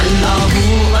अल्लाहू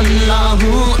अल्लाहू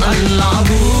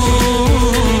अल्लाहू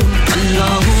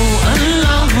अल्लाहू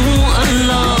अल्लाहू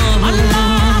अल्लाहू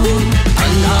अल्लाहू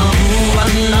अल्लाहू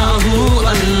अल्लाहू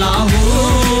अल्लाहू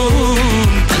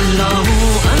अल्लाहू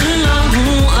अल्लाहू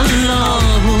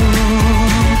अल्लाहू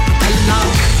अल्लाहू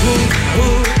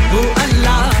हु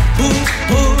अल्लाहू हु अल्लाहू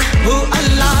हु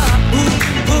अल्लाहू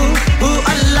हु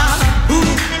अल्लाहू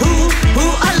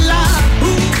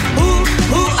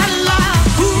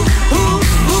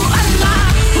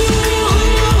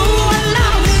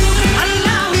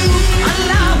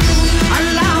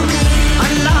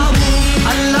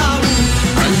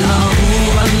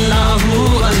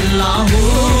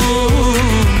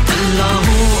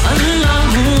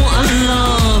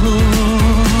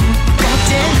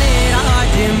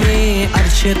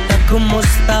तक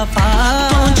मुस्तफा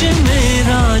पहुंचे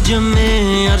मेराज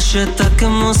में अर्श तक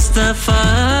मुस्तफा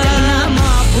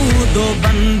माबूदो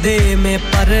बंदे में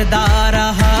पर्दा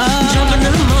रहा जब न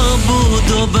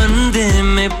माबूदो बंदे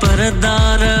में पर्दा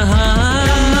रहा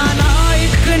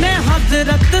मलाइक ने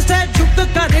हजरत से झुक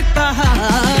कर कहा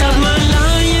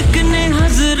मलाइक ने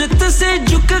हजरत से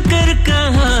झुक कर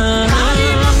कहा सारी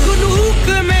मखलूक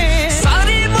में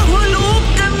सारी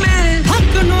मखलूक में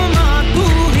हक नुमा तू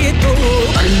ही तो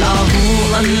अल्लाहू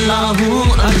अल्लाहू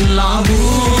अल्लाहू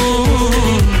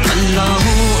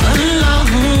अल्लाहू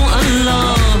अल्लाहू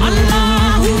अल्लाहू अल्लाहू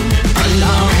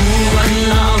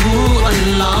अल्लाहू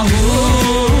अल्लाहू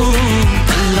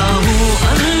अल्लाहू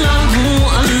अल्लाहू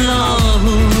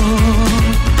अल्लाहू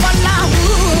अल्लाहू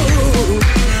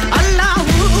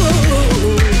Allahu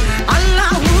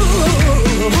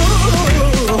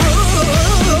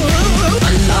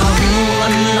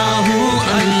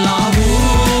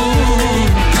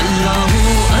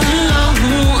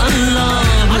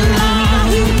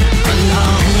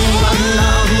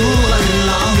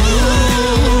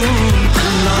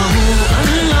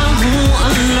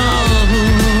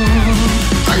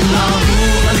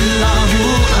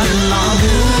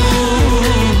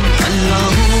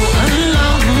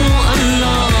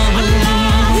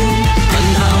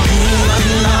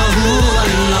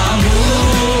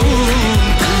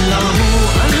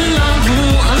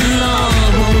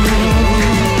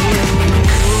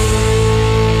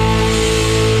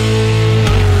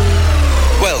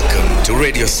to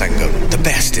Radio Sangam, the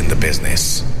best in the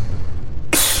business.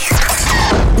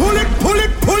 Pull it, pull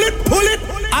it, pull it, pull it.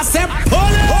 I said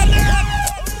pull it.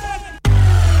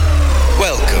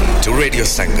 Welcome to Radio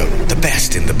Sangam, the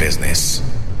best in the business.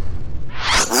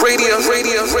 Radio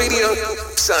Sangam, Radio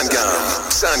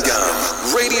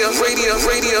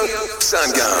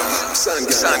Sangam,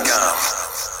 Sangam.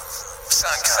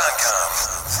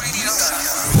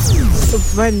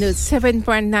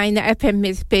 107.9 FM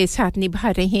में पे साथ निभा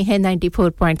रहे हैं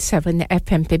 94.7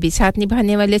 FM पे भी साथ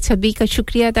निभाने वाले सभी का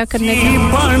शुक्रिया अदा करना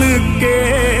चाहूंगी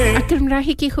अकरम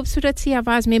राही की खूबसूरत सी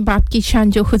आवाज में बाप की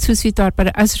शान जो खुसूसी तौर पर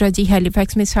अज़रा जी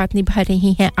हैलिफैक्स में साथ निभा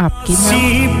रही हैं आपके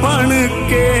नाम बन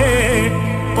के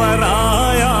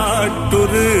पराया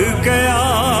टुर गया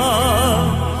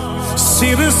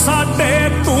सिर साडे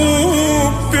तू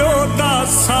प्यो दा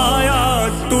साया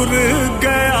टुर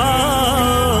गया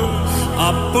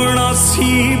अपना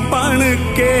सी बन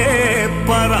के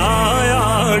पराया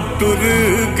टुर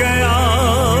गया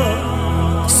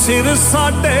सिर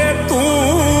साडे तू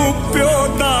प्यो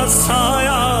दा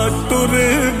साया टुर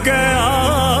गया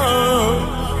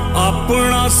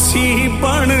अपना सी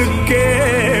बन के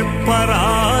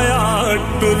पराया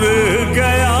टुर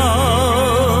गया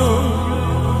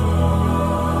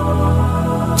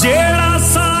जेड़ा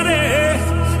सारे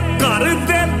घर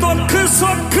दे दुख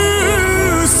सुख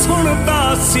सुनदा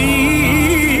सी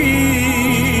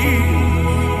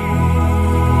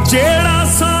जेड़ा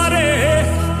सारे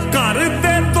घर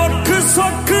दे दुख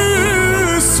सुख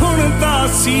सुनदा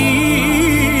सी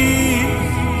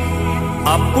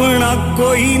अपना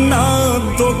कोई ना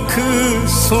दुख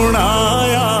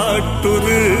सुनाया टुर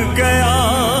गया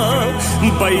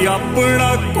भाई अपना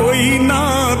कोई ना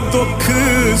दुख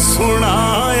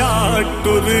सुनाया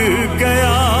टुर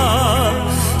गया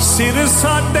सिर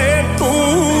साडे तू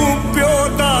प्यो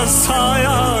दा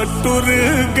साया टुर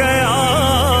गया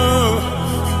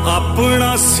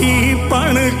अपना सी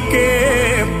बन के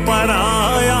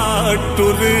पराया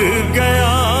टुर गया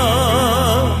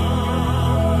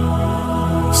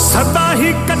सदा ही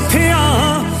इकट्ठियां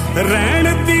रहन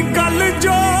दी गल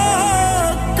जो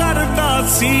करदा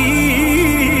सी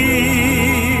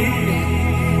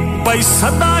भाई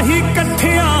सदा ही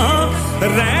इकट्ठियां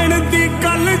रहन दी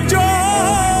गल जो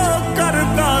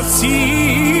करदा सी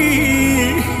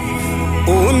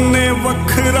ओने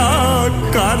वखरा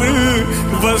कर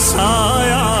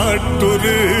वसाया टुर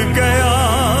गया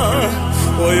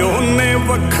ओए ओने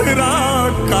वखरा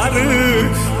कर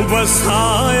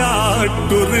वसाया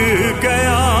टुर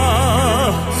गया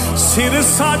सिर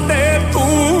साडे तू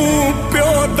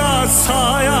प्यो दा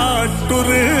साया टुर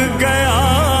गया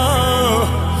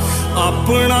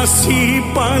अपना सी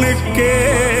बन के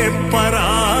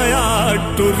पराया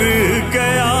टुर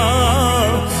गया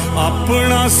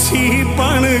अपना सी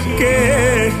बन के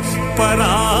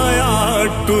पराया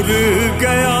टुर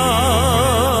गया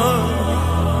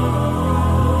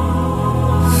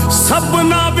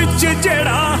सबना विच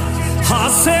जेड़ा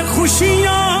हासे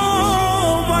खुशियां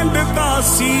वंडदा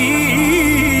सी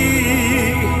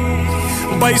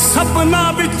भाई सबना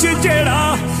विच जेड़ा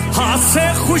हासे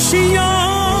खुशियां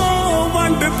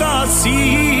वंडदा सी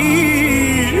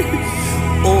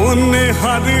ओने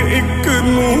हर एक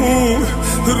नू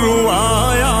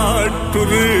रुआया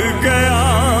टुर गया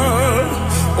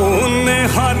ओने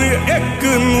हर एक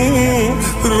नू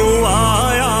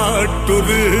रुआया टुर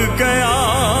गया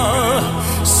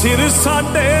सिर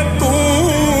साडे तू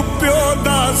प्यो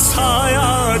दा साया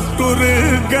टुर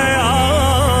गया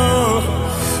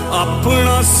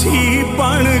अपना सी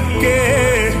बन के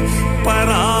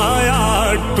पराया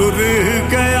टुर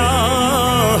गया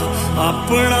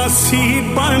अपना सी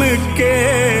बन के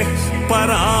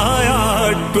पराया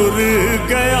टुर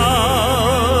गया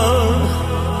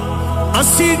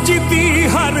असी जिदी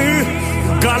हर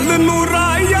गल नू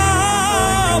राया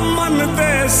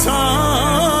मनदे सां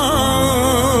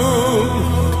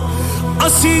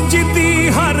असी जिदी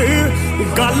हर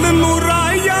गल नू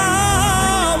राया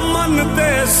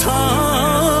मनदे सां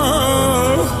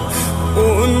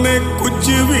ओने कुछ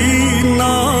भी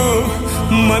ना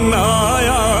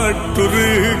मनाया टुर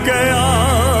गया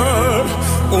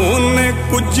ओने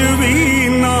कुछ भी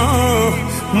ना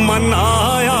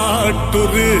मनाया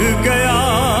टुर गया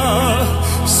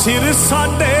सिर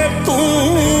साडे तू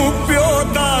प्यो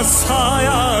दा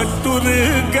साया टुर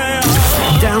गया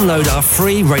Download our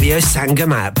free Radio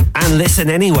Sangam app and listen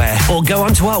anywhere or go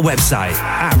onto our website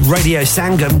at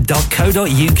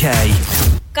radiosangam.co.uk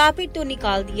carpet तो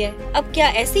निकाल दिया है अब क्या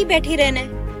ऐसे ही बैठे रहना है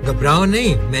घबराओ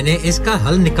नहीं मैंने इसका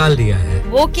हल निकाल दिया है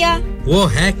वो क्या वो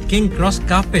है King Cross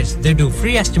Carpets. They do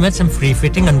free estimates and free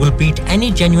fitting and will beat any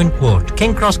genuine quote.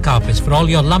 King Cross Carpets for all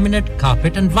your laminate,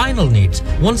 carpet and vinyl needs.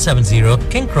 170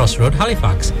 King Cross Road,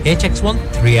 Halifax, HX1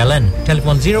 3LN.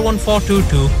 Telephone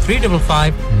 01422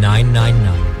 355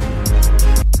 999.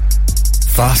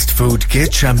 Fast food के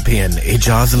champion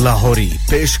Ijaz Lahori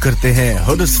पेश करते हैं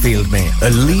Huddersfield में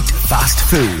elite fast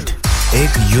food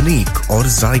एक unique और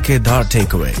जायकेदार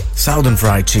takeaway southern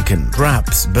fried chicken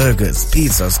raps burgers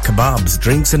pizzas kebabs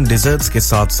drinks and desserts के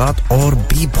साथ-साथ और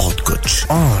भी बहुत कुछ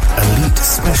और एलीट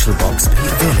स्पेशल बॉक्स भी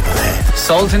अवेलेबल है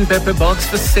salt and pepper box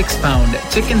for £6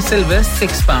 chicken silver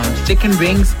 £6 chicken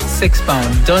wings £6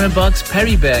 doner box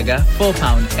peri burger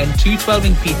 £4 and 2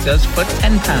 12-inch pizzas for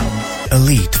 £10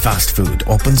 Elite Fast Food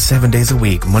open 7 days a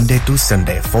week Monday to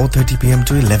Sunday 4:30 p.m.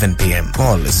 to 11 p.m.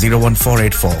 Call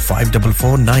 01484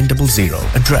 544 900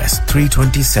 Address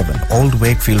 327 Old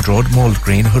Wakefield Road Mould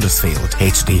Green Huddersfield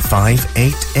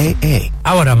HD58AA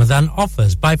Our Ramadan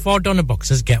offers buy 4 doner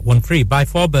boxes get 1 free buy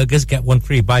 4 burgers get 1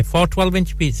 free buy 4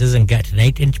 12-inch pizzas and get an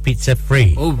 8-inch pizza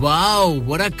free Oh wow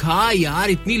what a car yaar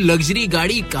itni luxury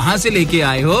gaadi kahan se leke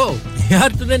aaye ho yaar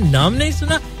tune naam nahi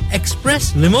suna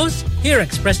Express Limos? Here at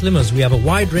Express Limos, we have a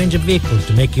wide range of vehicles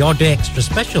to make your day extra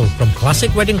special. From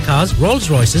classic wedding cars, Rolls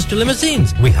Royces to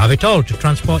limousines. We have it all to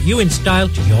transport you in style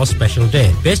to your special day.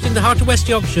 Based in the heart of West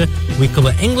Yorkshire, we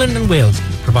cover England and Wales,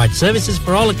 provide services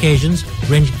for all occasions,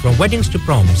 ranging from weddings to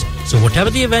proms. So whatever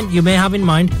the event you may have in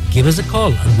mind, give us a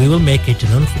call and we will make it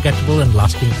an unforgettable and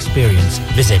lasting experience.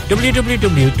 Visit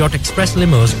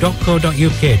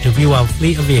www.expresslimos.co.uk to view our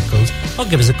fleet of vehicles or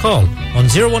give us a call on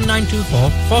 01924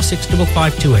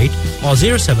 465528 or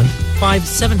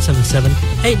 0757777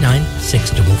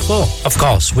 89644. Of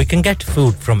course, we can get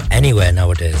food from anywhere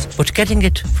nowadays, but getting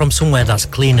it from somewhere that's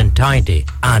clean and tidy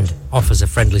and offers a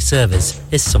friendly service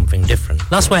is something different.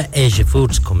 That's where Asia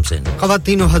Foods comes in.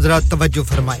 ख़वातीन और हज़रात तवज्जो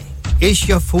फरमाएं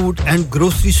Asia food and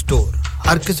grocery store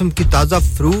हर किस्म की ताजा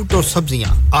fruit और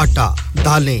सब्जियां आटा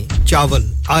दालें चावल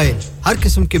ऑयल हर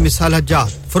किस्म के मसाला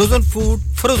जात फ्रोजन फूड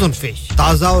फ्रोजन फिश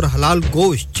ताजा और हलाल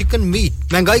गोश्त चिकन मीट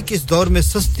महंगाई के इस दौर में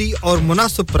सस्ती और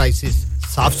मुनासिब प्राइसेस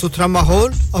साफ सुथरा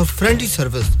माहौल और फ्रेंडली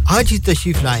सर्विस आज ही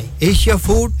तशरीफ लाएं Asia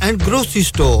food and grocery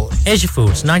store Asia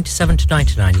Foods 97 to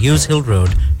 99 Hughes Hill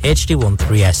Road HD1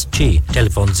 3SG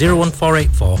telephone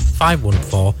 01484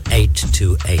 514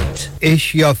 828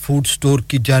 Asia food store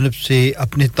की जानिब से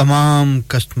अपने तमाम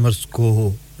कस्टमर्स को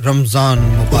रमजान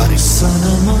मुबारक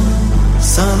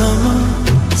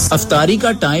अफ्तारी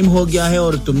का टाइम हो गया है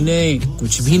और तुमने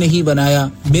कुछ भी नहीं बनाया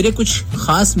मेरे कुछ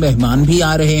खास मेहमान भी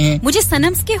आ रहे हैं मुझे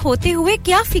सनम्स के होते हुए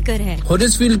क्या फिक्र है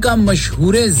हडर्सफील्ड का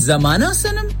मशहूर ज़माना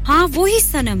सनम हाँ वो ही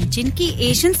सनम जिनकी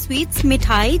एशियन स्वीट्स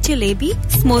मिठाई जलेबी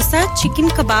समोसा चिकन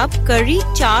कबाब करी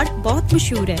चाट बहुत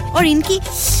मशहूर है और इनकी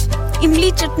इमली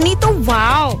चटनी तो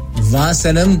वाओ वाह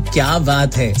सनम क्या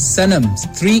बात है सनम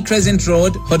 3 Crescent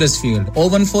Road Huddersfield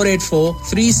 01484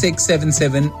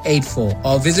 367784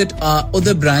 or visit our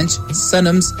other branch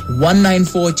Sanams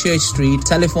 194 Church Street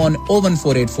telephone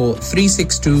 01484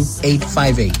 362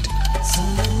 858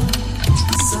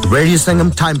 Radio Sangam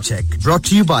time check brought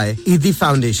to you by Eidi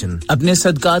Foundation अपने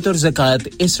सदकात और ज़कात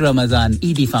इस रमजान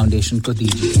ईदी फाउंडेशन को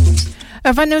दीजिए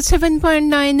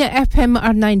 107.9 FM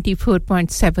और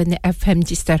 94.7 FM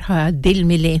जिस तरह दिल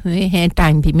मिले हुए हैं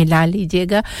टाइम भी मिला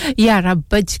लीजिएगा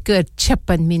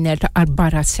 11:56 और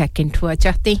 12 सेकंड हुआ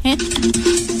चाहते हैं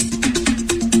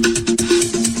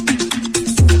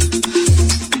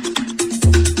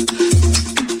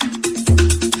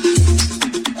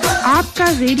आपका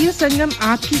रेडियो संगम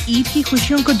आपकी ईद की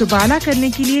खुशियों को दुबारा करने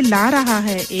के लिए ला रहा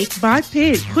है एक बार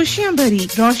फिर खुशियां भरी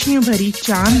रोशनियों भरी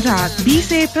चांद रात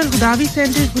 20 अप्रैल गुदावी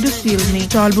सेंटर हडर्सफील्ड में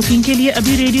स्टॉल बुकिंग के लिए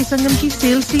अभी रेडियो संगम की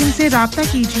सेल्स टीम से राब्ता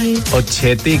कीजिए और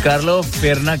छेती कर लो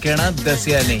फिर ना कहना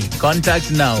दसिया नहीं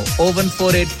कांटेक्ट नाउ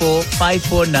 01484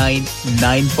 549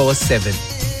 947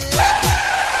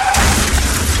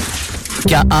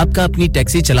 क्या आपका अपनी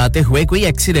टैक्सी चलाते हुए कोई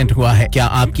एक्सीडेंट हुआ है क्या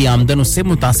आपकी आमदन उससे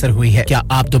मुतासर हुई है क्या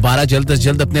आप दोबारा जल्द से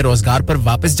जल्द अपने रोजगार पर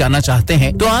वापस जाना चाहते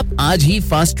हैं तो आप आज ही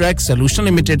फास्ट ट्रैक सॉल्यूशन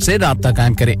लिमिटेड से राब्ता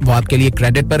कायम करें वो आपके लिए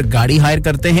क्रेडिट पर गाड़ी हायर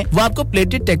करते हैं वो आपको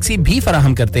प्लेटेड टैक्सी भी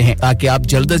फराहम करते हैं ताकि आप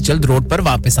जल्द से जल्द रोड पर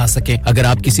वापस आ सकें अगर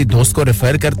आप किसी दोस्त को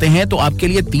रेफर करते हैं तो आपके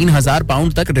लिए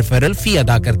 £3000 तक रेफरल फी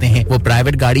अदा करते हैं वो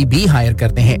प्राइवेट गाड़ी भी हायर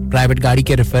करते हैं प्राइवेट गाड़ी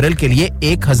के रेफरल के लिए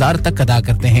 1000 तक अदा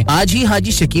करते हैं आज ही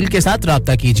हाजी शकील के साथ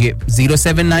राब्ता कीजिए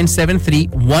 07973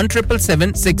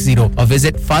 17760 or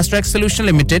visit Fast Track Solution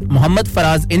Limited, Muhammad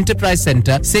Faraz Enterprise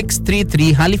Center,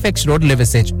 633 Halifax Road,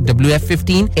 Liversedge,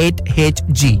 WF15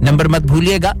 8HG. Number mat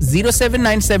bhuliega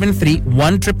 07973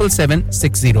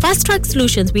 17760. Fast Track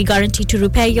Solutions, we guarantee to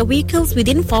repair your vehicles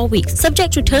within 4 weeks,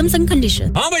 subject to terms and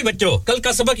conditions. हाँ भाई बच्चों, कल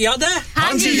का सबक याद है?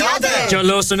 हाँ जी याद है।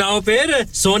 चलो सुनाओ फिर।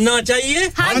 सोना चाहिए?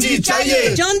 हाँ जी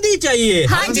चाहिए। चांदी चाहिए?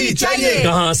 हाँ जी चाहिए।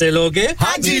 कहाँ से लोगे?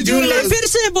 हाजी जूलर्स। फिर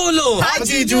से बोलो।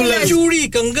 हाजी जूलर्स। चूड़ी,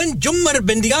 कंगन, झुमर,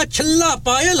 बिंदिया, छल्ला,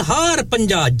 पायल, हार,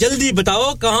 पंजा। जल्दी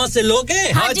बताओ कहाँ से लोगे?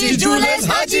 हाजी जूलर्स।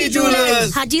 हाजी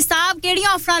जूलर्स। हाजी साहब केड़ी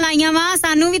ऑफर लाईयां वा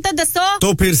सानू भी तो दसो।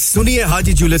 तो फिर सुनिए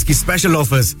हाजी जूलर्स की स्पेशल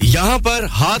ऑफर्स। यहाँ पर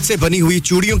हाथ से बनी हुई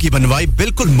चूड़ियों की बनवाई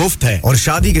बिल्कुल मुफ्त है और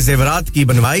शादी के जेवरात की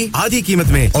बनवाई आधी कीमत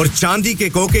में और चांदी के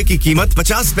कोके की कीमत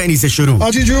 50 पैसे से शुरू।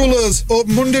 Haji Jewellers,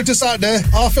 open Monday to Saturday,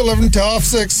 11:30 to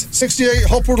 6:30, 68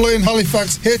 Hopwood Lane,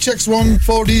 Halifax, HX1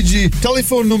 4DG.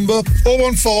 Telephone number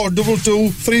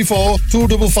 01422 34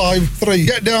 2553.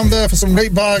 Get down there for some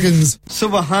great bargains.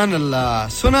 सुबहान अल्लाह।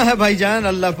 सुना है भाईजान,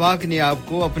 अल्लाह पाक ने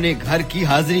आपको अपने घर की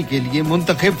हाजिरी के लिए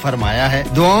मुंतखब फरमाया है।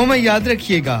 दुआओं में याद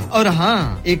रखिएगा और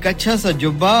हाँ, एक अच्छा सा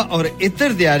जुब्बा और इत्र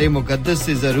दियारे मुकद्दस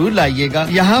से जरूर लाइएगा।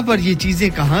 यहाँ पर ये चीजें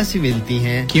कहाँ से मिलती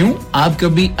हैं? क्यों? आप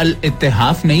कभी अल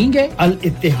इत्तेहाफ नहीं गए? अल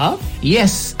इत्तेहाफ?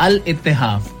 Yes, Al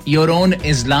Ittihaf, your own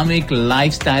Islamic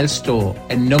lifestyle store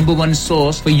and number one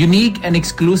source for unique and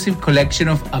exclusive collection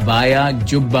of abaya,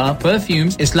 jubba,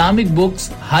 perfumes, Islamic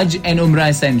books, Hajj and Umrah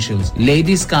essentials,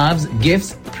 ladies scarves,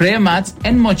 gifts, prayer mats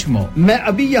and much more. मैं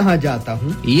अभी यहाँ जाता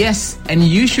हूँ. Yes, and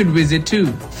you should visit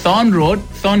too. Thorn Road,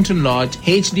 Thornton Lodge,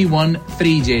 HD1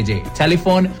 3JJ.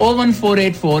 Telephone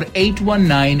 01484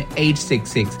 819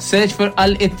 866. Search for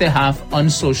Al Ittihaf on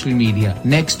social media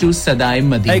next to Sadai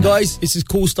Madina. Hey guys, this is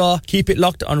Cool Star. Keep it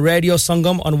locked on Radio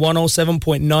Sangam on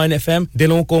 107.9 FM.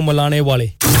 Dilon ko milane wale.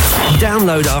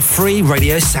 Download our free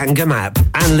Radio Sangam app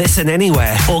and listen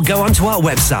anywhere or go onto our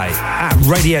website at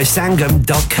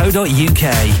radiosangam.co.uk.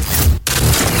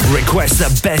 Request the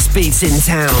best beats in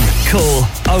town. Call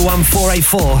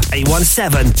 01484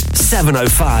 817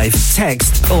 705.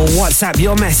 Text or WhatsApp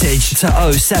your message to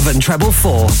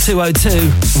 07444 202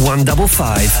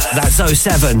 155. That's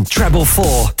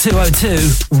 07444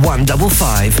 202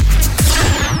 155.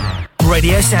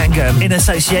 Radio Sangam in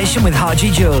association with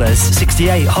Haji Jewellers,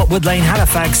 68 Hotwood Lane,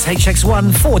 Halifax,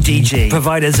 HX1 4DG.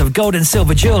 Providers of gold and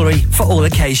silver jewellery for all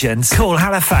occasions. Call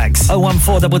Halifax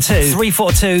 01422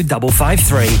 342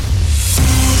 553.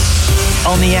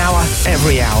 On the hour,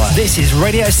 every hour. This is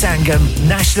Radio Sangam,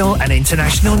 national and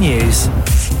international news.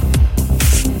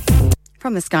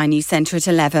 From the Sky News Centre at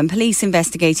 11, police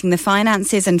investigating the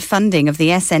finances and funding of the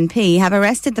SNP have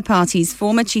arrested the party's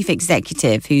former chief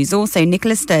executive, who's also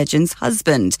Nicola Sturgeon's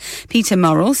husband. Peter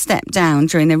Morrell stepped down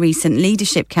during the recent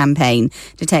leadership campaign.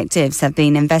 Detectives have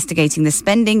been investigating the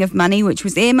spending of money which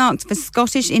was earmarked for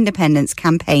Scottish independence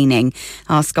campaigning.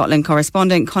 Our Scotland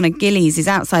correspondent Conor Gillies is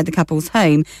outside the couple's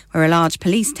home, where a large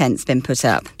police tent's been put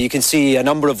up. You can see a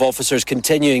number of officers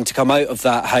continuing to come out of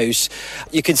that house.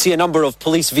 You can see a number of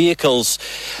police vehicles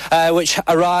which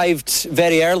arrived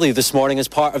very early this morning as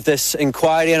part of this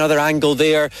inquiry. Another angle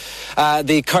there,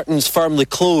 the curtains firmly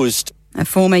closed. A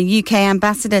former UK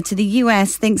ambassador to the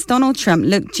US thinks Donald Trump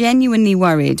looked genuinely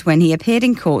worried when he appeared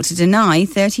in court to deny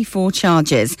 34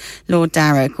 charges. Lord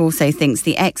Darroch also thinks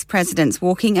the ex-president's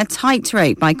walking a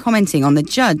tightrope by commenting on the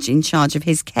judge in charge of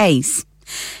his case.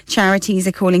 Charities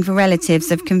are calling for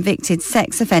relatives of convicted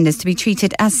sex offenders to be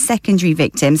treated as secondary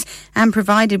victims and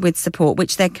provided with support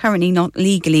which they're currently not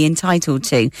legally entitled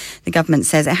to. The government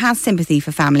says it has sympathy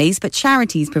for families, but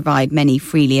charities provide many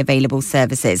freely available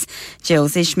services.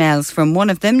 Jills Ishmael's from one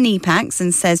of them, NEPACS,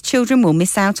 and says children will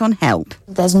miss out on help.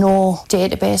 There's no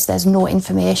database, there's no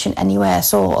information anywhere,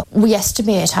 so we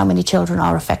estimate how many children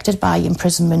are affected by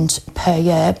imprisonment per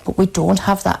year, but we don't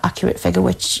have that accurate figure,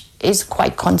 which is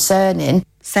quite concerning.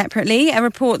 Separately, a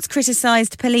report's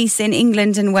criticised police in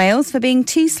England and Wales for being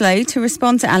too slow to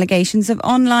respond to allegations of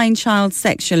online child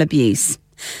sexual abuse.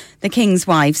 The King's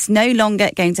wife's no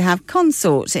longer going to have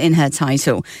consort in her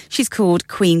title. She's called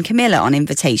Queen Camilla on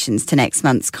invitations to next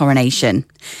month's coronation.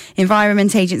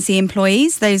 Environment Agency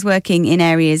employees, those working in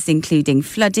areas including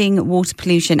flooding, water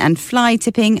pollution and fly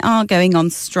tipping, are going on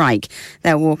strike.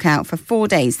 They'll walk out for 4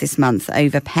 days this month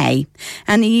over pay.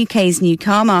 And the UK's new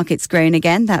car market's grown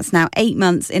again. That's now 8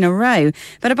 months in a row.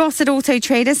 But a boss at Auto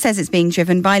Trader says it's being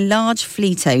driven by large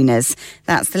fleet owners.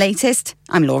 That's the latest.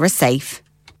 I'm Laura Safe.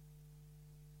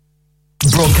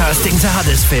 Broadcasting to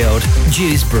Huddersfield,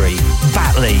 Dewsbury,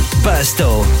 Batley,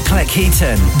 Birstall,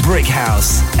 Cleckheaton,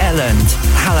 Brickhouse, Elland,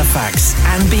 Halifax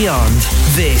and beyond.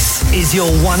 This is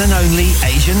your one and only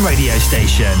Asian radio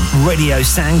station. Radio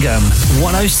Sangam,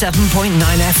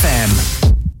 107.9 FM.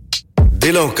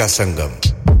 दिलों का संगम,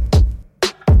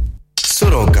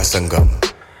 सुरों का संगम,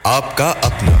 आपका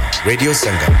अपना radio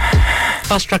Sangam.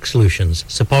 Fast Track Solutions,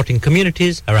 supporting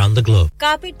communities around the globe.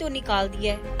 Carpet तो निकाल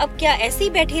दिया है, अब क्या ऐसे ही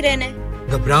बैठे रहना है?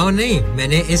 घबराओ नहीं,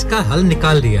 मैंने इसका हल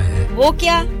निकाल दिया है. वो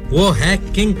क्या? वो है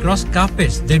King Cross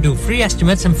Carpets. They do free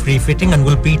estimates and free fitting and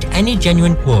will beat any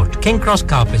genuine quote. King Cross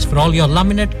Carpets for all your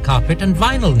laminate, carpet and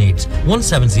vinyl needs.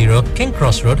 170 King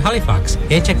Cross Road, Halifax,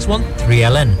 HX1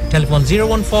 3LN. Telephone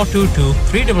 01422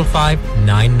 355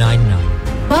 999.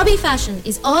 Bobby Fashion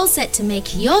is all set to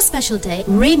make your special day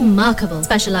remarkable.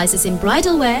 Specializes in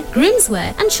bridal wear, groom's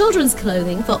wear and children's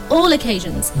clothing for all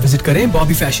occasions. Visit करें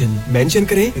Bobby Fashion, mention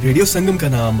करें Radio Sangam का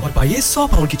नाम और पाइए 100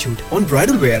 pound की छूट on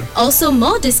bridal wear. Also,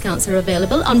 more discounts are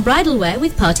available on bridal wear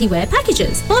with party wear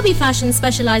packages. Bobby Fashion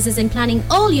specializes in planning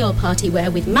all your party wear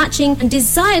with matching and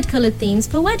desired colored themes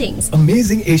for weddings.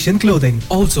 Amazing Asian clothing,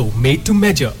 also made to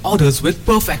measure, orders with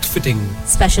perfect fitting.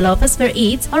 Special offers for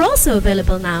Eids are also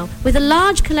available now with a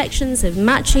large collections of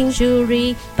matching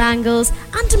jewellery, bangles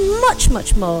and much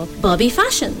more. Bobby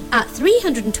Fashion at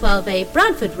 312A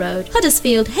Bradford Road,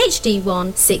 Huddersfield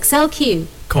HD1 6LQ.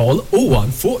 Call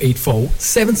 01484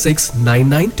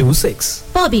 769926.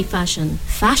 Bobby Fashion,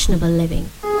 fashionable living.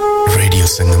 Radio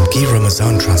Sangam की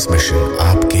Ramzan transmission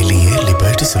आपके लिए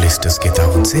liberty solicitors के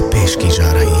ताउन से पेश की जा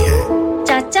रही है.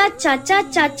 चाचा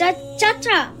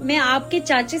मैं आपके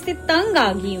चाचे से तंग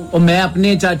आ गई हूँ. और मैं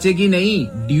अपने चाचे की नहीं,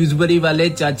 ड्यूसबरी वाले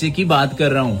चाचे की बात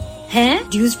कर रहा हूँ. हैं?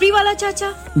 ड्यूसबरी वाला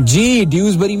चाचा? जी,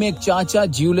 ड्यूसबरी में एक चाचा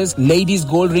ज्वेलर्स लेडीज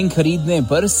गोल्ड रिंग खरीदने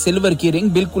पर सिल्वर की रिंग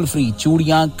बिल्कुल फ्री,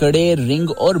 चूड़ियां, कड़े, रिंग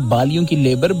और बालियों की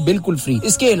लेबर बिल्कुल फ्री.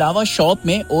 इसके अलावा शॉप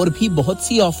में और भी बहुत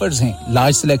सी ऑफर्स हैं.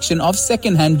 Large selection of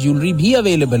second hand jewellery भी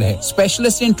अवेलेबल है.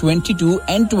 Specialist in 22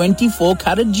 and 24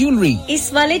 carat jewellery.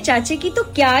 इस वाले चाचे की तो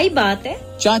क्या ही बात है.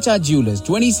 Chacha Jewelers,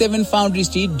 27 Foundry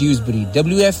Street, Dewsbury,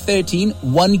 WF13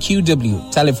 1QW.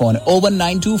 Telephone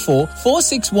 01924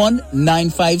 461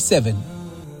 957.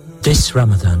 This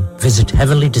Ramadan, visit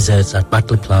Heavenly Desserts at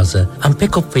Batley Plaza and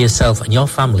pick up for yourself and your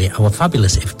family our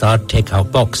fabulous iftar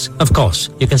takeout box. Of course,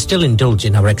 you can still indulge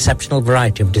in our exceptional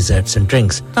variety of desserts and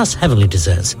drinks. That's Heavenly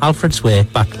Desserts, Alfred's Way,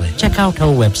 Batley. Check out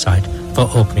our website for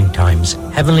opening times.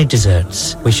 Heavenly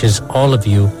Desserts wishes all of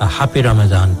you a happy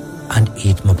Ramadan and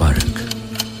Eid Mubarak.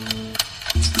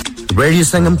 Radio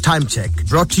Sangam Time Check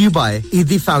brought to you by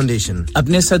Eidi Foundation.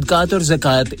 अपने सदकात और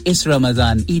ज़कात इस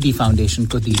रमज़ान ईदी foundation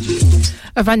को दीजिए.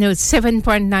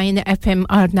 107.9 FM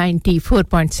और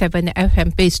 94.7 FM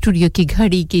पे studio की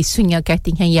घड़ी की सुइयां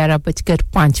कहती हैं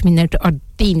 11:05 और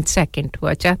 3 सेकंड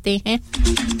हुआ चाहते हैं.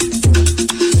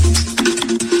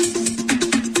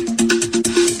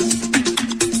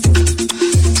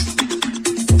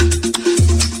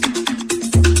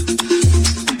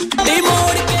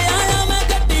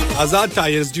 आजाद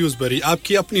टायर्स ड्यूसबरी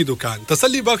आपकी अपनी दुकान.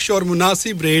 तसल्ली बख्श और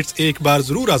मुनासिब रेट्स एक बार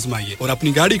जरूर आजमाइए और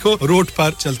अपनी गाड़ी को रोड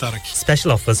पर चलता रखिए.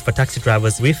 Special offers for taxi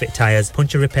drivers, refit tires,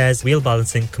 puncture repairs, wheel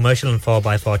balancing, commercial and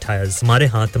 4x4 tires. हमारे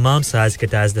यहाँ तमाम साइज के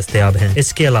टायर्स दस्तयाब हैं.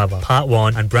 इसके अलावा Part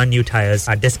 1 and brand new tires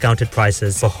at discounted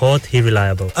prices. बहुत ही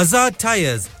reliable. Azad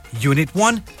Tires, Unit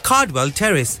 1, Cardwell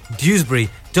Terrace, Dewsbury,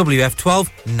 WF12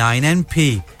 9NP.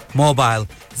 Mobile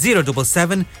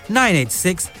 077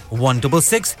 986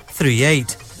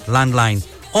 16638. Landline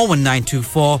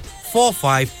 01924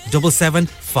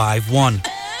 457751.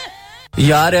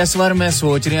 यार इस बार मैं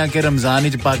सोच रिया कि रमजान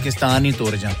विच पाकिस्तान ही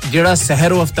तुर जा. जेड़ा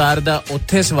सहर व इफ्तार दा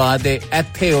उत्थे स्वाद है,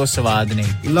 ਇੱਥੇ ਉਹ स्वाद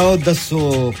नहीं. ਲਓ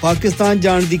ਦੱਸੋ ਪਾਕਿਸਤਾਨ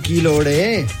ਜਾਣ ਦੀ ਕੀ ਲੋੜ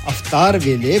ਹੈ. ਇਫਤਾਰ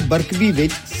ਵੇਲੇ ਬਰਕਬੀ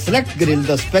ਵਿੱਚ ਸਿਲੈਕਟ ਗ੍ਰਿਲ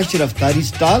ਦਾ ਸਪੈਸ਼ਲ ਇਫਤਾਰੀ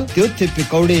ਸਟਾਲ ਤੇ ਉੱਥੇ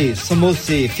ਪਕੌੜੇ,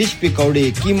 ਸਮੋਸੇ, ਫਿਸ਼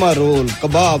ਪਕੌੜੇ, ਕੀਮਾ ਰੋਲ,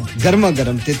 ਕਬਾਬ, ਗਰਮਾ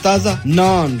ਗਰਮ ਤੇ ਤਾਜ਼ਾ,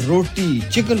 ਨਾਨ, ਰੋਟੀ,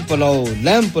 ਚਿਕਨ ਪੁਲਾਓ,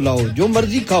 ਲੈਂਬ ਪੁਲਾਓ, ਜੋ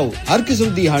ਮਰਜ਼ੀ ਖਾਓ. ਹਰ ਕਿਸਮ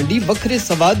ਦੀ ਹਾਂਡੀ, ਵੱਖਰੇ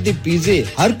ਸਵਾਦ ਦੇ ਪੀਜ਼ੇ,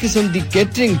 ਹਰ ਕਿਸਮ ਦੀ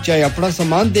ਕੇਟਰਿੰਗ, ਚਾਹੇ ਆਪਣਾ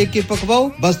ਸਾਮਾਨ ਦੇ ਕੇ ਪਕਵਾਓ.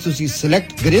 ਬਸ ਤੁਸੀਂ Select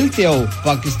Grill te aao,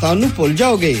 Pakistan nu bhul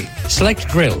jaoge. Select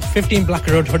Grill, 15 Black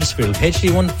Road, Huddersfield,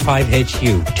 HD1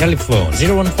 5HU. Telephone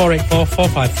 01484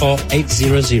 454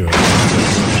 800.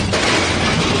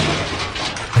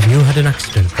 Have you had an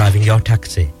accident driving your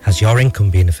taxi? Has your income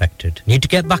been affected? Need to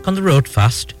get back on the road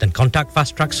fast? Then contact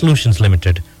Fast Track Solutions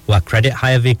Limited, who are credit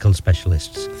hire vehicle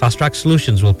specialists. Fast Track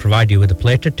Solutions will provide you with a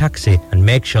plated taxi and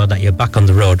make sure that you're back on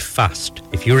the road fast.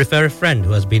 If you refer a friend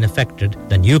who has been affected,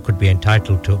 then you could be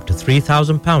entitled to up to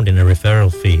 £3,000 in a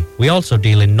referral fee. We also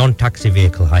deal in non-taxi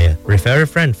vehicle hire. Refer a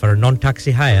friend for a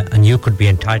non-taxi hire and you could be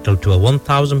entitled to a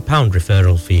 £1,000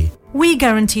 referral fee. We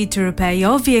guarantee to repair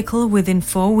your vehicle within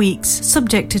 4 weeks,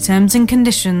 subject to terms and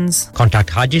conditions. Contact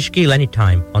Haji Shakil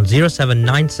anytime on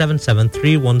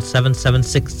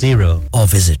 07977317760 or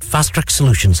visit Fast Track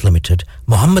Solutions Limited,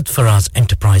 Mohammed Faraz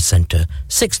Enterprise Centre,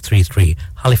 633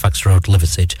 Halifax Road,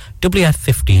 Liversedge,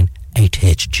 WF15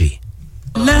 8HG.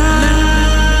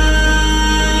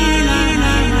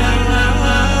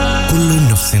 Kullu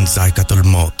नफ्सिन जायकातुल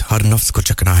मौत हर नफ्स को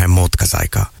चखना है मौत का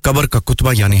जायका कब्र का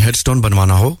कुतबा यानी हेडस्टोन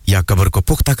बनवाना हो या कब्र को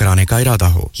पुख्ता कराने का इरादा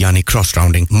हो यानी cross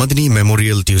rounding Madni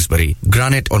memorial Dewsbury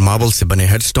granite और मार्बल से बने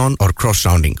हेडस्टोन और क्रॉस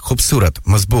राउंडिंग खूबसूरत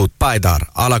मजबूत पायदार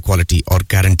आला क्वालिटी और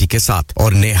गारंटी के साथ और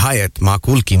निहायत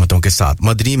माकूल कीमतों के साथ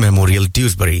मदनी मेमोरियल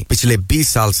ट्यूसबरी पिछले 20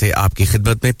 साल से आपकी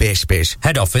खिदमत में पेश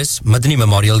head office Madani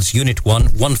memorials unit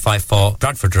 1 154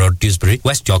 Bradford road Dewsbury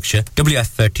West Yorkshire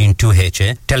WF13 2HA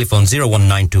telephone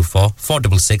 01924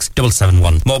 466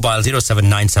 771 mobile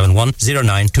 07971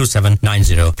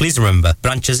 092790 please remember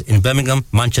branches in Birmingham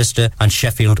Manchester and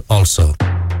Sheffield also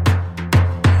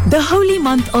The holy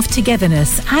month of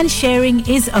togetherness and sharing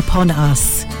is upon us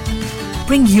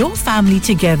Bring your family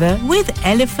together with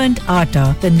Elephant Atta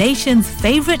the nation's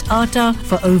favorite atta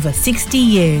for over 60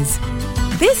 years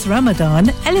This Ramadan,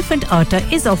 Elephant Atta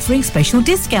is offering special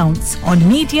discounts on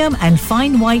medium and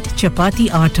fine white chapati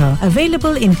atta,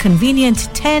 available in convenient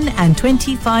 10 and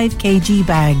 25 kg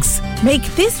bags. Make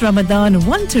this Ramadan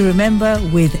one to remember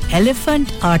with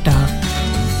Elephant Atta.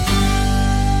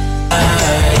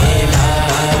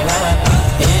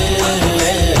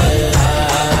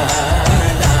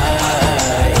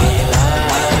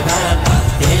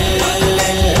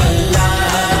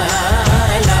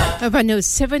 अब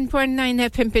 7.9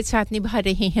 FM पे साथ निभा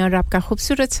रहे हैं और आपका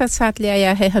खूबसूरत सा साथ ले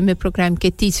आया है हमें प्रोग्राम के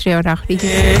तीसरे और आखिरी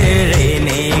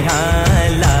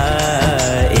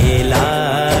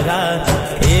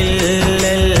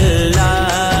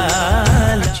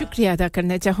शुक्रिया अदा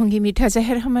करना चाहूंगी मीठा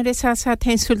जहर हमारे साथ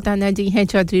हैं सुल्ताना जी हैं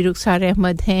चौधरी रुखसार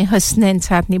अहमद हैं हसनैन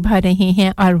साथ निभा रहे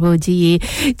हैं और वो जी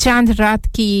ये चांद रात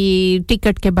की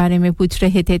टिकट के बारे में पूछ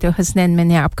रहे थे तो हसनैन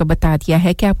मैंने आपको बता दिया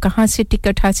है कि आप कहां से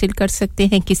टिकट हासिल कर सकते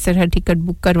हैं किस तरह टिकट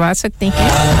बुक करवा सकते हैं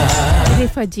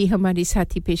रिफा जी हमारी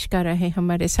साथी पेशकारा हैं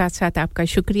हमारे साथ-साथ आपका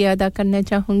शुक्रिया अदा करना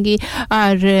चाहूंगी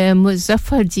और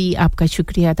मुजफ्फर जी आपका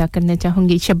शुक्रिया अदा करना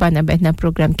चाहूंगी शबाना बहना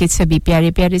प्रोग्राम के सभी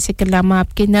प्यारे-प्यारे से कलाम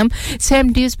आपके नाम सैम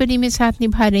ड्यूसबरी में साथ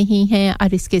निभा रही हैं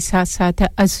और इसके साथ-साथ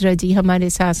अजरा जी हमारे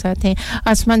साथ-साथ हैं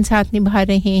आसमान साथ निभा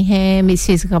रहे हैं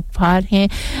मिसेस गफ्फार हैं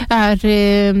और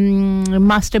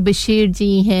मास्टर बशीर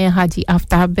जी हैं हाजी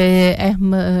आफ्ताब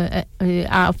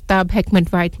हिकमत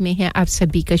वाइट में हैं आप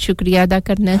सभी का शुक्रिया अदा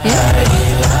करना है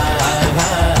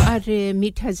और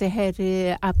मीठा जहर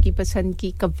आपकी पसंद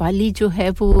की कव्वाली जो है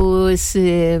वो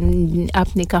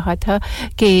आपने कहा था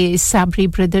कि साबरी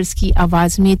ब्रदर्स की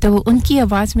आवाज में तो उनकी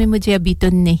आवाज में मुझे अभी तो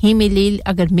नहीं मिली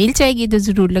अगर मिल जाएगी तो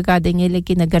जरूर लगा देंगे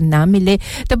लेकिन अगर ना मिले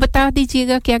तो बता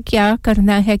दीजिएगा क्या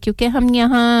करना है क्योंकि हम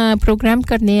यहाँ प्रोग्राम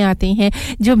करने आते हैं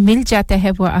जो मिल जाता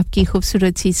है वो आपकी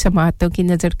खूबसूरत सी समातों की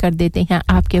नजर कर देते हैं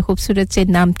आपके खूबसूरत से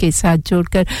नाम के साथ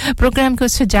जोड़कर प्रोग्राम को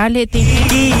सजा लेते हैं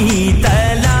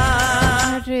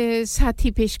साथी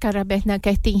पेशकारा बहना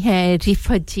कहती हैं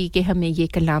रिफत जी के हमें ये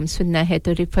कलाम सुनना है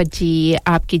तो रिफत जी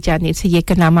आपकी जानिब से ये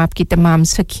कलाम आपकी तमाम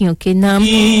सखियों के नाम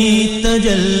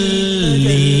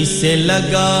तजल्ली से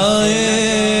लगाए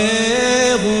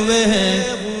हुए हैं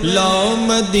लो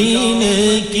मदीने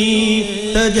की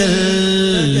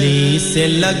तजल्ली से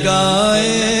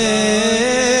लगाए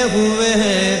हुए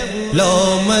हैं लो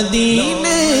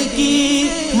मदीने की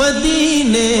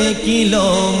लो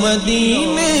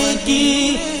मदीने की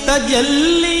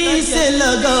तजल्ली से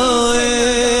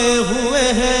लगाए हुए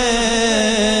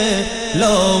हैं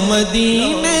लो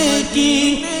मदीने की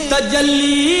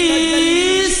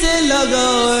तजल्ली से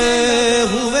लगाए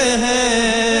हुए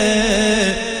हैं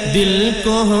दिल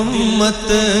को हम मत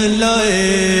लाए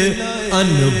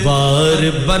अनबार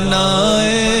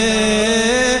बनाए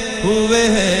हुए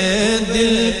हैं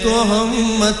दिल को हम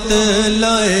मत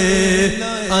लाए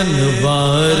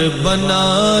अनवार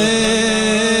बनाए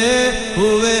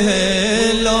हुए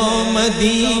हैं लो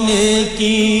मदीने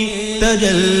की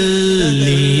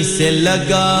तजल्ली से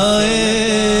लगाए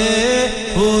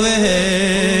हुए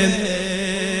हैं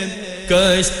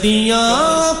कश्तियां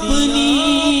अपनी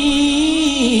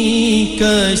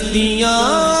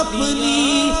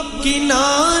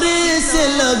किनारे से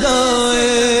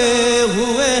लगाए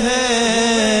हुए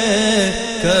हैं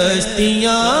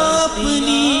कश्तियां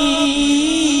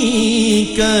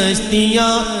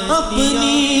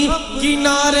अपनी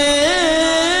किनारे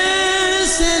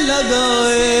से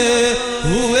लगाए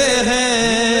हुए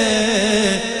हैं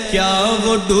क्या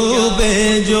वो डूबे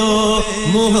जो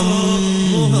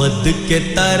मुहम्मद मोहम्मद के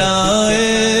तराए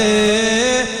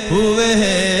हुए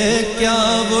हैं क्या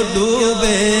वो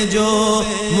डूबे जो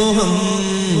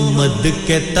मोहम्मद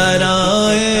के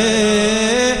तराए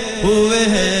हुए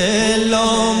हैं लो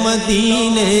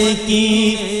मदीने की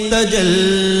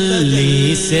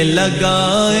तजल्ली से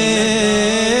लगाए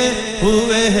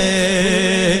हुए हैं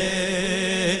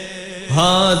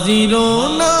हाजिरों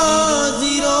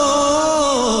नाजिरों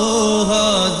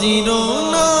हाजिरों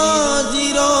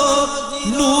नाजिरों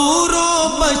नूरो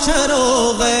बशरो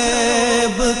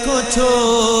गैब को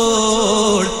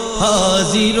छोड़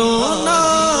हाजिरों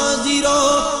नाजिरों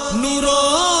नूरो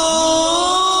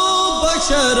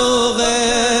बशरो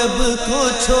गैब को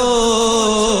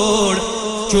छोड़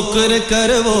शुक्र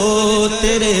कर वो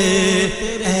तेरे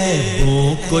ऐबों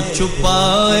को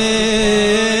छुपाए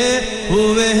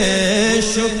हुए हैं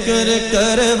शुक्र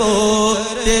कर वो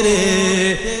तेरे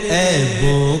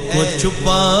ऐबों को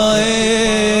छुपाए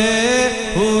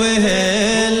हुए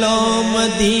हैं लो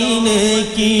मदीने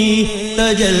की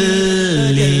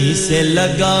तजल्ली से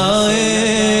लगाए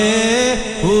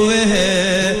हुए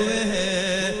हैं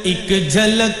एक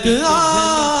झलक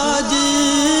आज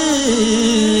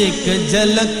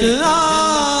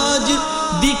आज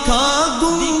दिखा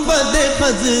गुंबद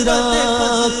खजरा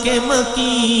के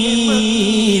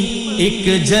मकीन एक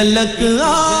झलक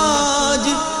आज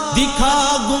दिखा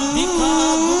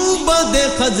गुंबद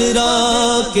खजरा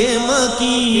के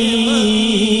मकीन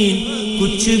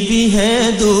कुछ भी है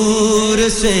दूर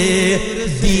से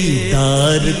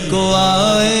दीदार को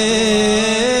आए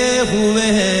हुए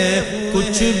हैं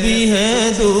कुछ भी है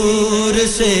दूर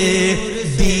से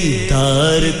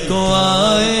दीदार को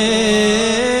आए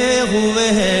हुए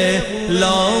हैं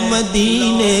लो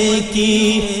मदीने की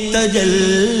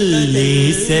तजल्ली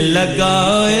से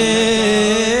लगाए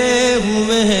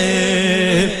हुए हैं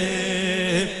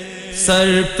सर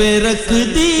पे रख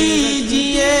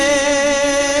दीजिए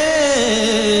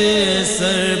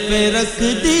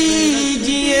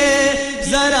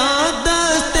जरा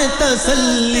दस्त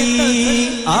तसल्ली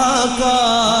आका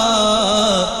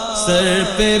सर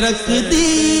पे रख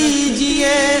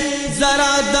दीजिए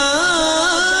जरा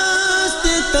दस्त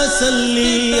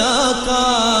तसल्ली आका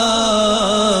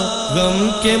गम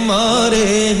के मारे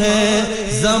हैं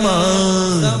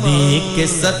ज़माने के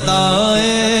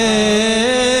सताए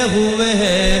हुए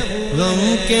हैं गम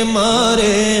के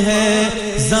मारे हैं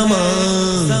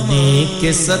ज़माने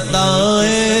के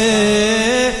सताए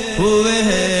हुए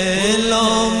हैं लो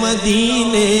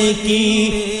मदीने की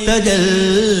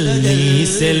तजल्ली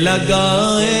से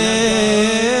लगाए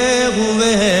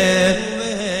हुए हैं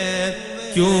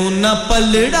क्यों न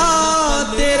पलड़ा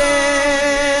तेरे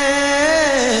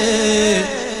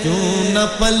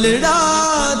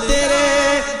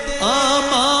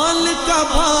आमाल का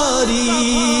भारी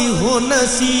हो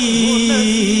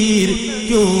नसीर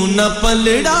क्यों न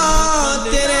पलड़ा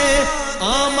तेरे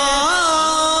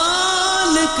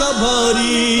आमाल का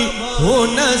भारी हो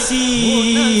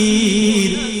नसीर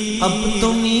अब तो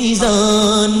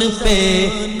मीज़ान पे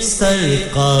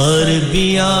सरकार भी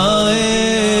आए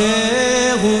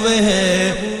हुए हैं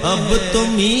अब तो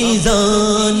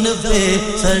मीज़ान पे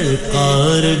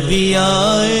सरकार भी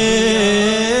आए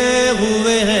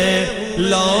हुए हैं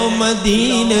लो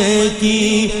मदीने की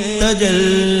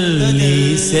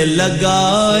तजल्ली से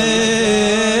लगाए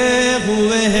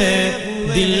हुए हैं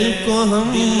दिल को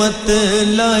हम मत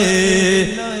लाए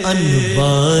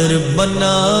अनवार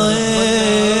बनाए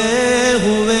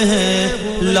हुए हैं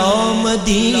लो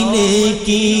मदीने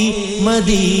की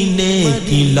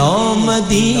लो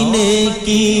मदीने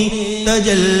की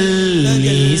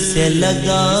तजल्ली से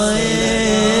लगाए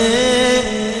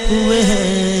हुए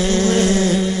हैं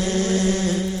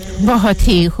बहुत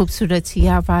ही खूबसूरत सी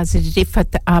आवाज़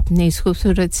रिफत आपने इस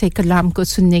खूबसूरत से कलाम को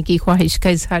सुनने की ख्वाहिश का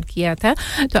इजहार किया था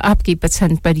तो आपकी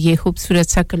पसंद पर ये खूबसूरत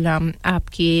सा कलाम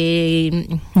आपके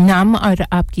नाम और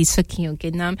आपकी सखियों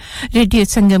के नाम रेडियो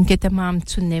संगम के तमाम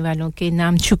सुनने वालों के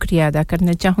नाम शुक्रिया अदा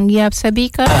करना चाहूंगी आप सभी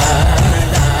का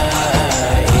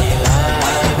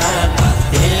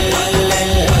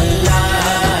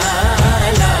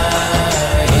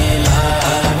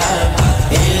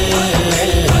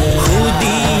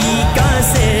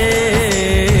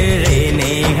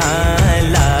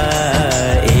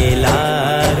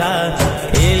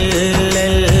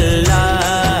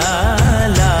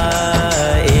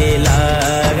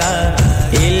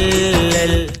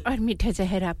मीठा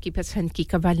जहर आपकी पसंद की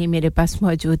कव्वाली मेरे पास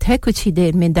मौजूद है कुछ ही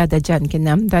देर में दादा जान के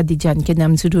नाम दादी जान के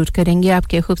नाम जरूर करेंगे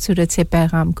आपके खूबसूरत से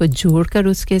पैगाम को जोड़कर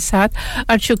उसके साथ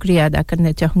और शुक्रिया अदा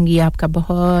करना चाहूंगी आपका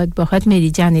बहुत बहुत मेरी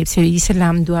जानिब से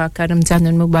सलाम दुआ का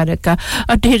रमजान मुबारक का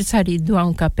और ढेर सारी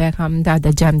दुआओं का पैगाम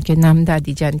दादा जान के नाम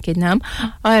दादी जान के नाम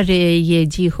और ये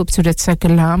जी खूबसूरत सा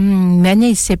कलाम मैंने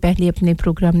इससे पहले अपने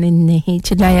प्रोग्राम में नहीं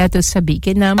चलाया तो सभी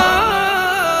के नाम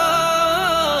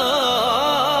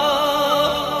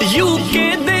यूके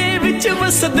दे विच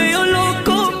वसदे ओ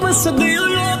लोको वसदे ओ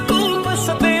लोको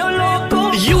वसदे ओ लोको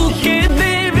यूके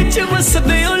दे विच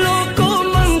वसदे ओ लोको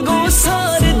मंगो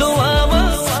सारे दुआवा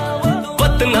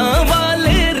वतना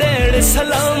वाले रेड़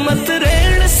सलामत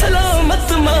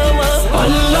मावा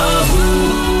अल्लाह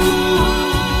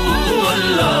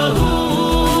अल्लाह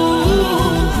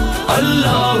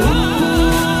अल्लाह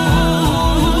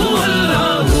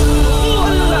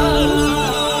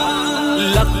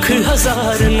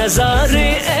हजार नजारे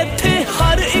ऐथे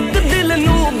हर एक दिल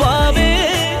नू बावे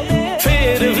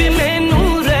फेर भी मैनू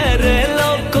रह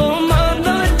लोको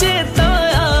मां चेता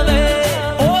आवे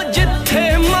ओ जिथे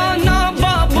माना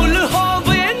बाबुल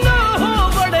होवे ना हो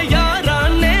बड़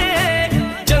याराने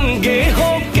चंगे हो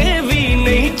के भी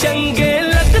नहीं चंगे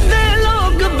लगदे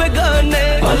लोग बेगाने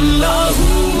अल्लाह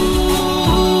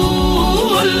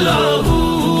अल्लाह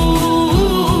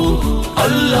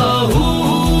अल्लाह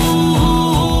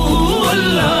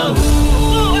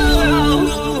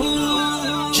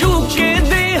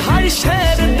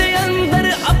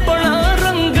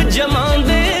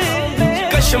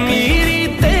कश्मीरी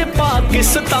ते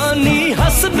पाकिस्तानी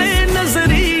हसदे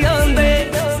नजरी आंदे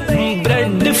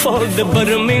ब्रेडफोर्ड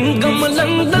बर्मिंघम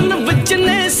लंदन विच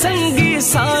ने संगी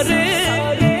सारे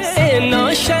इना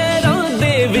शहरां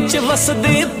दे विच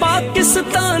वसदे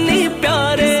पाकिस्तानी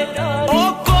प्यारे ओ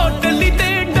कोटली ते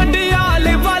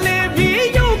डडियाले वाले भी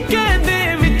यूके दे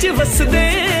विच वसदे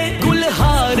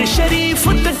गुलहार शरीफ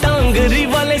ते टांगरी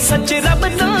वाले सच रब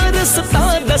दा रस्ता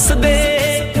दसदे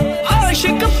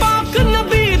आशिक पाक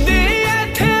नबी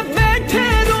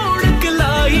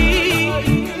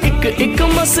एक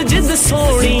मस्जिद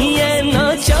सोनी है ना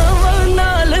चावा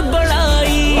नाल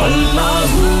बड़ाई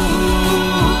अल्लाह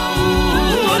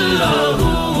अल्लाह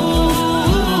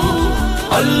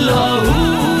अल्लाह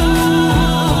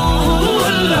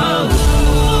अल्लाह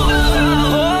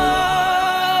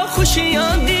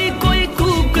खुशियां दी कोई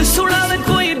कूक सुनावे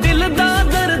कोई दिल दा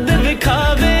दर्द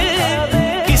विखावे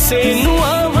किसे नु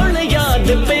आवण याद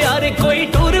प्यारे कोई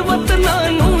टुर वतना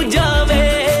नु जावे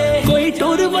कोई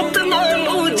टुर वतना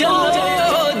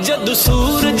जद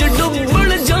सूरज डुबण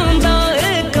जांदा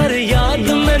है कर याद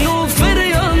मैनू फिर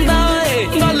आंदा है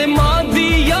नाले मां दी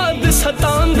याद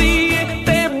सतांदी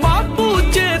ते बापू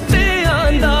चेते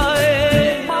आंदा है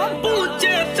बापू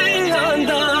चेते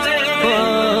आंदा है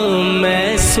मैं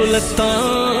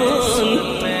सुल्तान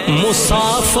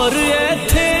मुसाफिर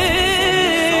थे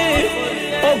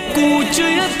ओ कूच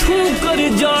इथों कर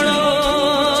जाना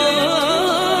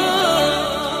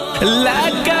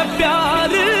लैके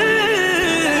प्यार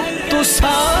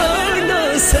साड़ा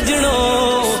सजनो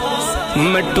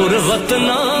मैं टुर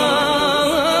वतना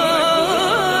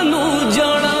नू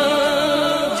जाना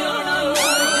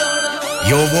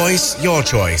Your voice, your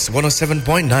choice.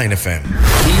 107.9 FM.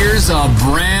 Here's a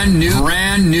brand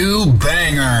new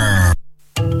banger.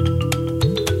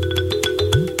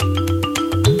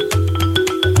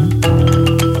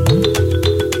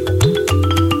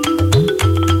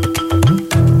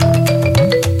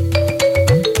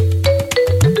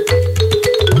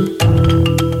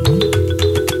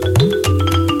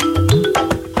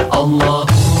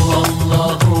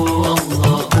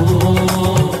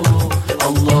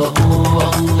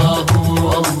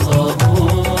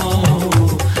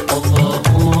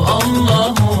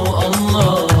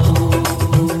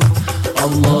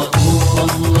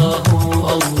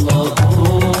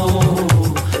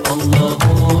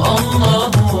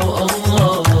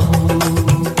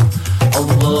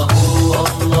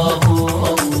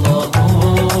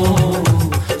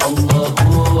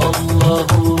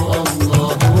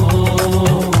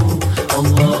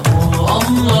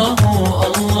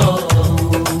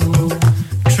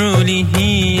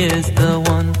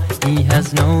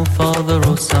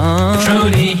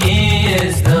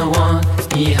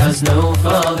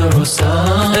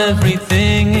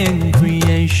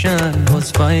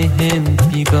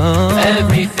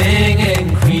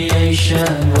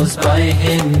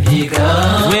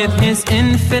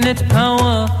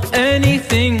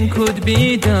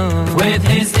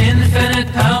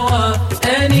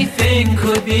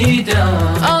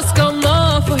 Ask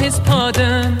Allah for His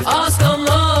pardon. Ask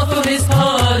Allah for His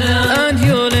pardon, and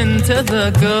you'll enter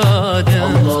the garden.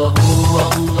 Allahu,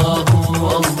 Allahu.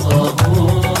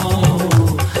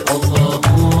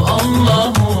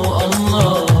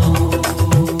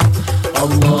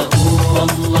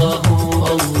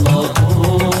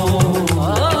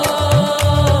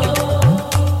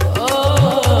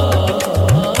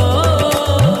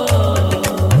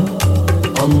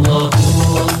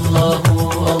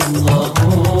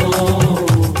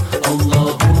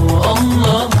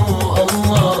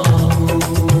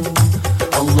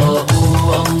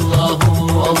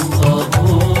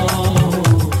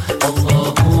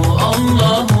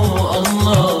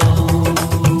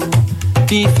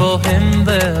 Before him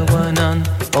there were none,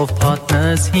 of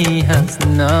partners he has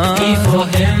none. Before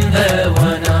him there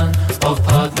were none, of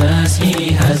partners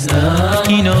he has none.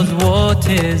 He knows what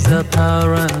is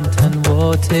apparent and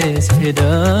what is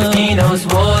hidden. He knows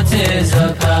what is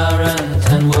apparent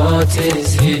and what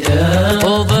is hidden.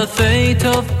 All the fate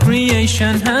of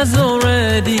creation has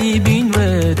already been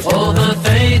written. All the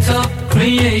fate of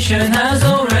creation has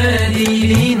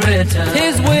already been written.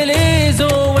 His will is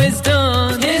always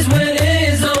done. His will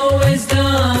is always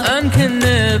done and can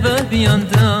never be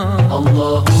undone.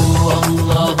 Allahu,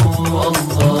 Allahu,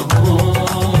 Allahu,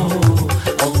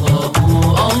 Allahu,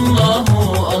 Allahu,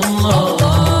 Allah.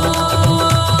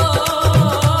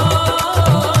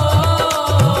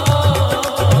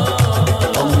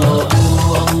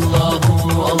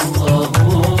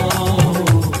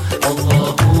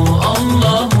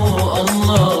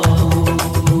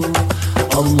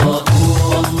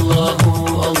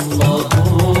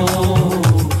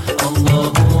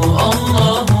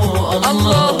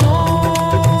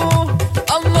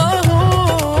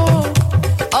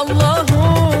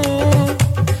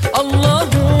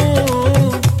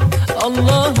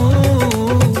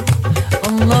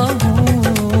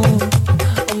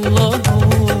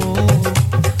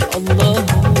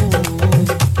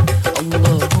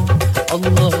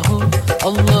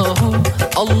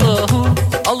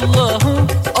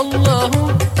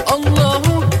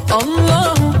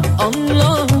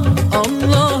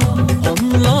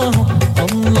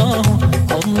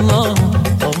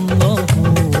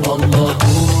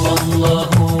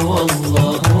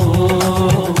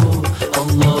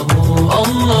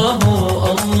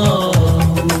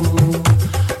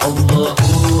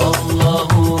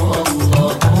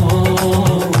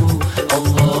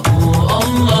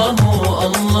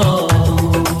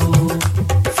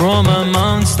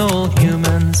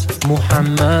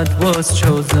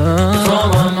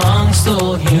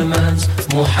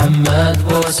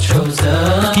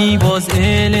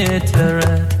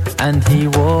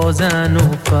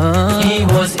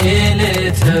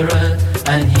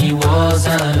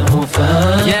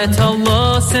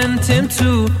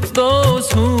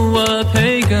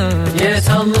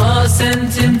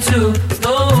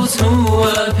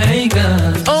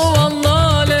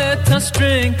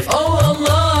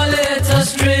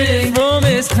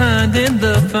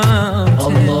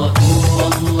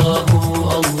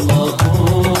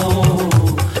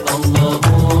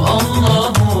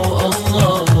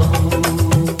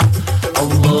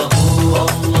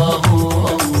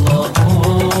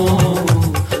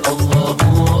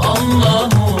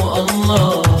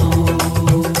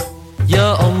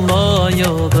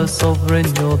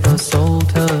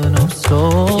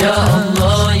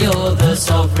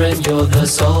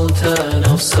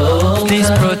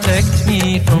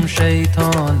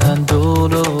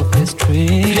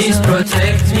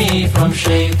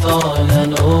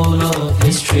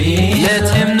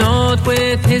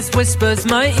 Whispers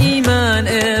my iman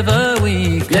ever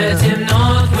weak. Let him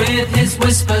not with his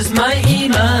whispers my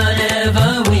iman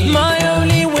ever weak. My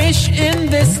only wish in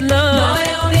this love, my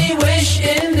only wish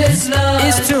in this love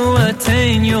is to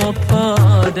attain your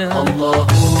pardon.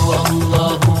 Allahu,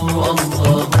 Allahu,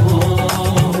 Allahu, Allahu,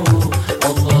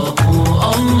 Allahu,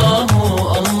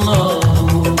 Allahu,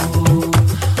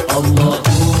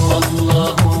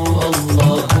 Allahu, Allahu,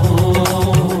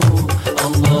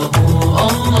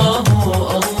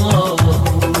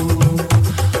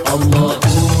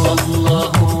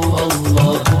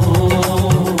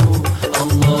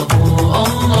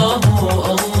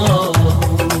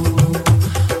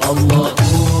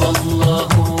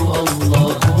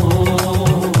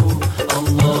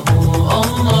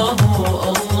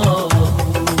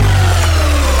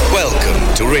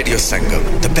 Sangam,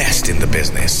 the best in the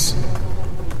business.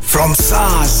 From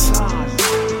SARS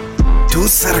to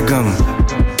Sargam,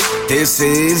 this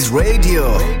is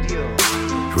Radio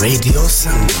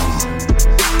Sangam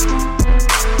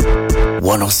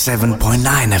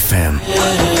 107.9 FM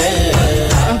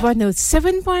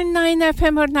 107.9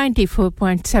 FM और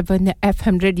 94.7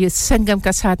 FM radio संगम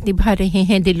का साथ निभा रहे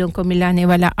हैं दिलों को मिलाने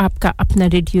वाला आपका अपना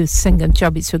रेडियो संगम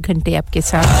 24 घंटे आपके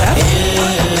साथ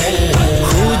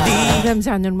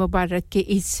रमजानुल मुबारक के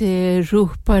इस रूह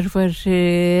परवर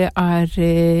और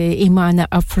ईमान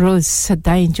अफरोज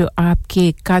सदाएं जो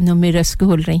आपके कानों में रस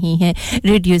घोल रही हैं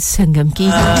रेडियो संगम की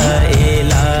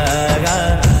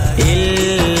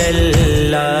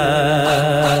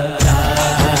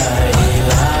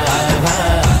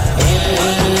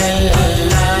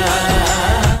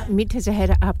मीठा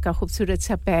जहर आपका खूबसूरत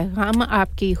सा पैगाम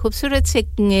आपकी खूबसूरत से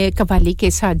कवाली के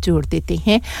साथ जोड़ देते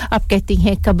हैं आप कहती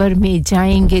हैं कब्र में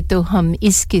जाएंगे तो हम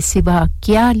इसके सिवा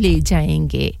क्या ले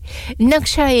जाएंगे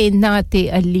नक्शाए नाते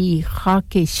अली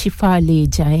खाके शिफा ले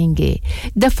जाएंगे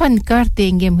दफन कर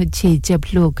देंगे मुझे जब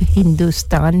लोग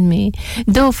हिंदुस्तान में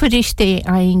दो फरिश्ते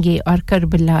आएंगे और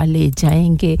करबला ले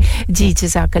जाएंगे जी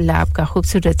जज़ाकल्लाह आपका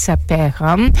खूबसूरत सा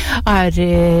पैगाम और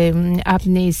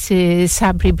आपने इस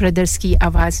साबरी ब्रदर्स की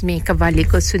आवाज में कव्वाली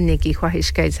को सुनने की ख्वाहिश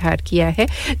का इजहार किया है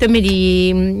तो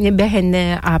मेरी बहन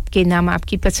आपके नाम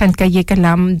आपकी पसंद का ये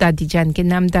कलाम दादी जान के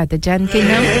नाम दादा जान के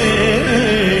नाम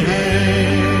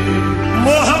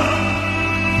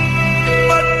मोहम्मद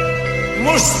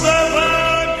मुस्तफा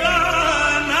का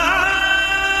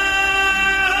नाम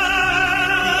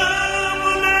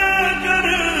लेकर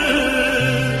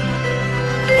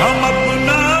हम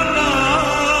अपना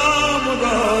नाम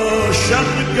रोशन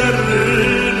कर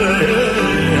रहे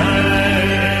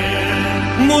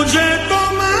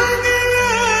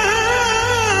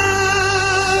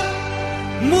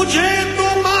मुझे तो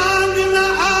मांगना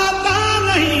आता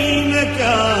नहीं मैं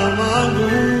क्या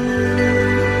मांगूं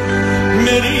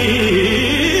मेरी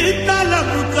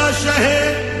तलब का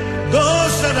शहर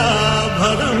दूसरा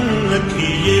भरम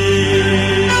रखिए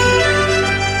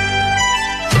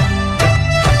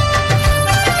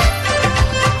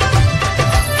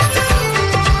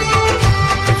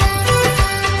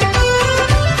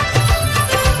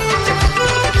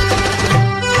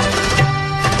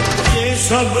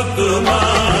सब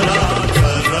तुम्हारा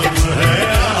करम है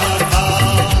आका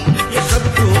ये सब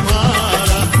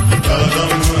तुम्हारा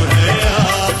करम है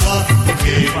आका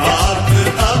की बात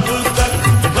अब तक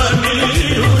बनी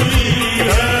हुई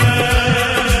है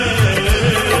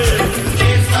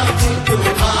ये सब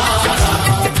तुम्हारा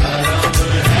करम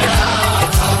है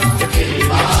आका की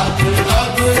बात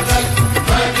अब तक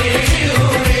बनी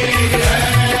हुई है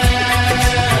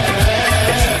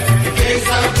ये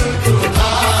सब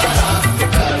तुम्हारा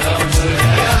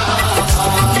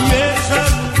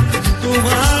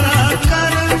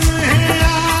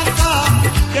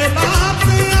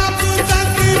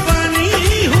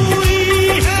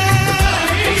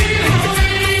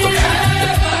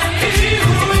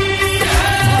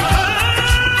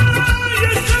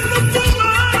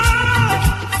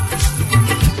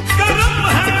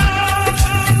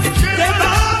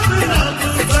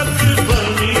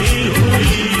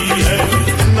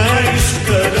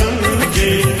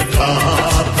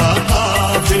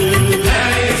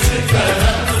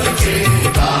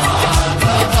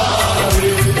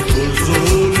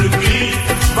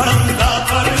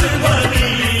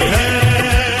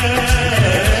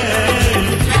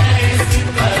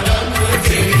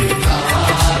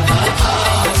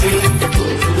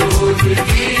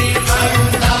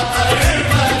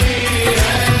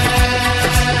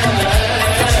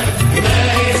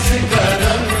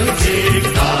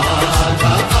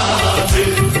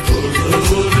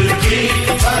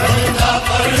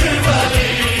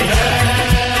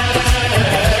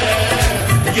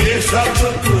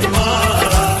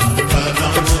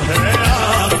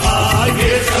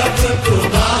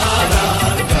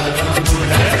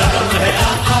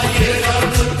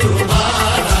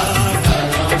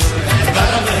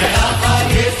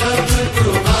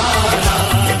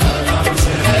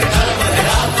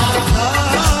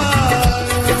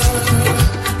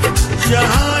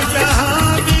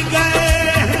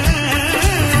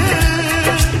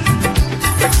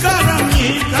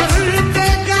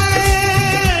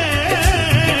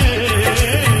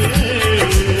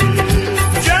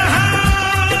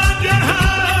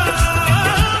जहां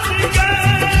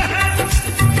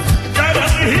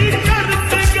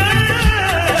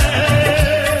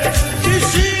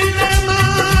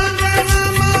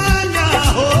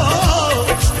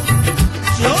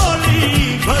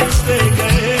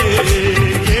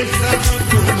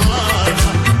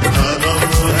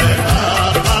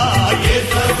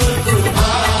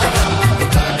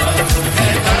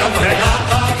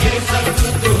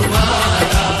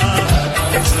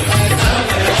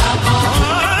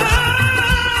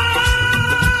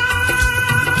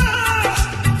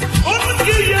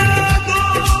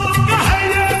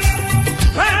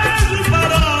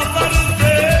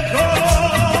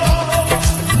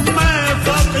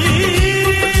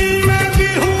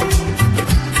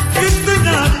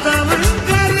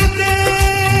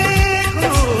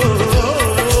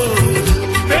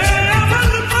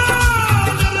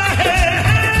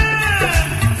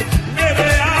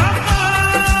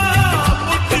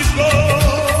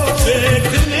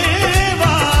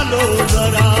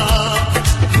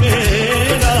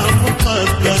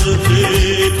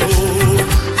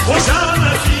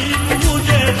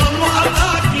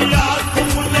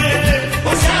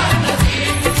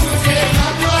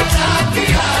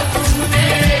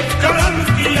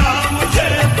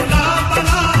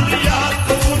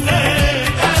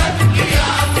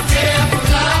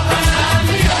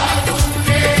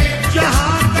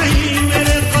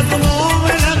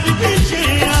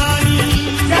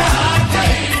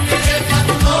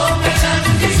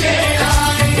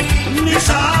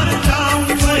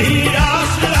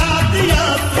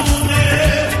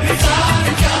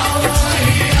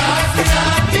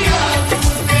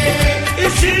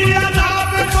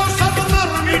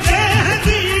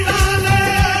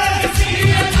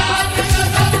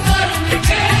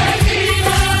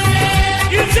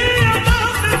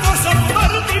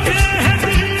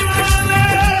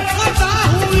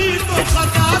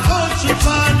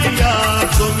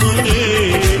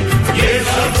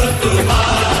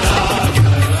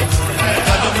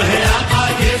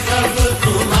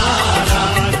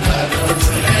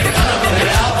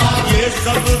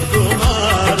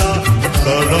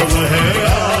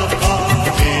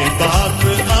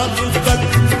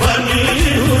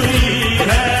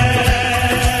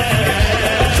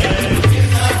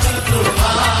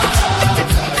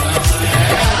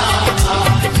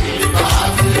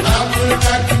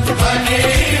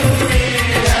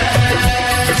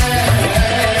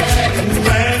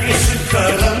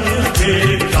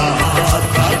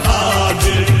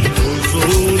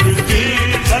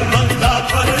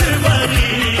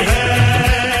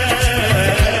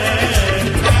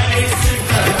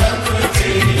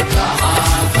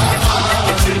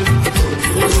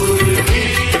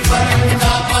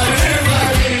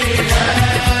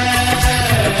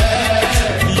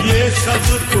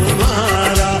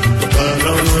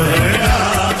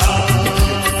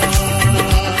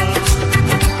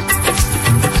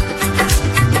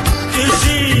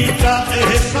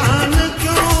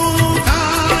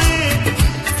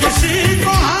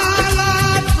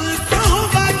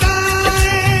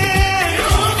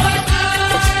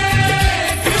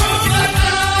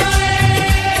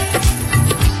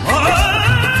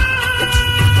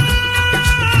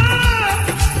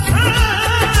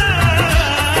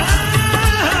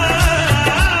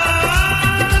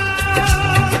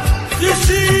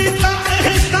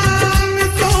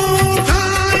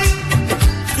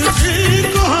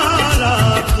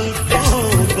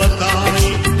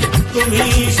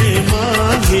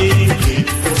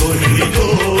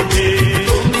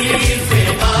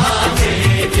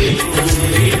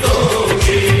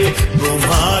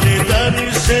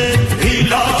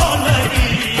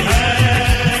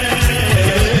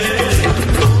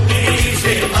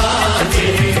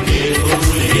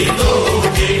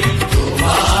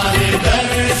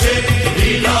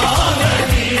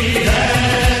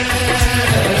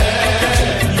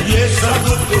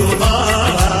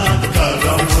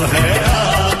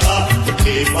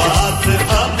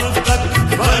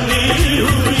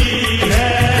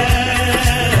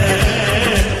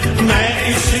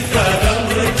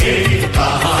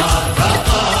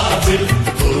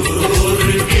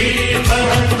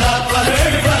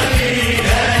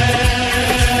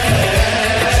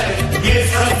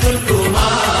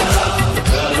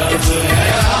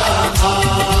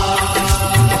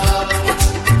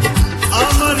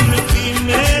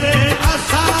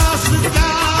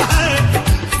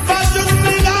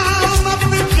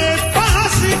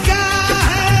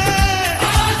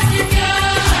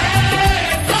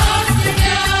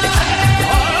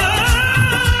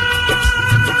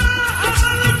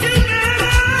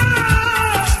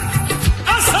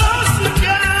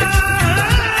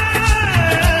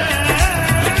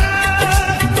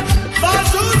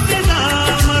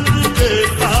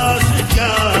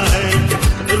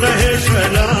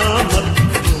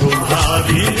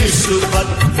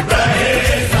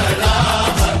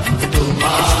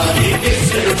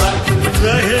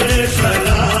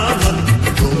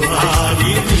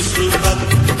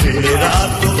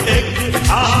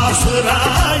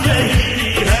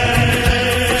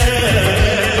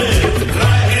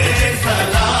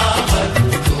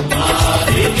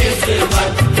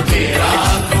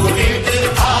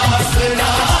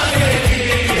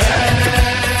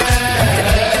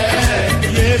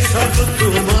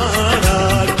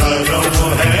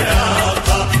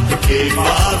ये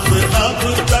बात अब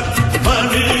तक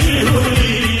बनी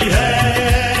हुई है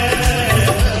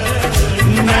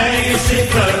मैं इस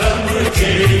करम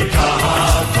के कहा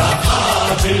था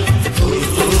काबिल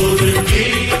हुजूर की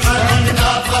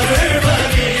बंदा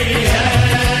परवरी है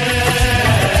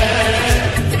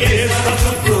ये सब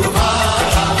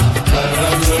तुम्हारा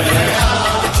करम है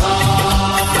आका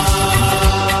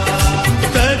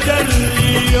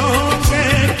तजल्लियों के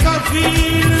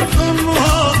कफील तुम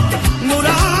हो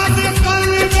मुराद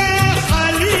कल्बे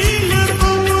खलील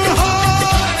तुम हो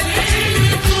खलील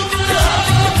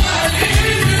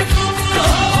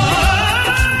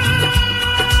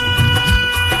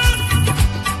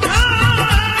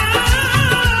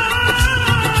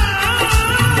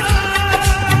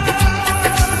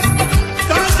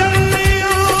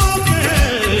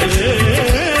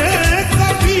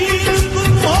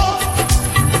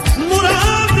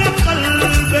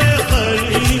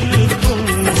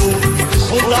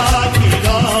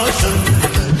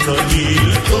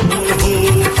तुम हो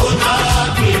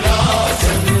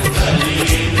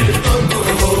खलील तुम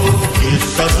हो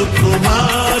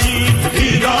तुम्हारी ही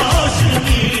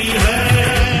रोशनी है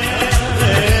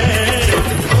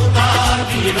खुदा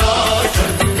की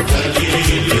रोशन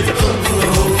दलील तुम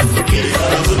हो ये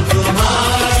सब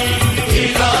तुम्हारी ही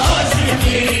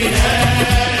रोशनी है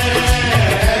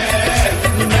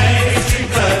मैं इस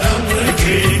करम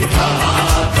के कहा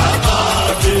था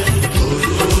काबिल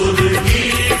हुजूर की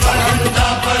बंदा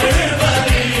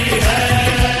परवरी है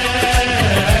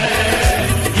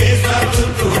ये सब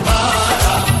तुम्हारा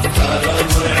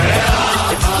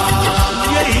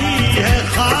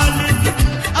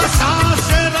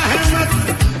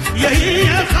यही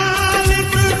है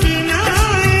खालिद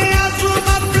बिनाए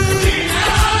अज़मत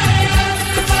बिनाए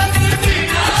अज़मत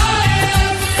बिनाए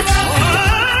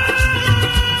अज़मत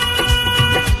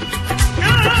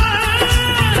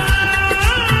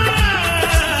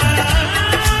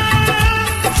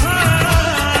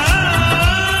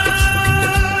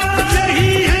यही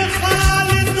है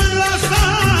खालिद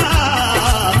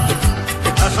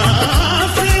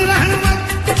असास रहमत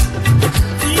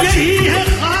यही है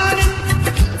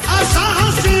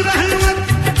असास रहमत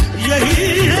यही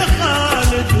है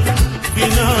खालिद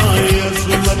बिनाए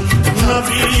अज़मत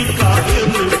नबी का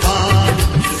इरफान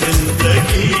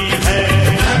जिंदगी है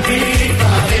नबी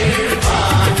का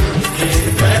इरफान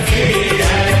जिंदगी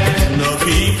है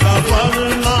नबी का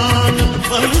फरमान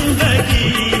बंदगी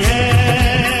है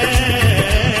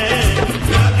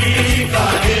नबी का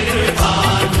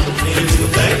इरफान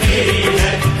जिंदगी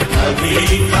है नबी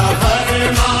का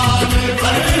फरमान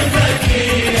बंदगी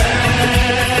है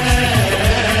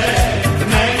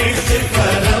मैं इस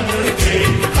करम के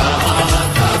कहा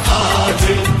था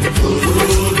काबिल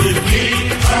हुजूर की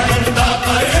बंदा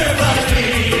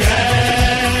परवरी है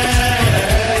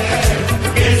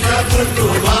ये सब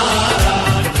तुम्हारा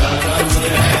करम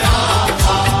है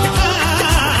आका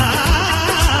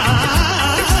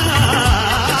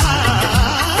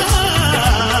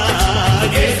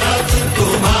ये सब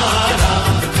तुम्हारा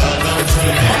करम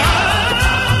है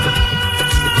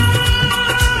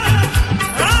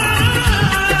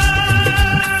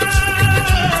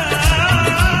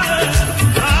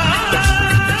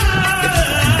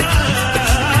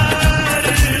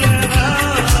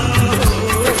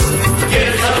ये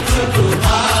सब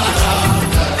तुम्हारा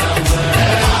करम है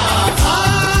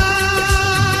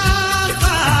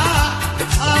आका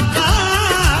आका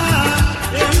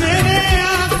ये मेरे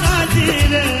आका जी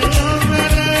रे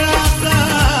मेरे आका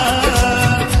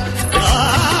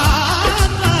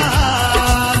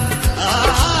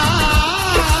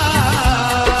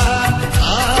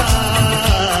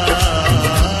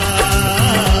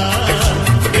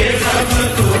ये सब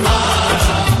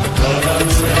तुम्हारा करम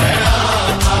है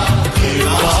आका ये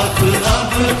बात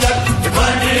अब तक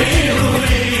बनी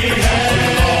हुई है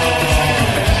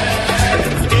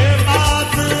ये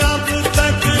बात अब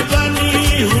तक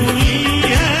बनी हुई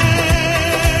है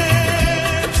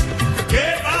ये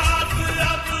बात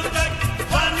अब तक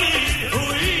बनी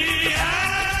हुई है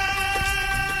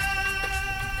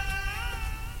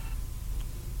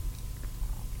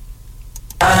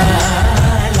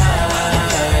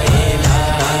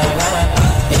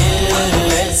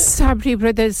साबरी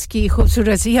ब्रदर्स की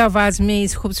खूबसूरत सी आवाज़ में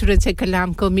इस खूबसूरत से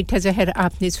कलाम को मीठा ज़हर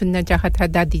आपने सुनना चाहा था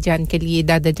दादी जान के लिए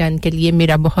दादा जान के लिए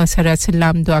मेरा बहुत सारा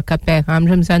सलाम दुआ का पैगाम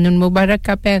रमज़ानुल मुबारक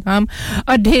का पैगाम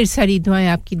और ढेर सारी दुआएं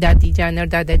आपकी दादी जान और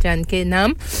दादा जान के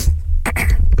नाम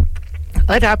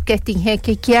और आप कहती हैं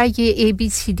कि क्या ये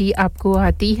ABCD आपको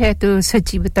आती है तो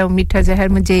सच्ची बताऊं मीठा जहर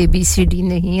मुझे ABCD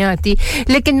नहीं आती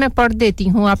लेकिन मैं पढ़ देती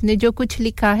हूं आपने जो कुछ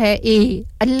लिखा है A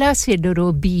अल्लाह से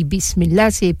डरो B बिस्मिल्लाह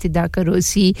से इब्तिदा करो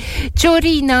C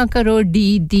चोरी ना करो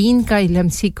D दीन का इल्म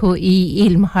सीखो E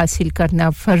इल्म हासिल करना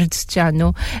फर्ज जानो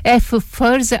F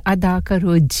फर्ज अदा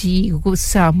करो G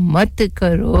गुस्सा मत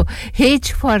करो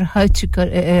H फॉर हज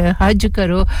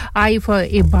करो I फॉर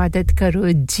इबादत करो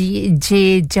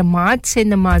J जमात से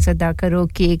नमाज अदा करो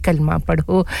K कलमा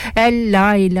पढ़ो L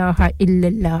ला इलाहा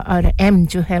इल्लल्लाह और M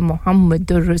जो है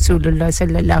मुहम्मदुर रसूलुल्लाह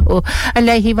सल्लल्लाहु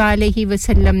अलैहि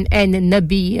वसल्लम एन नबी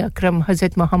अकरम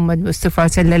हज़रत मोहम्मद मुस्तफा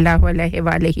सल्लल्लाहु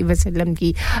अलैहि वसल्लम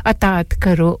की अताअत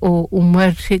करो ओ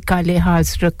उम्र का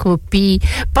लिहाज रखो P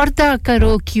पर्दा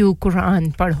करो Q कुरान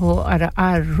पढ़ो और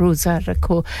R रोजा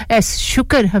रखो S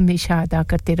शुक्र हमेशा अदा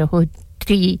करते रहो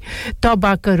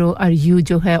तौबा करो और यू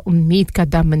जो है उम्मीद का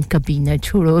दामन कभी न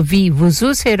छोड़ो वी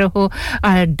वुजू से रहो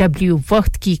और डब्ल्यू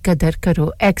वक्त की कदर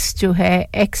करो एक्स जो है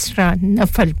एक्स्ट्रा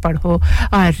नफल पढ़ो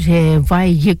और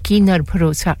वाई यकीन और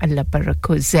भरोसा अल्लाह पर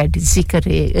रखो जेड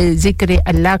जिक्र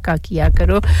अल्लाह का किया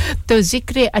करो तो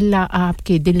जिक्र अल्लाह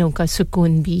आपके दिलों का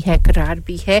सुकून भी है करार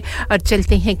भी है और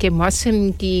चलते हैं कि मौसम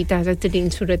की ताज़ा तरीन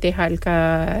सूरत हाल का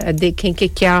देखें कि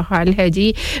क्या हाल है जी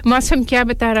मौसम क्या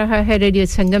बता रहा है रेडियो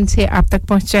संगम से आप तक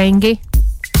पहुंचाएंगे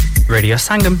Radio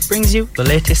Sangam brings you the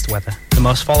latest weather. The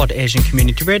most followed Asian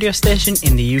community radio station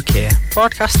in the UK,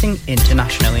 broadcasting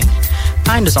internationally.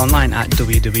 Find us online at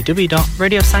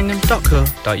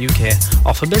www.radiosangam.co.uk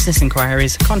or for business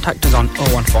inquiries, contact us on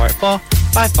 01484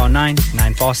 549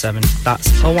 947. That's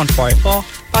 01484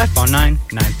 549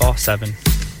 947.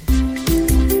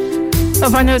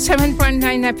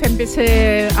 107.9 FM पे से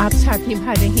आप साथ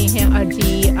निभा रहे हैं और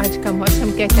जी आज का मौसम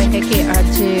कहता है कि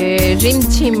आज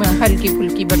रिमझिम हल्की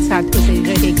फुल्की बरसात होती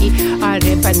रहेगी और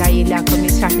बलाई इलाकों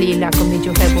में साहली इलाकों में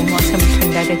जो है वो मौसम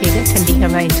ठंडा रहेगा ठंडी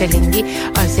हवाएं चलेंगी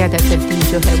और ज़्यादातर दिन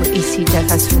जो है वो इसी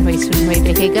तरह सुनवाई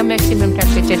रहेगा मैक्सिमम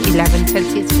टेंपरेचर 11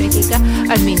 सेल्सियस रहेगा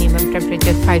और मिनिमम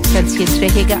टेंपरेचर 5 सेल्सियस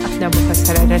रहेगा अपना बहुत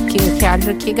सारा ख्याल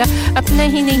रखिएगा अपना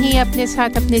ही नहीं अपने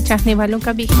साथ अपने चाहने वालों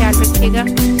का भी ख्याल रखिएगा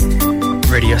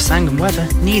Radio Sangam Weather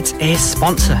needs a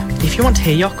sponsor. If you want to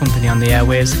hear your company on the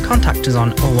airwaves, contact us on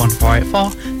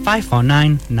 01484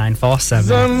 549 947.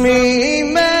 ज़मीं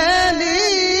मैली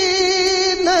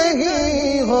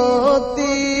नहीं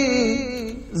होती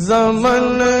ज़मन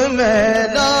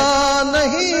मैला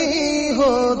नहीं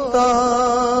होता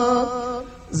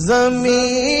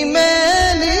ज़मीं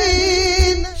मैली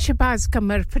शहबाज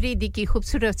कमर फरीदी की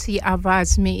खूबसूरत सी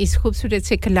आवाज़ में इस खूबसूरत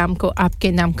से कलाम को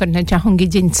आपके नाम करना चाहूँगी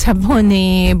जिन सबों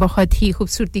ने बहुत ही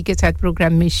खूबसूरती के साथ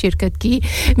प्रोग्राम में शिरकत की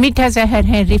मीठा ज़हर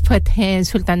है रिफत है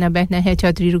सुल्ताना बहना है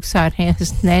चौधरी रुखसार हैं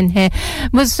हसनैन है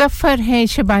मुज़फ़्फ़र हैं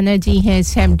शबाना जी हैं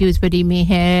सैम ड्यूसबरी में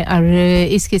हैं और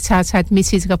इसके साथ-साथ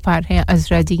मिसेस गफ़ार हैं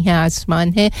अज़रा जी हैं आसमान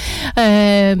हैं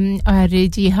और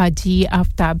जी हाजी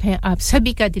आफताब हैं आप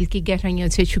सभी का दिल की गहराइयों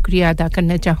से शुक्रिया अदा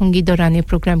करना चाहूँगी दौरान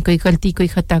प्रोग्राम कोई गलती कोई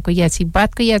खता कोई ऐसी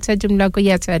बात कोई ऐसा जुमला कोई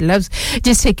ऐसा लफ्ज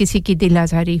जिससे किसी की दिल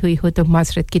आज़ारी हुई हो तो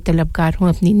माज़रत की तलबगार हूं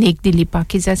अपनी नेक दिली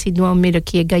पाकीज़ा सी दुआओं में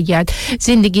रखिएगा याद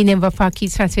जिंदगी ने वफा की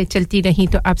सांसें चलती रहीं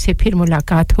तो आपसे फिर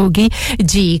मुलाकात होगी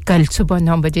जी कल सुबह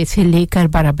 9 बजे से लेकर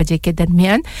 12 बजे के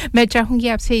दरमियान मैं चाहूंगी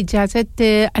आपसे इजाजत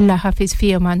अल्लाह हाफिज़ फी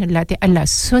अमानिल्लाह ते अल्लाह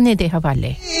सुने दे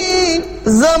हवाले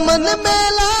ज़मन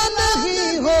मेला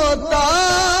नहीं होता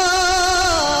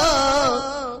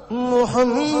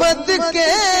मोहम्मद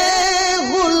के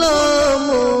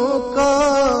गुलामों का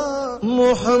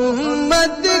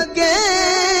मोहम्मद के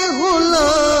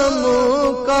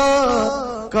गुलामों का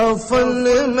कफन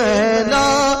मैला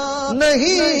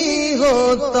नहीं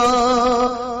होता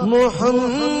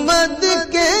मोहम्मद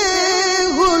के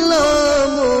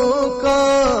गुलामों का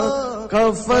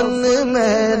कफन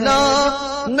मैला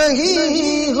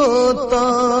नहीं होता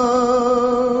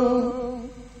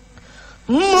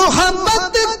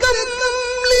मोहब्बत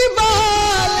कमली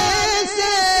वाले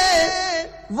से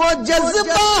वो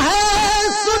जज्बा है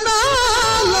सुना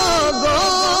लोगों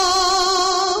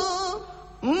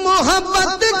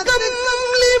मोहब्बत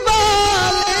कमली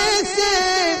वाले से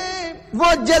वो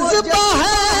जज्बा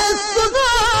है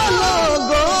सुना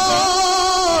लोगों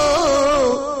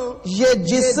ये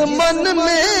जिस मन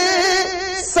में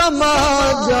समा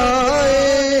जाए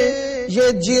ये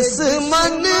जिस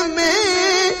मन में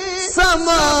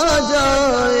समा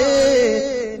जाए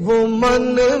वो मन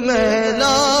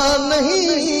मैला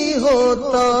नहीं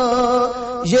होता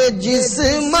ये जिस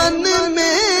मन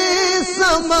में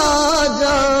समा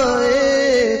जाए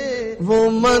वो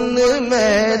मन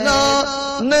मैला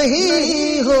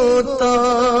नहीं होता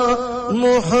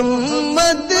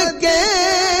मोहम्मद के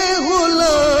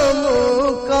गुलामों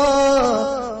का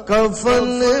کفن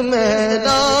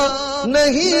میلا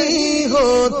نہیں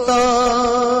ہوتا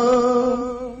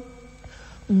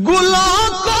گلوں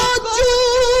کو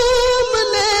چوم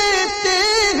لیتے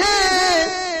ہیں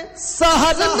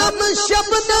سحر نم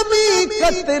شبنمی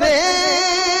قطرے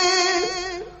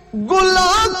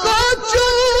گلوں کو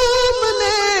چوم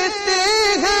لیتے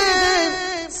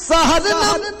ہیں سحر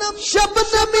نم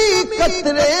شبنمی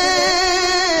قطرے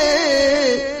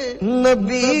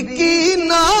نبی کی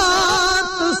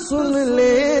نعت سن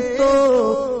لے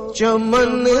تو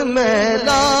چمن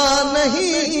میلا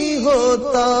نہیں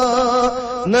ہوتا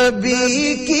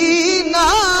نبی کی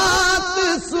نعت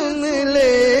سن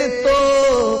لے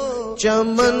تو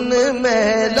چمن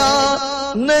میلا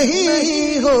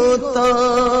نہیں ہوتا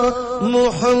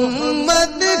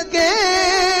محمد کے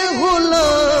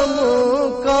غلاموں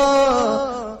کا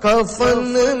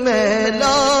کفن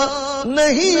میلا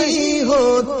نہیں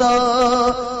ہوتا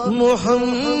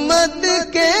محمد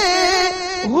کے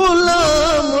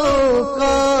غلاموں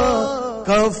کا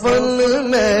کفن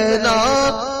میلا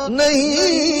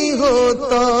نہیں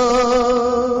ہوتا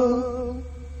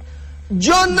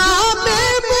جو نام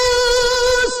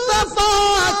مصطفیٰ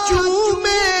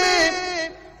چومے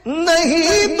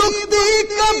نہیں دکھتی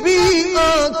کبھی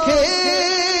آنکھیں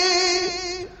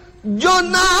جو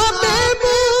نام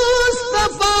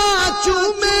مصطفیٰ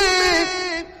چومے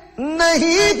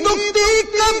نہیں دکھتی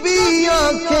کبھی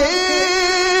آنکھیں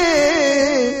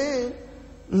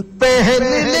پہن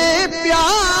لے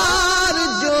پیار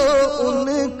جو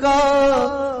ان کا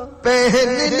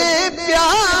پہن لے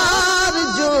پیار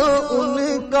جو ان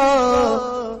کا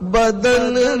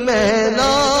بدن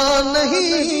میلا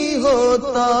نہیں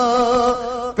ہوتا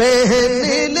پہن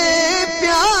لے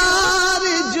پیار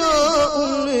جو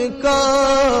ان کا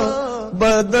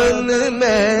بدن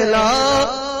میلا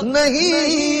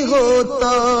نہیں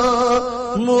ہوتا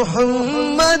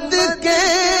محمد کے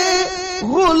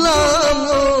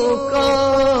غلاموں کا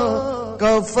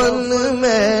کفن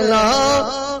میلا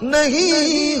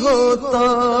نہیں ہوتا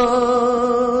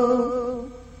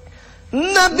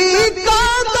نبی کا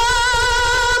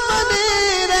دامن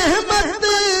رحمت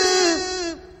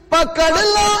پکڑ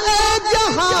لو اے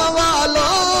جہاں والو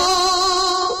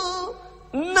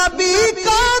نبی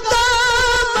کا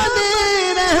دامن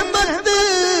رحمت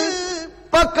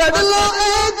پکڑ لو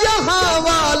اے جہاں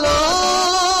والو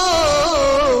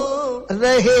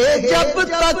رہے جب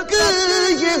تک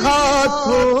یہ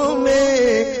ہاتھوں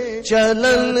میں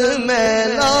چلن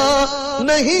میلا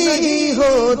نہیں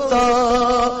ہوتا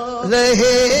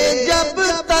رہے جب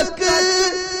تک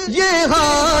یہ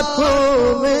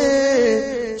ہاتھوں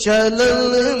میں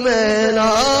چلن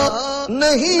میلا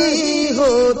نہیں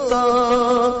ہوتا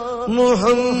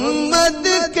محمد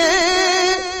کے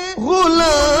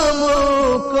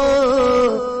غلاموں کا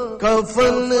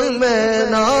کفن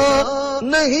میلا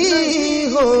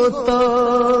نہیں ہوتا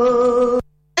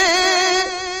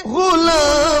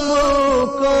غلاموں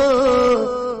کا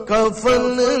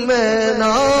کفن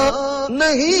میلا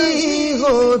نہیں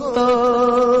ہوتا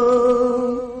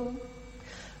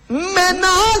میں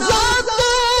نازا تو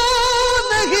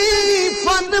نہیں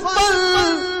فن پر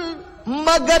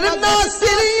مگر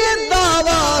ناصر یہ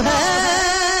دعویٰ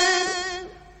ہے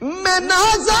میں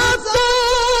نازا تو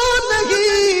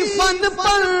نہیں فن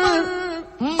پر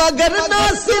مگر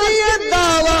ناصر یہ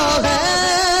دعویٰ ہے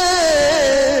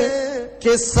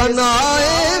کہ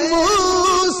ثنائے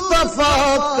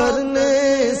مصطفیٰ کرنے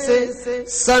سے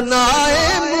ثنائے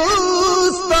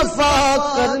مصطفیٰ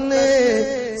کرنے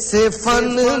سے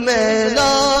فن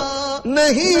میلا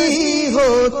نہیں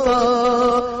ہوتا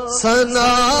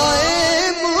ثنائے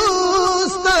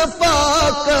مصطفیٰ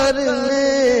کرنے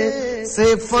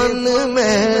سے فن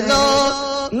میلا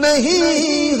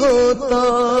نہیں ہوتا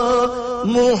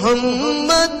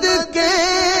محمد کے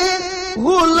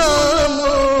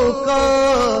غلاموں کا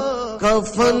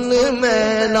کفن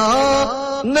میلا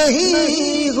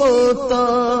نہیں ہوتا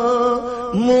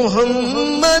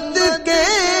محمد کے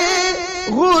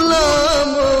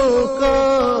غلاموں کا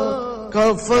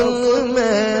کفن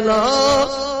میلا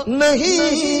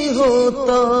نہیں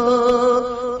ہوتا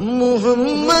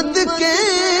محمد کے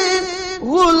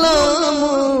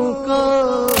غلاموں کا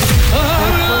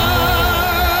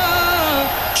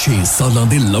 6 ਸਾਲਾਂ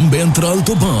ਦੇ ਲੰਬੇ ਅੰਤਰਾਲ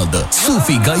ਤੋਂ ਬਾਅਦ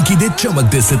ਸੂਫੀ ਗਾਇਕੀ ਦੇ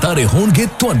ਚਮਕਦੇ ਸਿਤਾਰੇ ਹੋਣਗੇ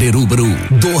ਤੁਹਾਡੇ ਰੂਬਰੂ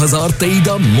 2023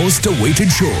 ਦਾ ਮੋਸਟ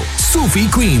ਅਵੇਟਡ ਸ਼ੋ ਸੂਫੀ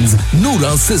queens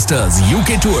Nooran sisters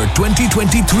UK tour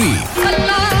 2023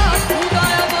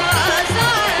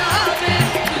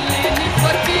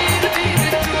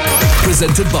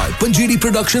 presented by Panjiri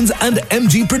Productions and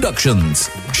MG Productions.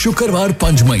 शुक्रवार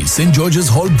 5 मई सेंट जॉर्जेस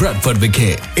हॉल ब्रैडफोर्ड विखे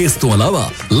इस तो अलावा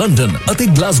लंदन ਅਤੇ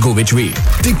ਗਲਾਸਗੋ ਵਿੱਚ ਵੀ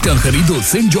ਟਿਕਟਾਂ ਖਰੀਦੋ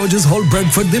सेंट जॉर्जेस हॉल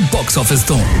ब्रैडफोर्ड ਦੇ ਬਾਕਸ ਆਫਿਸ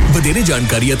ਤੋਂ ਵਧੇਰੇ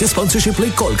ਜਾਣਕਾਰੀ ਅਤੇ ਸਪਾਂਸਰਸ਼ਿਪ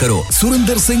ਲਈ ਕਾਲ ਕਰੋ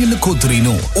ਸੁਰਿੰਦਰ ਸਿੰਘ ਨਖੋਤਰੀ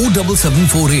ਨੂੰ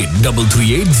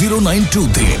 07748338092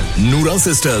 ਤੇ ਨੂਰਾ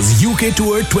sisters UK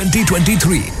tour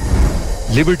 2023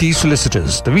 Liberty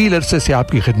solicitors तवील अरसे से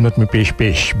आपकी खिदमत में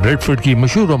पेश ब्रेडफोर्ड की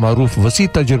मशहूर और मारूफ वसी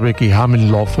तजुर्बे की हामिल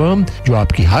लॉ फर्म जो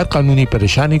आपकी हर कानूनी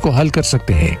परेशानी को हल कर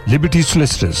सकते हैं Liberty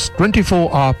solicitors 24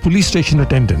 hour police station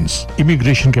attendance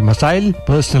immigration के मसाइल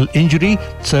पर्सनल इंजरी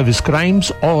सर्विस क्राइम्स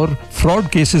और फ्रॉड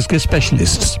केसेस के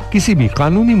स्पेशलिस्ट किसी भी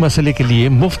कानूनी मसले के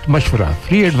लिए मुफ्त मशवरा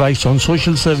free advice on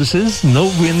social services no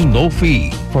win no fee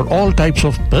for all types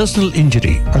of personal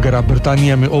injury अगर आप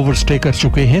बर्तानिया में ओवरस्टे कर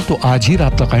चुके हैं तो आज ही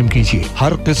राब्ता कायम कीजिए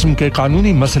हर किस्म के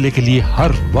कानूनी मसले के लिए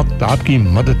हर वक्त आपकी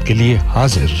मदद के लिए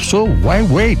हाजिर so why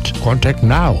wait contact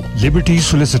now Liberty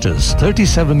solicitors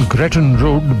 37 Gretton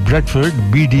Road Bradford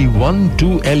BD1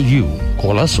 2LU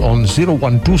call us on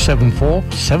 01274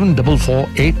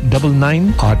 744899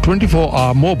 or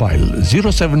 24-hour mobile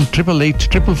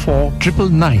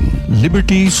 078884499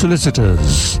 Liberty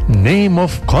Solicitors name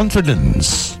of confidence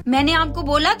मैंने आपको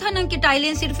बोला था ना कि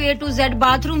टाइलें सिर्फ A to Z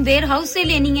bathroom ware house से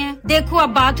लेनी है देखो अब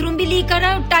बाथरूम भी लीक कर रहा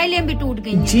है और टाइलें भी टूट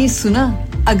गई हैं जी सुना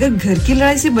अगर घर की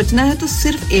लड़ाई से बचना है तो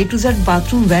सिर्फ A to Z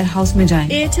bathroom warehouse में जाएं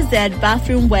A to Z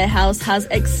Bathroom Warehouse has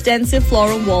extensive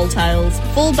floral wall tiles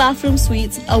full bathroom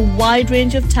suites a wide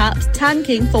range of taps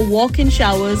tanking for walk-in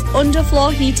showers underfloor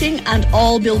heating and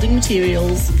all building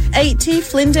materials 80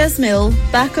 Flinders Mill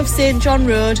back of St John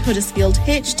Road Huddersfield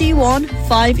HD1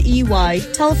 5EY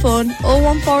telephone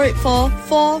 01484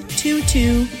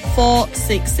 422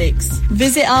 466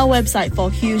 visit our website for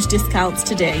huge discounts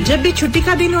today जब भी छुट्टी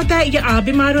का दिन होता है या आप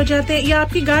बीमार हो जाते हैं या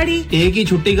आपकी गाड़ी एक ही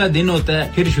छुट्टी का दिन होता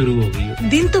है फिर शुरू हो गई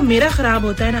दिन तो मेरा खराब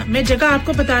होता है ना मैं जगह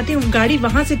आपको बताती हूँ गाड़ी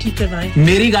वहाँ से ठीक करवाएं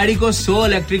मेरी गाड़ी को 100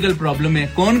 इलेक्ट्रिकल प्रॉब्लम है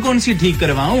कौन-कौन सी ठीक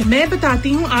करवाऊं मैं बताती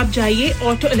हूँ आप जाइए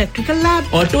ऑटो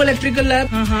इलेक्ट्रिकल लैब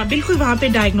हाँ बिल्कुल वहाँ पे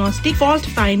diagnostic fault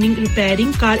finding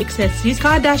repairing car accessories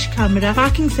car dash camera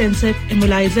parking sensor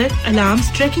immobiliser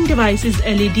alarms tracking devices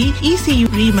LED ECU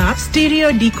remap stereo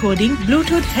decoding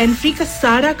Bluetooth hand free का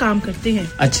सारा काम करते हैं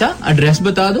अच्छा एड्रेस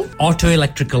बता दो Auto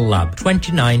Electrical Lab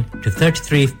 29 to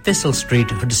 33 Thistle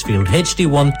Street Huddersfield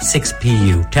HD1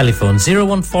 6PU telephone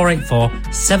 01484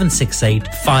 768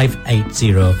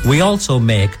 580 we also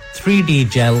make 3D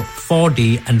gel 4D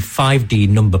and 5D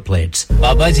number plates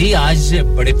बाबा जी आज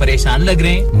बड़े परेशान लग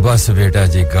रहे हैं बस बेटा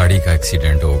जी गाड़ी का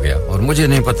एक्सीडेंट हो गया और मुझे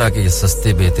नहीं पता कि ये सस्ते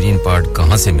बेहतरीन पार्ट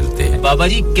कहां से मिलते हैं बाबा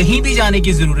जी कहीं भी जाने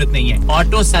की जरूरत नहीं है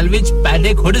ऑटो सैल्वेज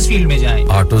पैडेक हडर्सफील्ड में जाएं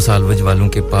ऑटो सैल्वेज वालों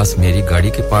के पास मेरी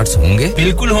गाड़ी के पार्ट्स होंगे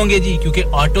बिल्कुल होंगे जी क्योंकि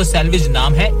ऑटो सैल्वेज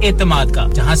नाम है एतमाद का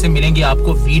जहां से मिलेंगे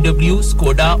आपको VW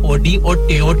स्कोडा Audi और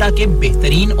टोयोटा के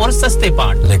बेहतरीन और सस्ते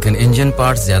पार्ट लेकिन इंजन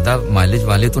पार्ट्स ज्यादा माइलेज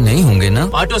वाले तो नहीं होंगे ना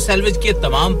ऑटो सैल्वेज के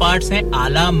तमाम पार्ट्स हैं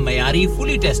आला मयारी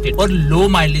फुली टेस्टेड और लो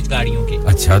माइलेज गाड़ियों के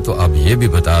अच्छा तो अब ये भी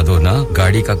बता दो ना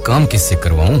गाड़ी का काम किससे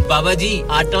करवाऊं Baba ji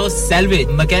auto salvage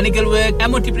mechanical work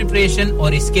MOT preparation और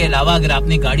इसके अलावा अगर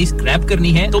आपने गाड़ी स्क्रैप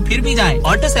करनी है तो फिर भी जाएं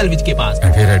ऑटो सैल्वेज के पास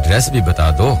फिर एड्रेस भी बता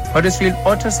दो Huddersfield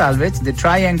Auto Salvage the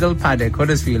Triangle Paddock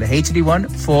Huddersfield HD1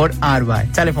 4RY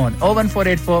telephone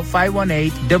 01484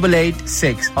 518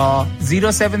 886 or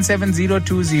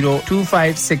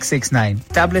 07702025669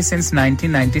 established since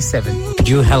 1997 Could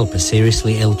you help a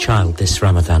seriously ill child this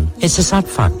Ramadan? It's a sad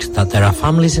fact that there are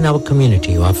families in our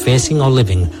community who are facing or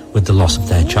living with the loss of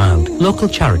their child. Local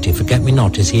charity Forget Me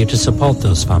Not is here to support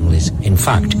those families. In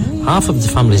fact, half of the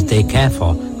families they care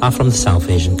for are from the South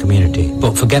Asian community.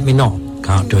 But Forget Me Not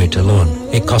can't do it alone.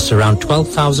 It costs around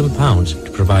 £12,000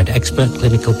 to provide expert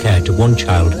clinical care to one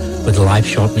child with a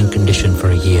life-shortening condition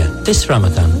for a year. This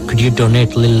Ramadan, could you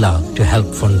donate Lillah to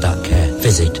help fund that care?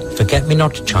 Visit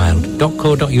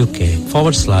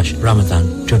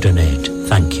forgetmenotchild.co.uk/Ramadan to donate.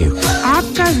 Thank you.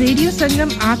 आपका radio Sangam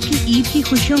आपकी ईद की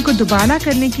खुशियों को दुबारा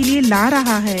करने के लिए ला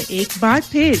रहा है एक बार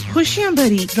फिर खुशियां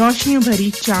भरी रोशनियों भरी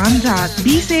चांद रात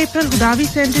 20 अप्रैल गुदावी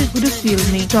सेंटर हडर्सफील्ड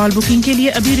में स्टॉल बुकिंग के लिए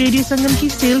अभी रेडियो संगम की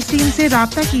सेल्स टीम से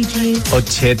राब्ता कीजिए और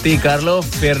छेती कर लो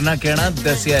फिर ना कहना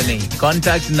दसिया नहीं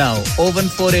कांटेक्ट नाउ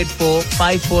 01484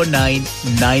 549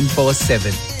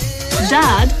 947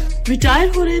 Dad रिटायर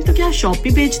हो रहे हैं तो क्या शॉप भी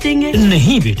बेच देंगे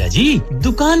नहीं बेटा जी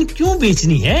दुकान क्यों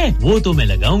बेचनी है वो तो मैं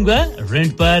लगाऊंगा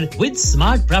रेंट पर with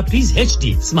smart properties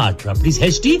HD smart properties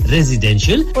HD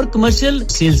residential और कमर्शियल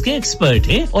सेल्स के एक्सपर्ट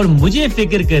हैं और मुझे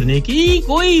फिक्र करने की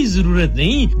कोई जरूरत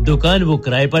नहीं दुकान वो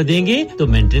किराए पर देंगे तो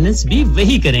मेंटेनेंस भी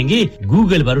वही करेंगे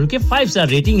गूगल पर उनके 5 स्टार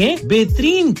रेटिंग है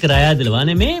बेहतरीन किराया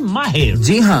दिलवाने में माहिर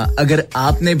जी हां अगर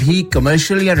आपने भी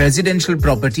कमर्शियल या रेजिडेंशियल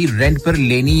प्रॉपर्टी रेंट पर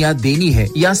लेनी या देनी है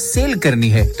या सेल करनी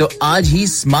है तो आज ही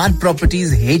स्मार्ट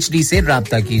प्रॉपर्टीज HD से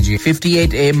राब्ता कीजिए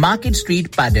 58A market street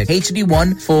Paddock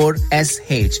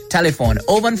HD14SH telephone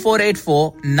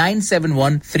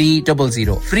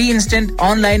 01484971300 free instant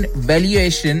online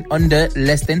valuation under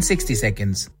less than 60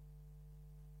 seconds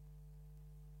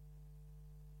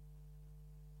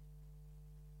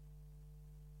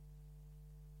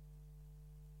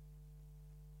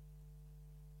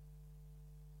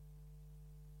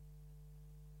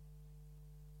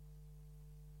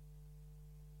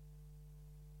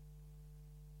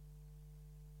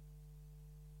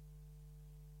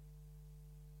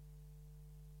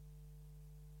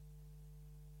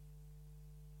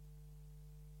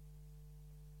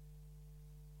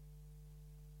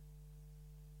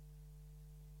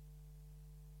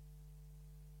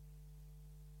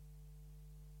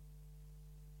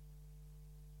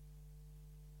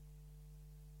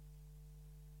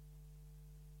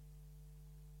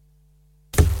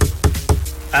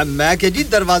अब मैं के जी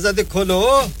दरवाजा दे खोलो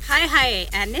हाय हाय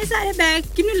एने सारे बैग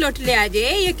किनु लुट ले आजे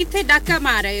ये किथे डाका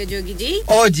मार रहे हो जोगी जी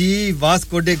ओ जी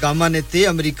वास्को डे गामा ने ते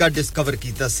अमेरिका डिस्कवर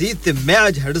कीता सी ते मैं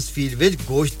आज हडर्सफील्ड विच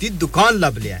गोश्त दी दुकान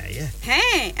लब ले आया है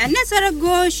एने सारा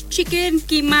गोश्त चिकन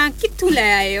कीमा किथु ले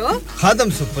आए हो खादम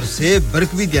सुपर से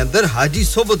बरकवी दे अंदर हाजी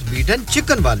सोबत मीट एंड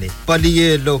चिकन वाले पलिए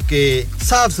लोके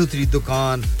साफ सुथरी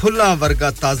दुकान फुल्ला वर्गा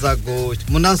ताजा गोश्त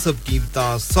मुनासिब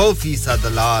कीमतां 100%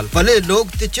 दलाल भले लोग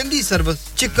ते चंगी service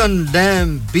chicken lamb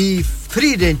beef free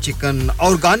range chicken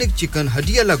organic chicken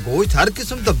हड्डी वाला गोश्त हर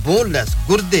किस्म दा बोनलेस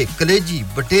गुर्दे कलेजी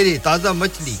बटेरे ताजा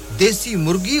मछली देसी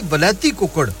मुर्गी बलाती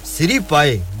कुकड़ सिरी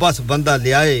पाए बस बंदा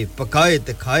ले आए पकाए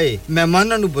ते खाए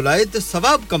मेहमानां नु बुलाए ते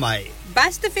सवाब कमाए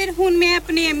बस तो फिर हुन मैं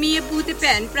अपने अम्मी अब्बू ते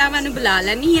भैन भरावां नु बुला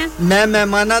लनी है मैं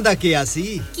मेहमानां दा किया सी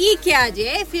की क्या जे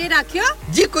फिर आखियो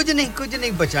जी कुछ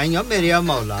नहीं बचाइयो मेरे या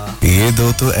मौला ये दो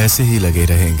तो ऐसे ही लगे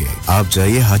रहेंगे आप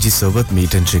जाइए Haji Sobat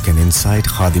meat and chicken inside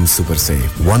Khadim super से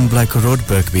 1 Black Road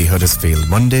Birkby Huddersfield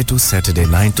Monday to Saturday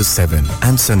 9 to 7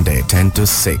 and Sunday 10 to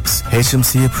 6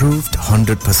 HMC approved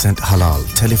 100% halal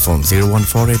telephone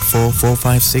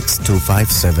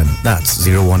 01484456257 that's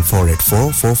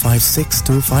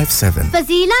 01484456257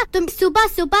 Fazila तुम सुबह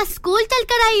स्कूल चल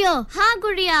कर आई हो हाँ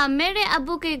गुड़िया मेरे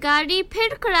अब्बू की गाड़ी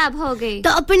फिर खराब हो गई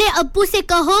तो अपने अब्बू से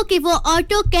कहो कि वो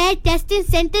ऑटो केयर टेस्टिंग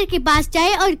सेंटर के पास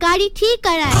जाए और गाड़ी ठीक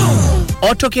कराए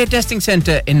Auto Care Testing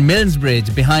Center in Millsbridge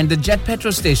behind the Jet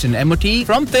Petrol Station MOT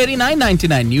from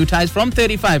 $39.99 new tires from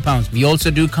 £35 we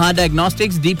also do car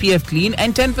diagnostics DPF clean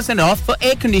and 10% off for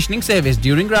air conditioning service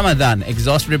during Ramadan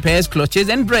exhaust repairs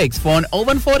clutches and brakes phone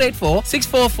 01484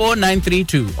 644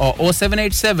 932 or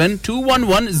 0787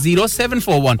 211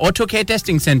 0741 Auto Care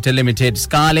Testing Center Limited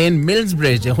Scar Lane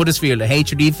Millsbridge Huddersfield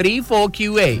HD3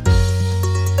 4QA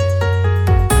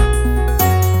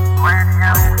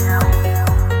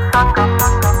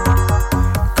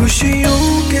खुशियों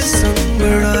के संग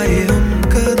बढ़ाए हम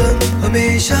कदम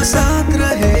हमेशा साथ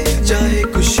रहे चाहे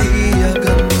खुशी या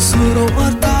गम सुरों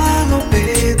और तालों पे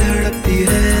धड़कती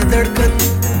है धड़कन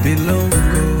दिलों को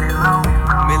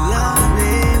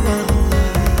मिलाने वाला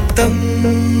तम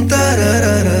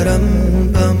तररररम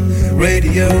बम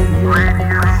रेडियो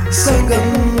संगम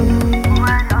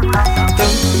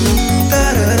तम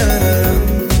तररररम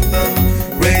बम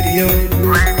radio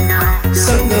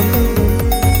Sangam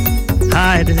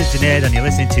Hi, this is Junaid and you're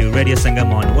listening to Radio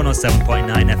Sangam on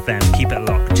 107.9 FM. Keep it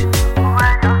locked.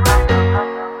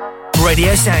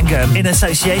 Radio Sangam in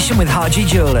association with Haji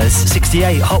Jewellers,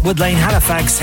 68 Hotwood Lane, Halifax.